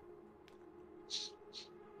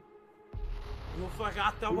 You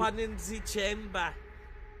forgot the one in the chamber.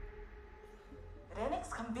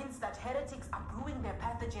 Renek's convinced that heretics are brewing their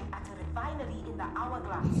pathogen at a refinery in the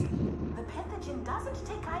Hourglass. The pathogen doesn't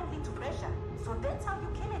take kindly to pressure, so that's how you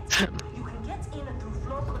kill it. You can get in through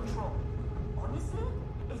flow control. Honestly,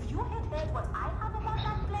 if you had heard what I have about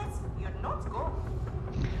that place, you'd not go.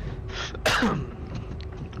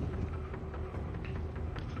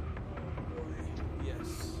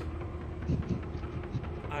 Yes.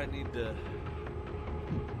 I need to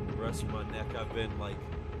rest my neck. I've been like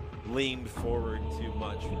leaned forward too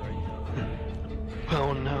much right now.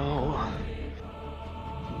 Oh no.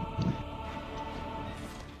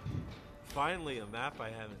 Finally a map I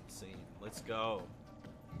haven't seen. Let's go.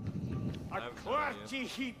 A quirky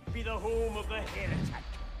heap be the home of the heretic. It is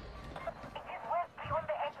west beyond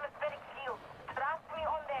the atmospheric field. Trust me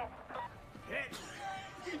on that.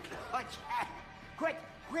 Quick,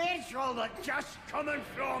 where's all that just coming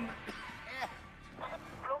from?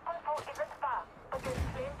 Flow control isn't far, but there's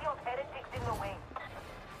plenty of heretics in the way.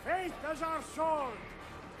 Faith as our sword,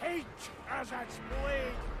 hate as its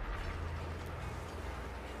blade.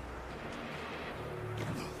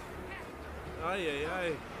 Aye, aye,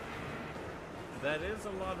 aye. That is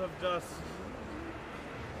a lot of dust.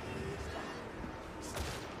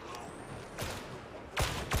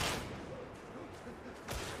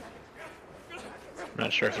 I'm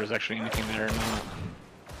not sure if there's actually anything there or not.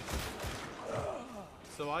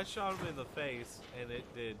 So I shot him in the face and it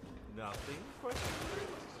did nothing?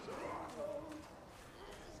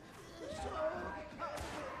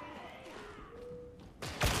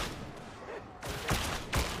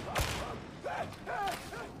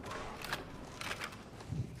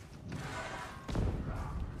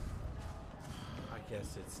 I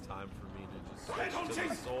guess it's time for me to just switch to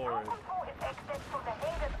the sword.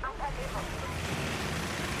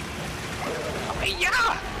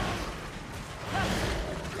 Yeah!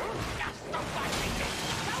 Don't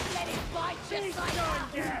let it bite just like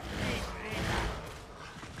that.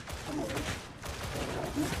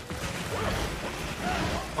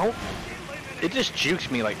 Oh! It just juked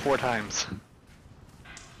me like 4 times.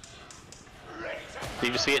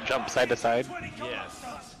 Did you see it jump side to side? Yes.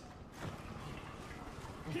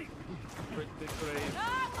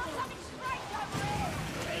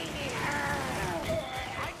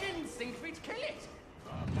 I didn't think we'd kill it.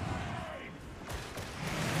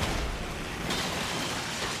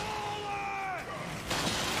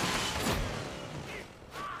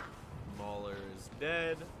 Mauler is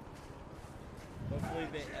dead. Hopefully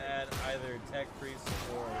they add either Tech Priest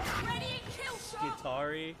or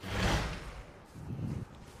Skitari.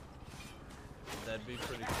 that'd be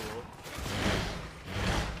pretty cool.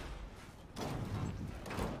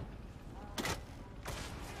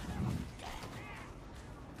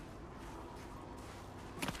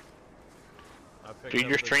 Dude,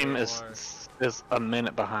 your stream is a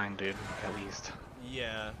minute behind, dude, at least.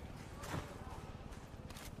 Yeah.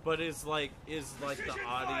 But is like the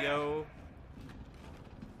audio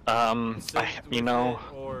you know,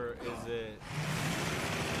 or is it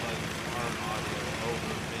like our audio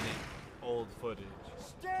over minute old footage?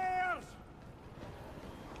 Stairs!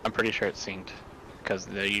 I'm pretty sure it's synced because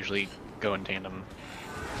they usually go in tandem.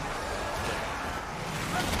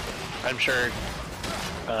 I'm sure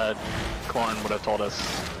Corn would have told us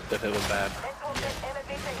if it was bad.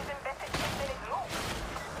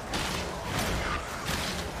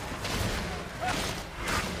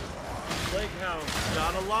 Lake House,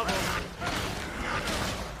 gotta love him.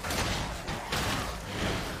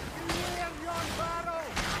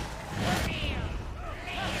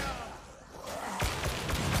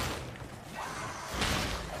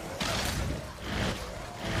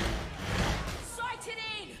 Sighted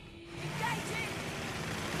in! Engaging!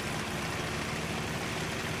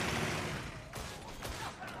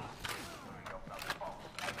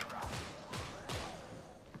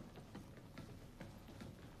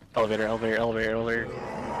 Elevator, elevator, elevator, elevator.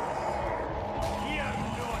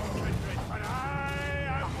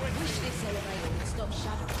 Wish this elevator would stop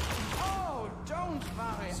shuddering. Oh, don't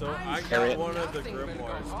worry. So I'm I sure got one of the nothing will go grimoires,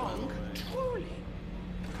 by the wrong. way. Truly.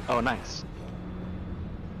 Oh, nice.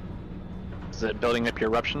 Is it building up your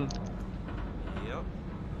eruption? Yep.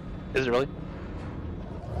 Is it really?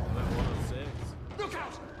 I'm at 106. Look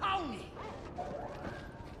out! Oni!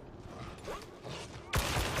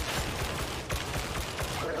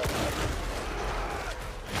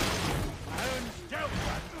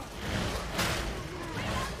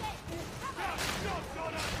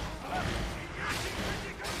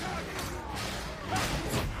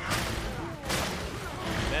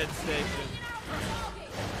 Med station.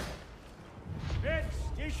 Med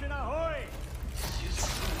station ahoy!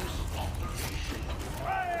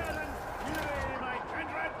 Fire and fury, my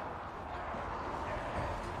kindred!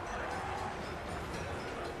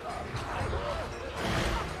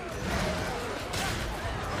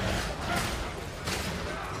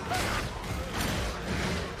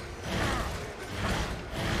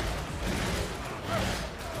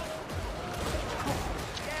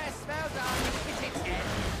 Yes, well done. Hit it, Ed.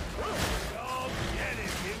 Don't get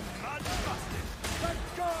it, you mud bastard! The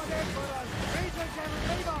God Emperor, traitors and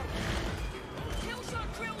labor! Kill shot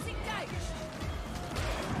drills engaged!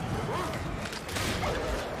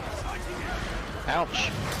 Ouch.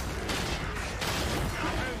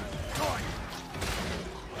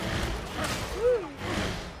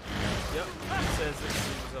 Yep, he says it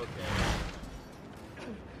seems okay.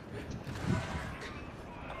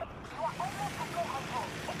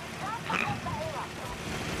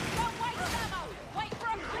 Don't waste ammo! Wait for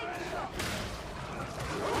a clean shot!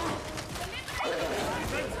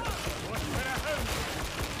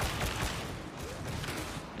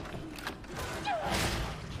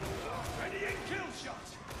 Ready and kill shot!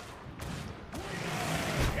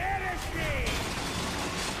 Perish me!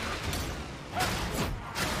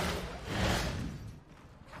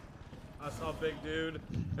 I saw Big Dude.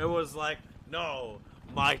 It was like, no,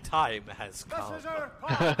 my time has come. This is our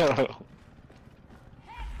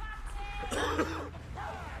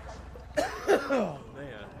Oh,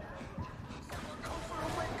 man.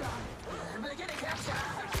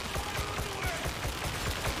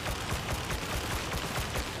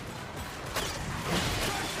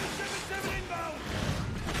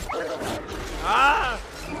 Ah!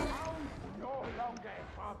 No longer a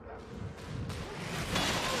problem.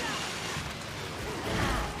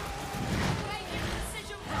 Engaging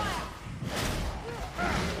precision fire!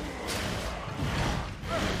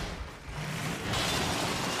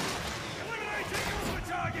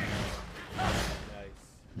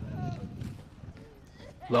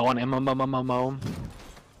 Low on MMMMMO.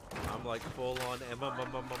 I'm like full on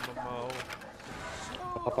MMMMMO.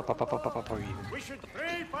 We should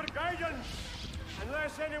pray for guidance,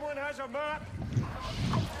 unless anyone has a map.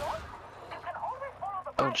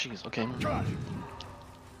 Oh jeez, okay. Engaging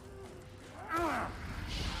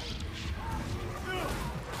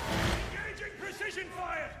precision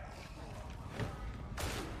fire.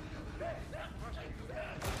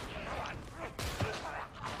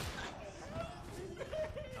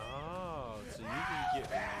 Oh, so you can get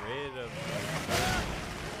rid of.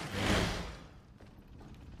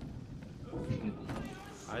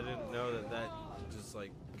 I didn't know that that just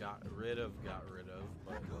like got rid of.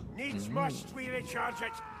 But... Needs must we recharge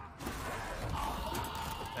it.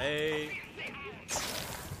 Hey,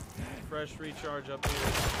 fresh recharge up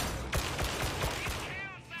here.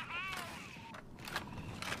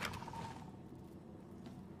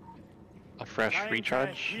 A fresh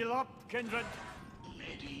recharge? Heal up, Kindred.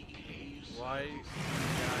 Why you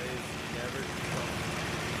guys never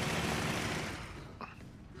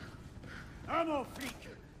Ammo freak.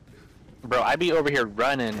 Bro, I'd be over here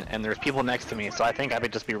running, and there's people next to me, so I think I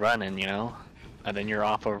would just be running, you know? And then you're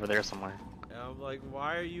off over there somewhere. And I'm like,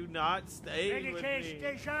 why are you not staying with Medicaid me?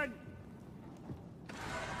 station.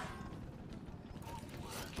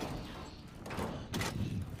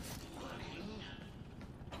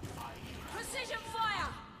 Precision fire!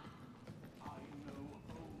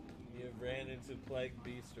 You ran into Plague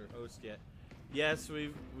Beast or Host yet? Yes,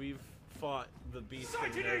 we've fought the Beast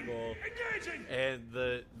in Nurgle, and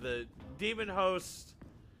the Demon Host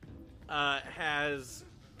has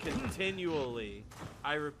continually,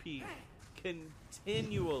 I repeat,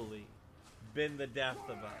 continually been the death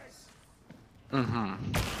of us. Mm-hmm.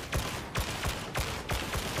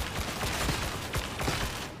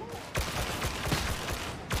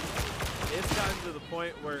 It's gotten to the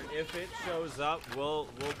point where if it shows up, we'll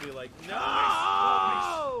be like,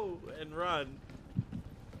 no, and run.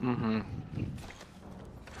 Mm-hmm.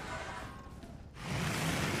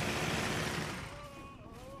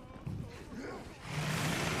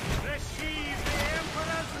 Receive the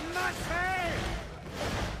Emperor's mercy!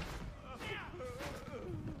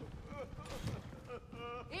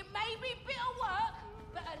 It may be bitter work,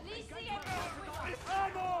 but at least the Emperor's with us.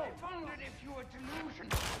 Ammo! I wondered if you were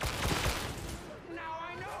delusional. Now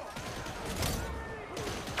I know.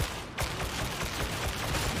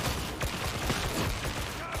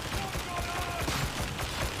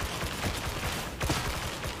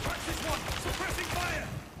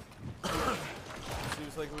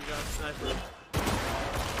 Seems like we got a sniper.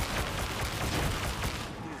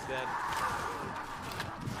 He's dead.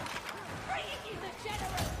 Bringing you the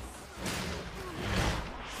generals!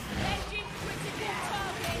 Engine critical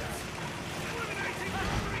target!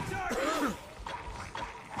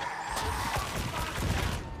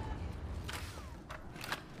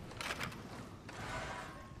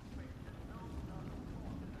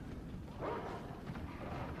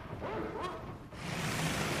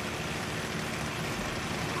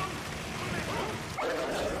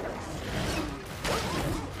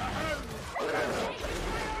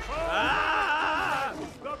 Ah!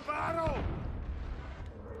 The battle!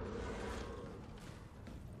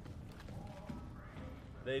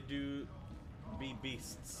 They do be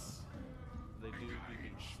beasts. They do be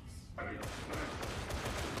beasts.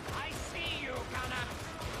 I see you, Gunner.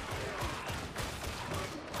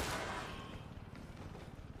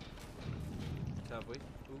 Have we?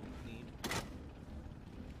 Ooh, need.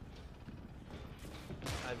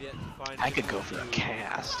 I've yet to find. I could go anyone for a who-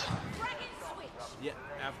 cast. Yeah,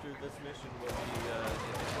 after this mission will be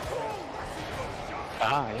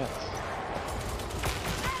Ah, yes.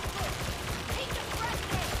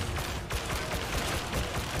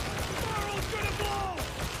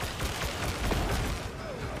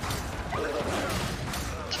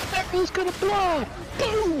 Sparkle's gonna blow!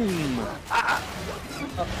 Boom! Ah!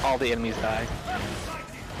 All the enemies die.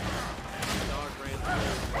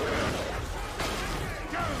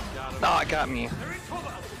 Oh, it got me.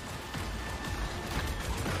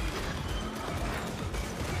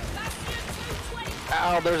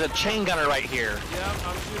 Ow, there's a chain gunner right here. Yep,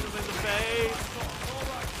 I'm shooting him in the face.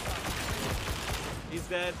 He's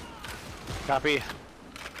dead. Copy.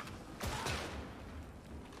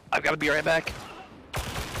 I've got to be right back.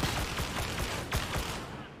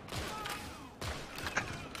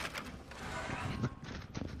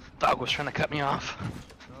 Dog was trying to cut me off,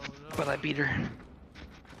 but I beat her.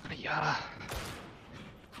 Yeah.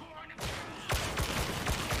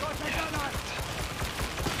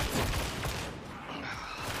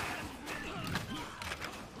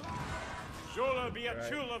 Zola be a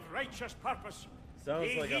tool of righteous purpose.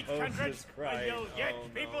 Sounds Ye like a heed, Kindred, hostess crying. and you'll yet Oh,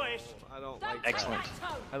 be no. blessed. I don't Don't like take Excellent. that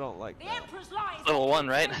tone. I don't like The that. Emperor's lines. Level 1,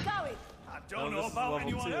 right? Keep going. I don't Oh, know this is about level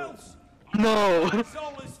anyone 2. else. No!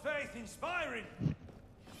 Zola's faith inspiring.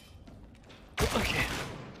 Okay.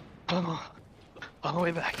 Oh, on the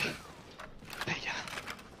way back. Hiya.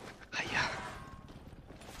 Hiya.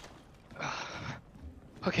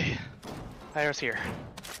 Okay. Iris here.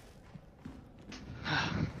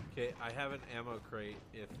 Okay, I have an ammo crate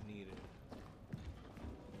if needed.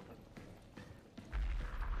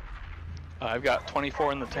 I've got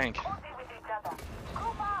 24 in the tank.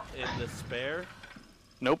 In the spare?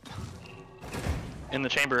 Nope. In the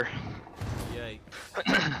chamber. Yikes.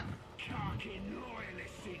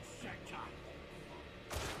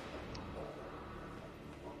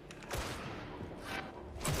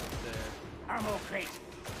 There. crate.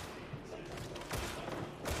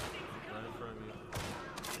 Right in front of you.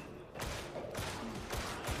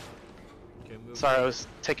 Okay, move. Sorry, I was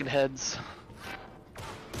taking heads.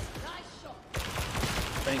 Nice shot.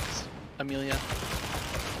 Thanks, Amelia.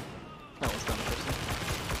 That was not a person.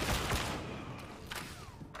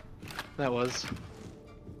 That was.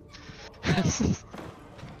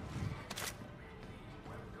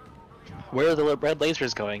 Where are the red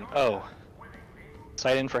lasers going? Oh.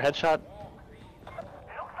 Sight in for headshot.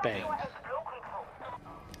 Bang.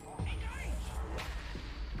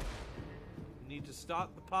 Need to start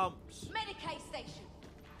the pumps. Medicaid station.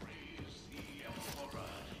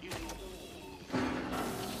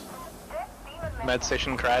 Med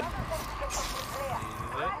station crad.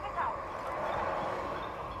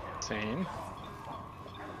 Same.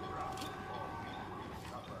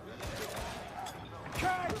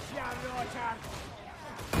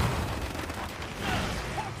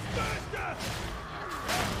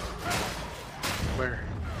 Where?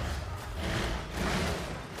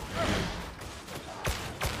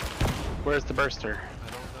 Where's the burster? I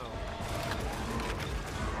don't know.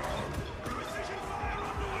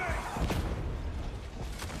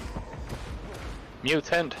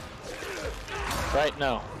 Mutant. Right?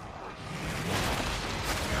 No.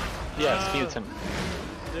 Yes, mutant.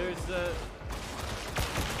 There's a.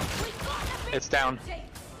 It's down.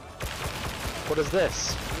 What is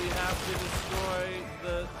this? We have to destroy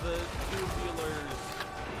the tubulars.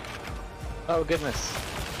 Oh goodness.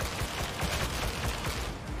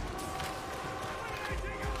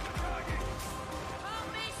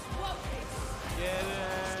 Get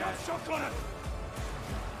it!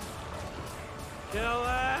 Kill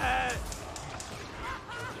it!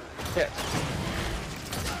 Hit.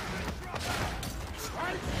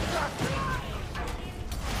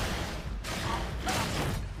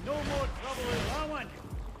 No more trouble in Rowan.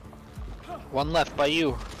 One left by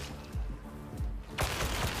you.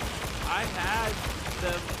 I had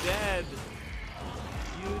them dead.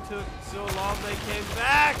 You took so long they came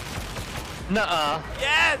back! Nuh-uh.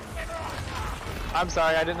 Yes! I'm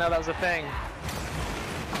sorry, I didn't know that was a thing.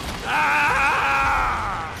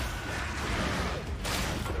 Ah!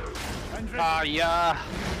 Ah, yeah.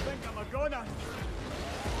 Think I'm a goner.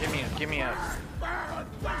 Give me a.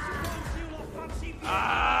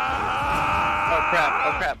 Ah! Oh crap,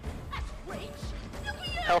 oh crap.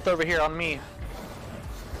 Health over here on me.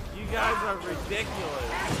 You guys are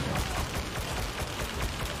ridiculous.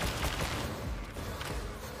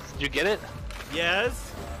 Did you get it? Yes?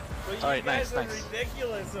 But you Alright, guys nice, are nice.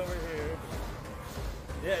 ridiculous over here.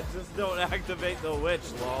 Yeah, just don't activate the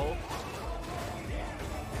witch, lol. Okay,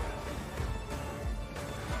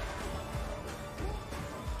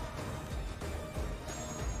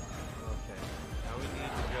 now we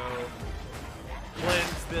need to go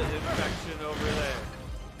cleanse the infection over there.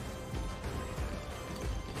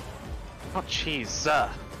 Oh jeez.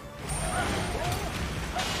 That's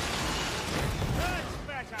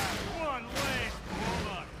better. One less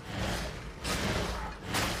woman.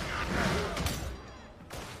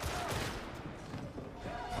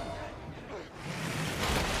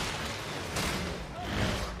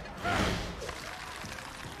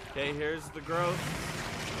 Okay, here's the growth.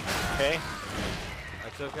 Okay. I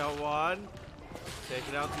took out one,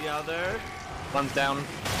 taking out the other. One's down.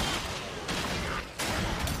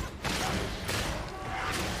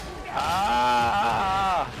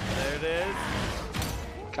 Ah! There it is.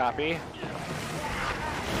 Copy.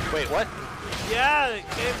 Wait, what? Yeah, it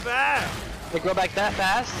came back. They go back that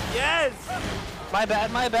fast? Yes! My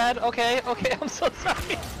bad, my bad. Okay, okay, I'm so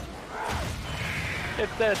sorry.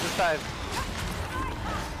 It's dead this time.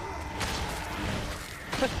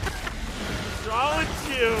 What's wrong with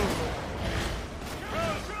you?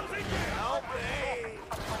 Help me!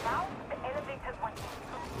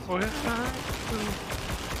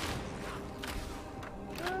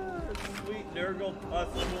 Sweet Nurgle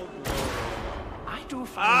possible glory. I do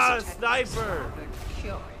find sniper!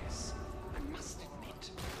 curious, I must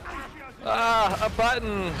admit. Ah, a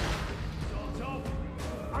button.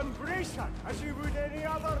 Embrace her as you would any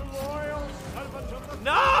other loyal servant of the...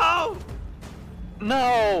 No!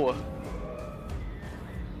 No!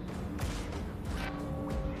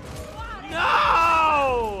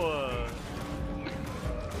 No!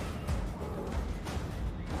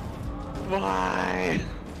 Why?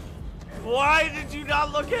 Why did you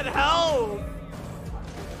not look at health?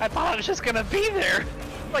 I thought it was just gonna be there.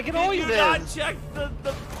 Like it always Did you not is. check the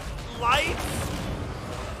lights?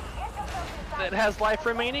 It has life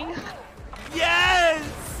remaining? Yes!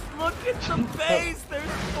 Look at the base!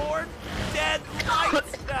 There's 4 dead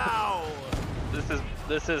lights now!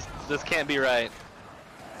 This can't be right.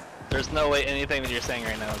 There's no way anything that you're saying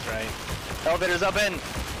right now is right. Elevator's open!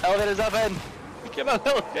 Elevator's open! Get on the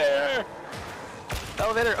elevator!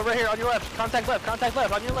 Elevator over here on your left. Contact left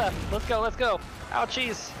on your left. Let's go, let's go.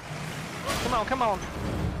 Ouchies. Come on, come on.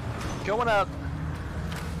 Going up.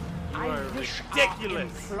 I wish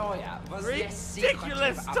ridiculous. our employer was less Ridiculous,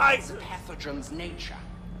 secretive about Tyson. the pathogen's nature.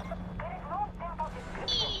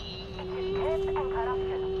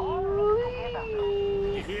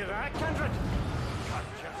 You hear that, Kindred? Cut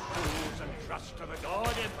your fools and trust to the God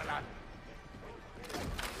Emperor.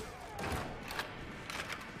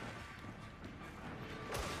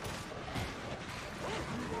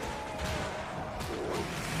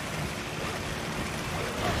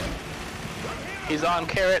 He's on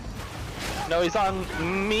Carrot. No, he's on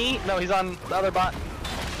me. No, he's on the other bot.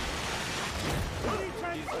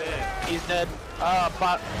 He's dead. He's dead.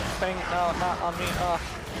 Bot thing. No, not on me.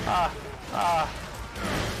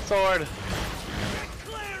 Sword.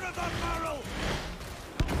 Clear of the barrel!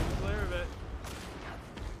 Clear of it.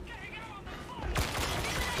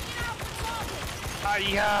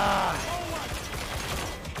 Yeah.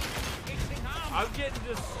 I'm getting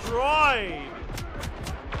destroyed.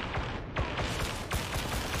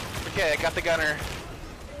 Okay, I got the gunner.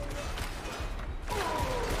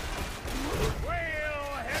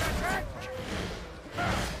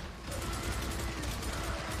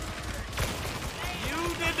 You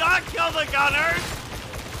did not kill the gunners.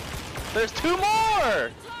 There's 2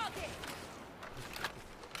 more!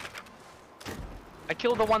 I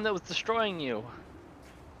killed the one that was destroying you.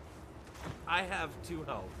 I have 2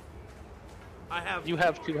 health. You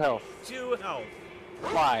have 2 health. 2 health.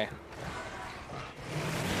 Why?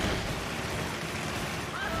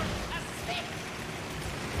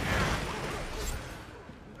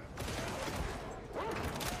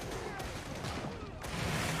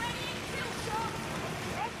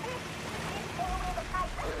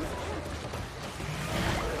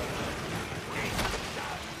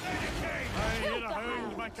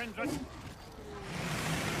 Kindred.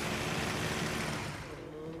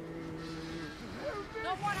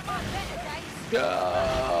 Not one of my better days.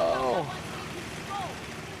 Go!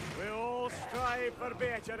 We all strive for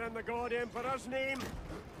better in the God Emperor's name.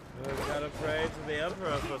 We've got to pray to the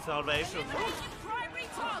Emperor for salvation. Primary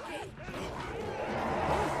target.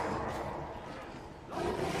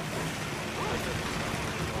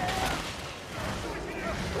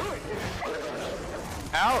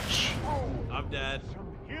 Ouch! I'm dead.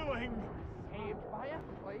 Healing.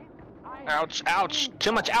 Ouch, ouch!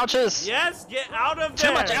 Too much ouches! Yes, get out of there!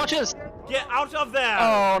 Too much ouches! Get out of there!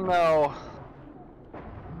 Oh no.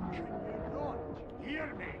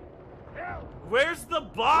 Hear me. Where's the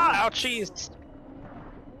boss? Ouchies!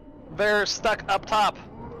 They're stuck up top.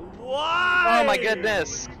 Why? Oh my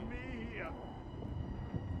goodness!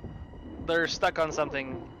 They're stuck on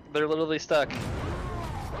something. They're literally stuck.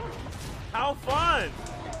 How fun!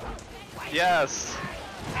 Yes.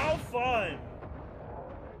 How fun!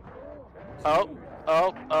 Oh.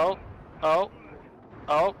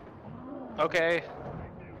 Okay.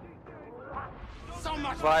 So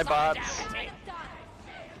much Bye, bots.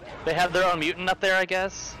 They have their own mutant up there, I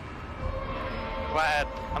guess. Glad.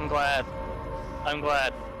 I'm glad. I'm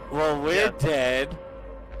glad. Well, we're dead.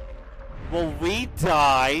 Well, we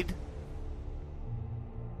died.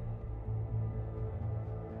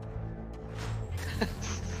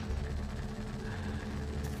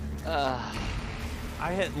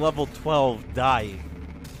 I hit level 12 dying.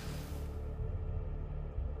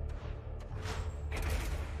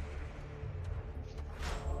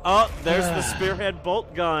 Oh, there's the spearhead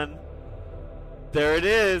bolt gun. There it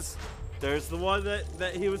is. There's the one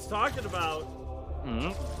that he was talking about.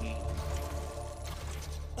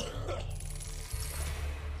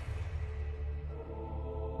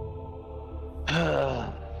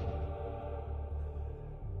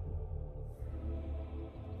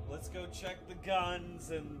 Let's go check the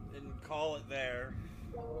guns and call it there.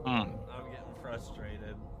 I'm getting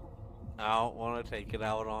frustrated. I don't want to take it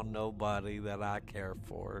out on nobody that I care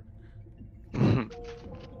for.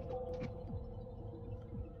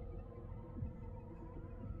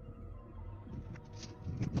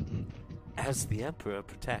 As the Emperor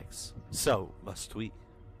protects, so must we.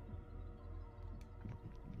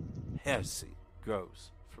 Heresy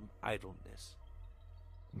grows from idleness.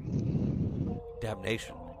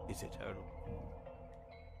 Damnation is eternal.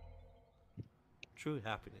 True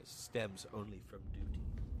happiness stems only from duty.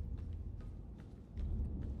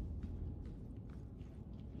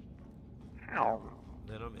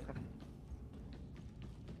 Then I'm in.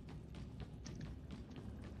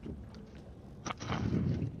 I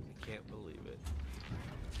can't believe it.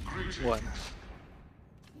 What?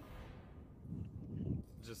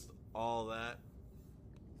 Just all that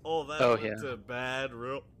Oh, went yeah. to bad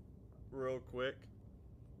real quick.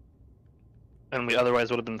 And we otherwise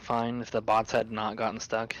would have been fine if the bots had not gotten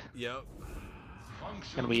stuck. Yep.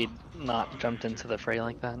 And we'd not jumped into the fray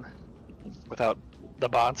like that. Without the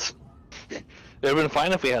bots. It would have been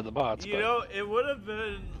fine if we had the bots, You but... know, it would have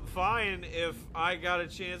been fine if I got a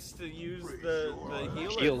chance to use the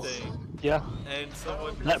healer Heals. thing. Yeah. And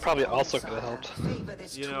someone... That probably also could have helped.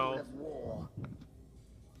 You know...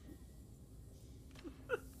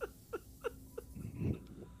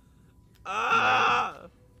 Ah!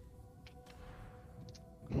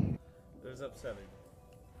 It was upsetting.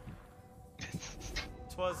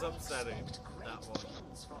 'Twas upsetting, that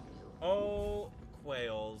one. Oh,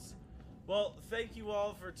 quails. Well, thank you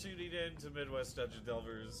all for tuning in to Midwest Dungeon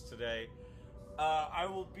Delvers today. I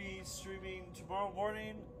will be streaming tomorrow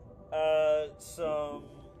morning some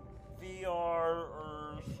VR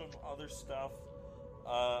or some other stuff.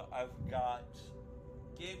 I've got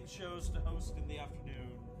game shows to host in the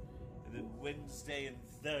afternoon, and then Wednesday and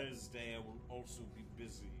Thursday I will also be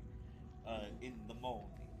busy in the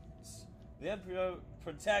mornings. The Emperor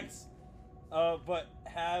protects, but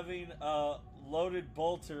having a loaded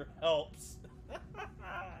bolter helps.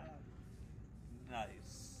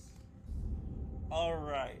 Nice.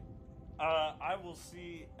 Alright. I will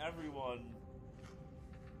see everyone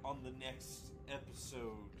on the next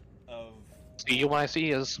episode of... See you when I see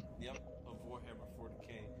yous. Yep, of Warhammer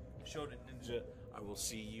 40k Shonen Ninja. I will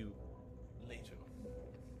see you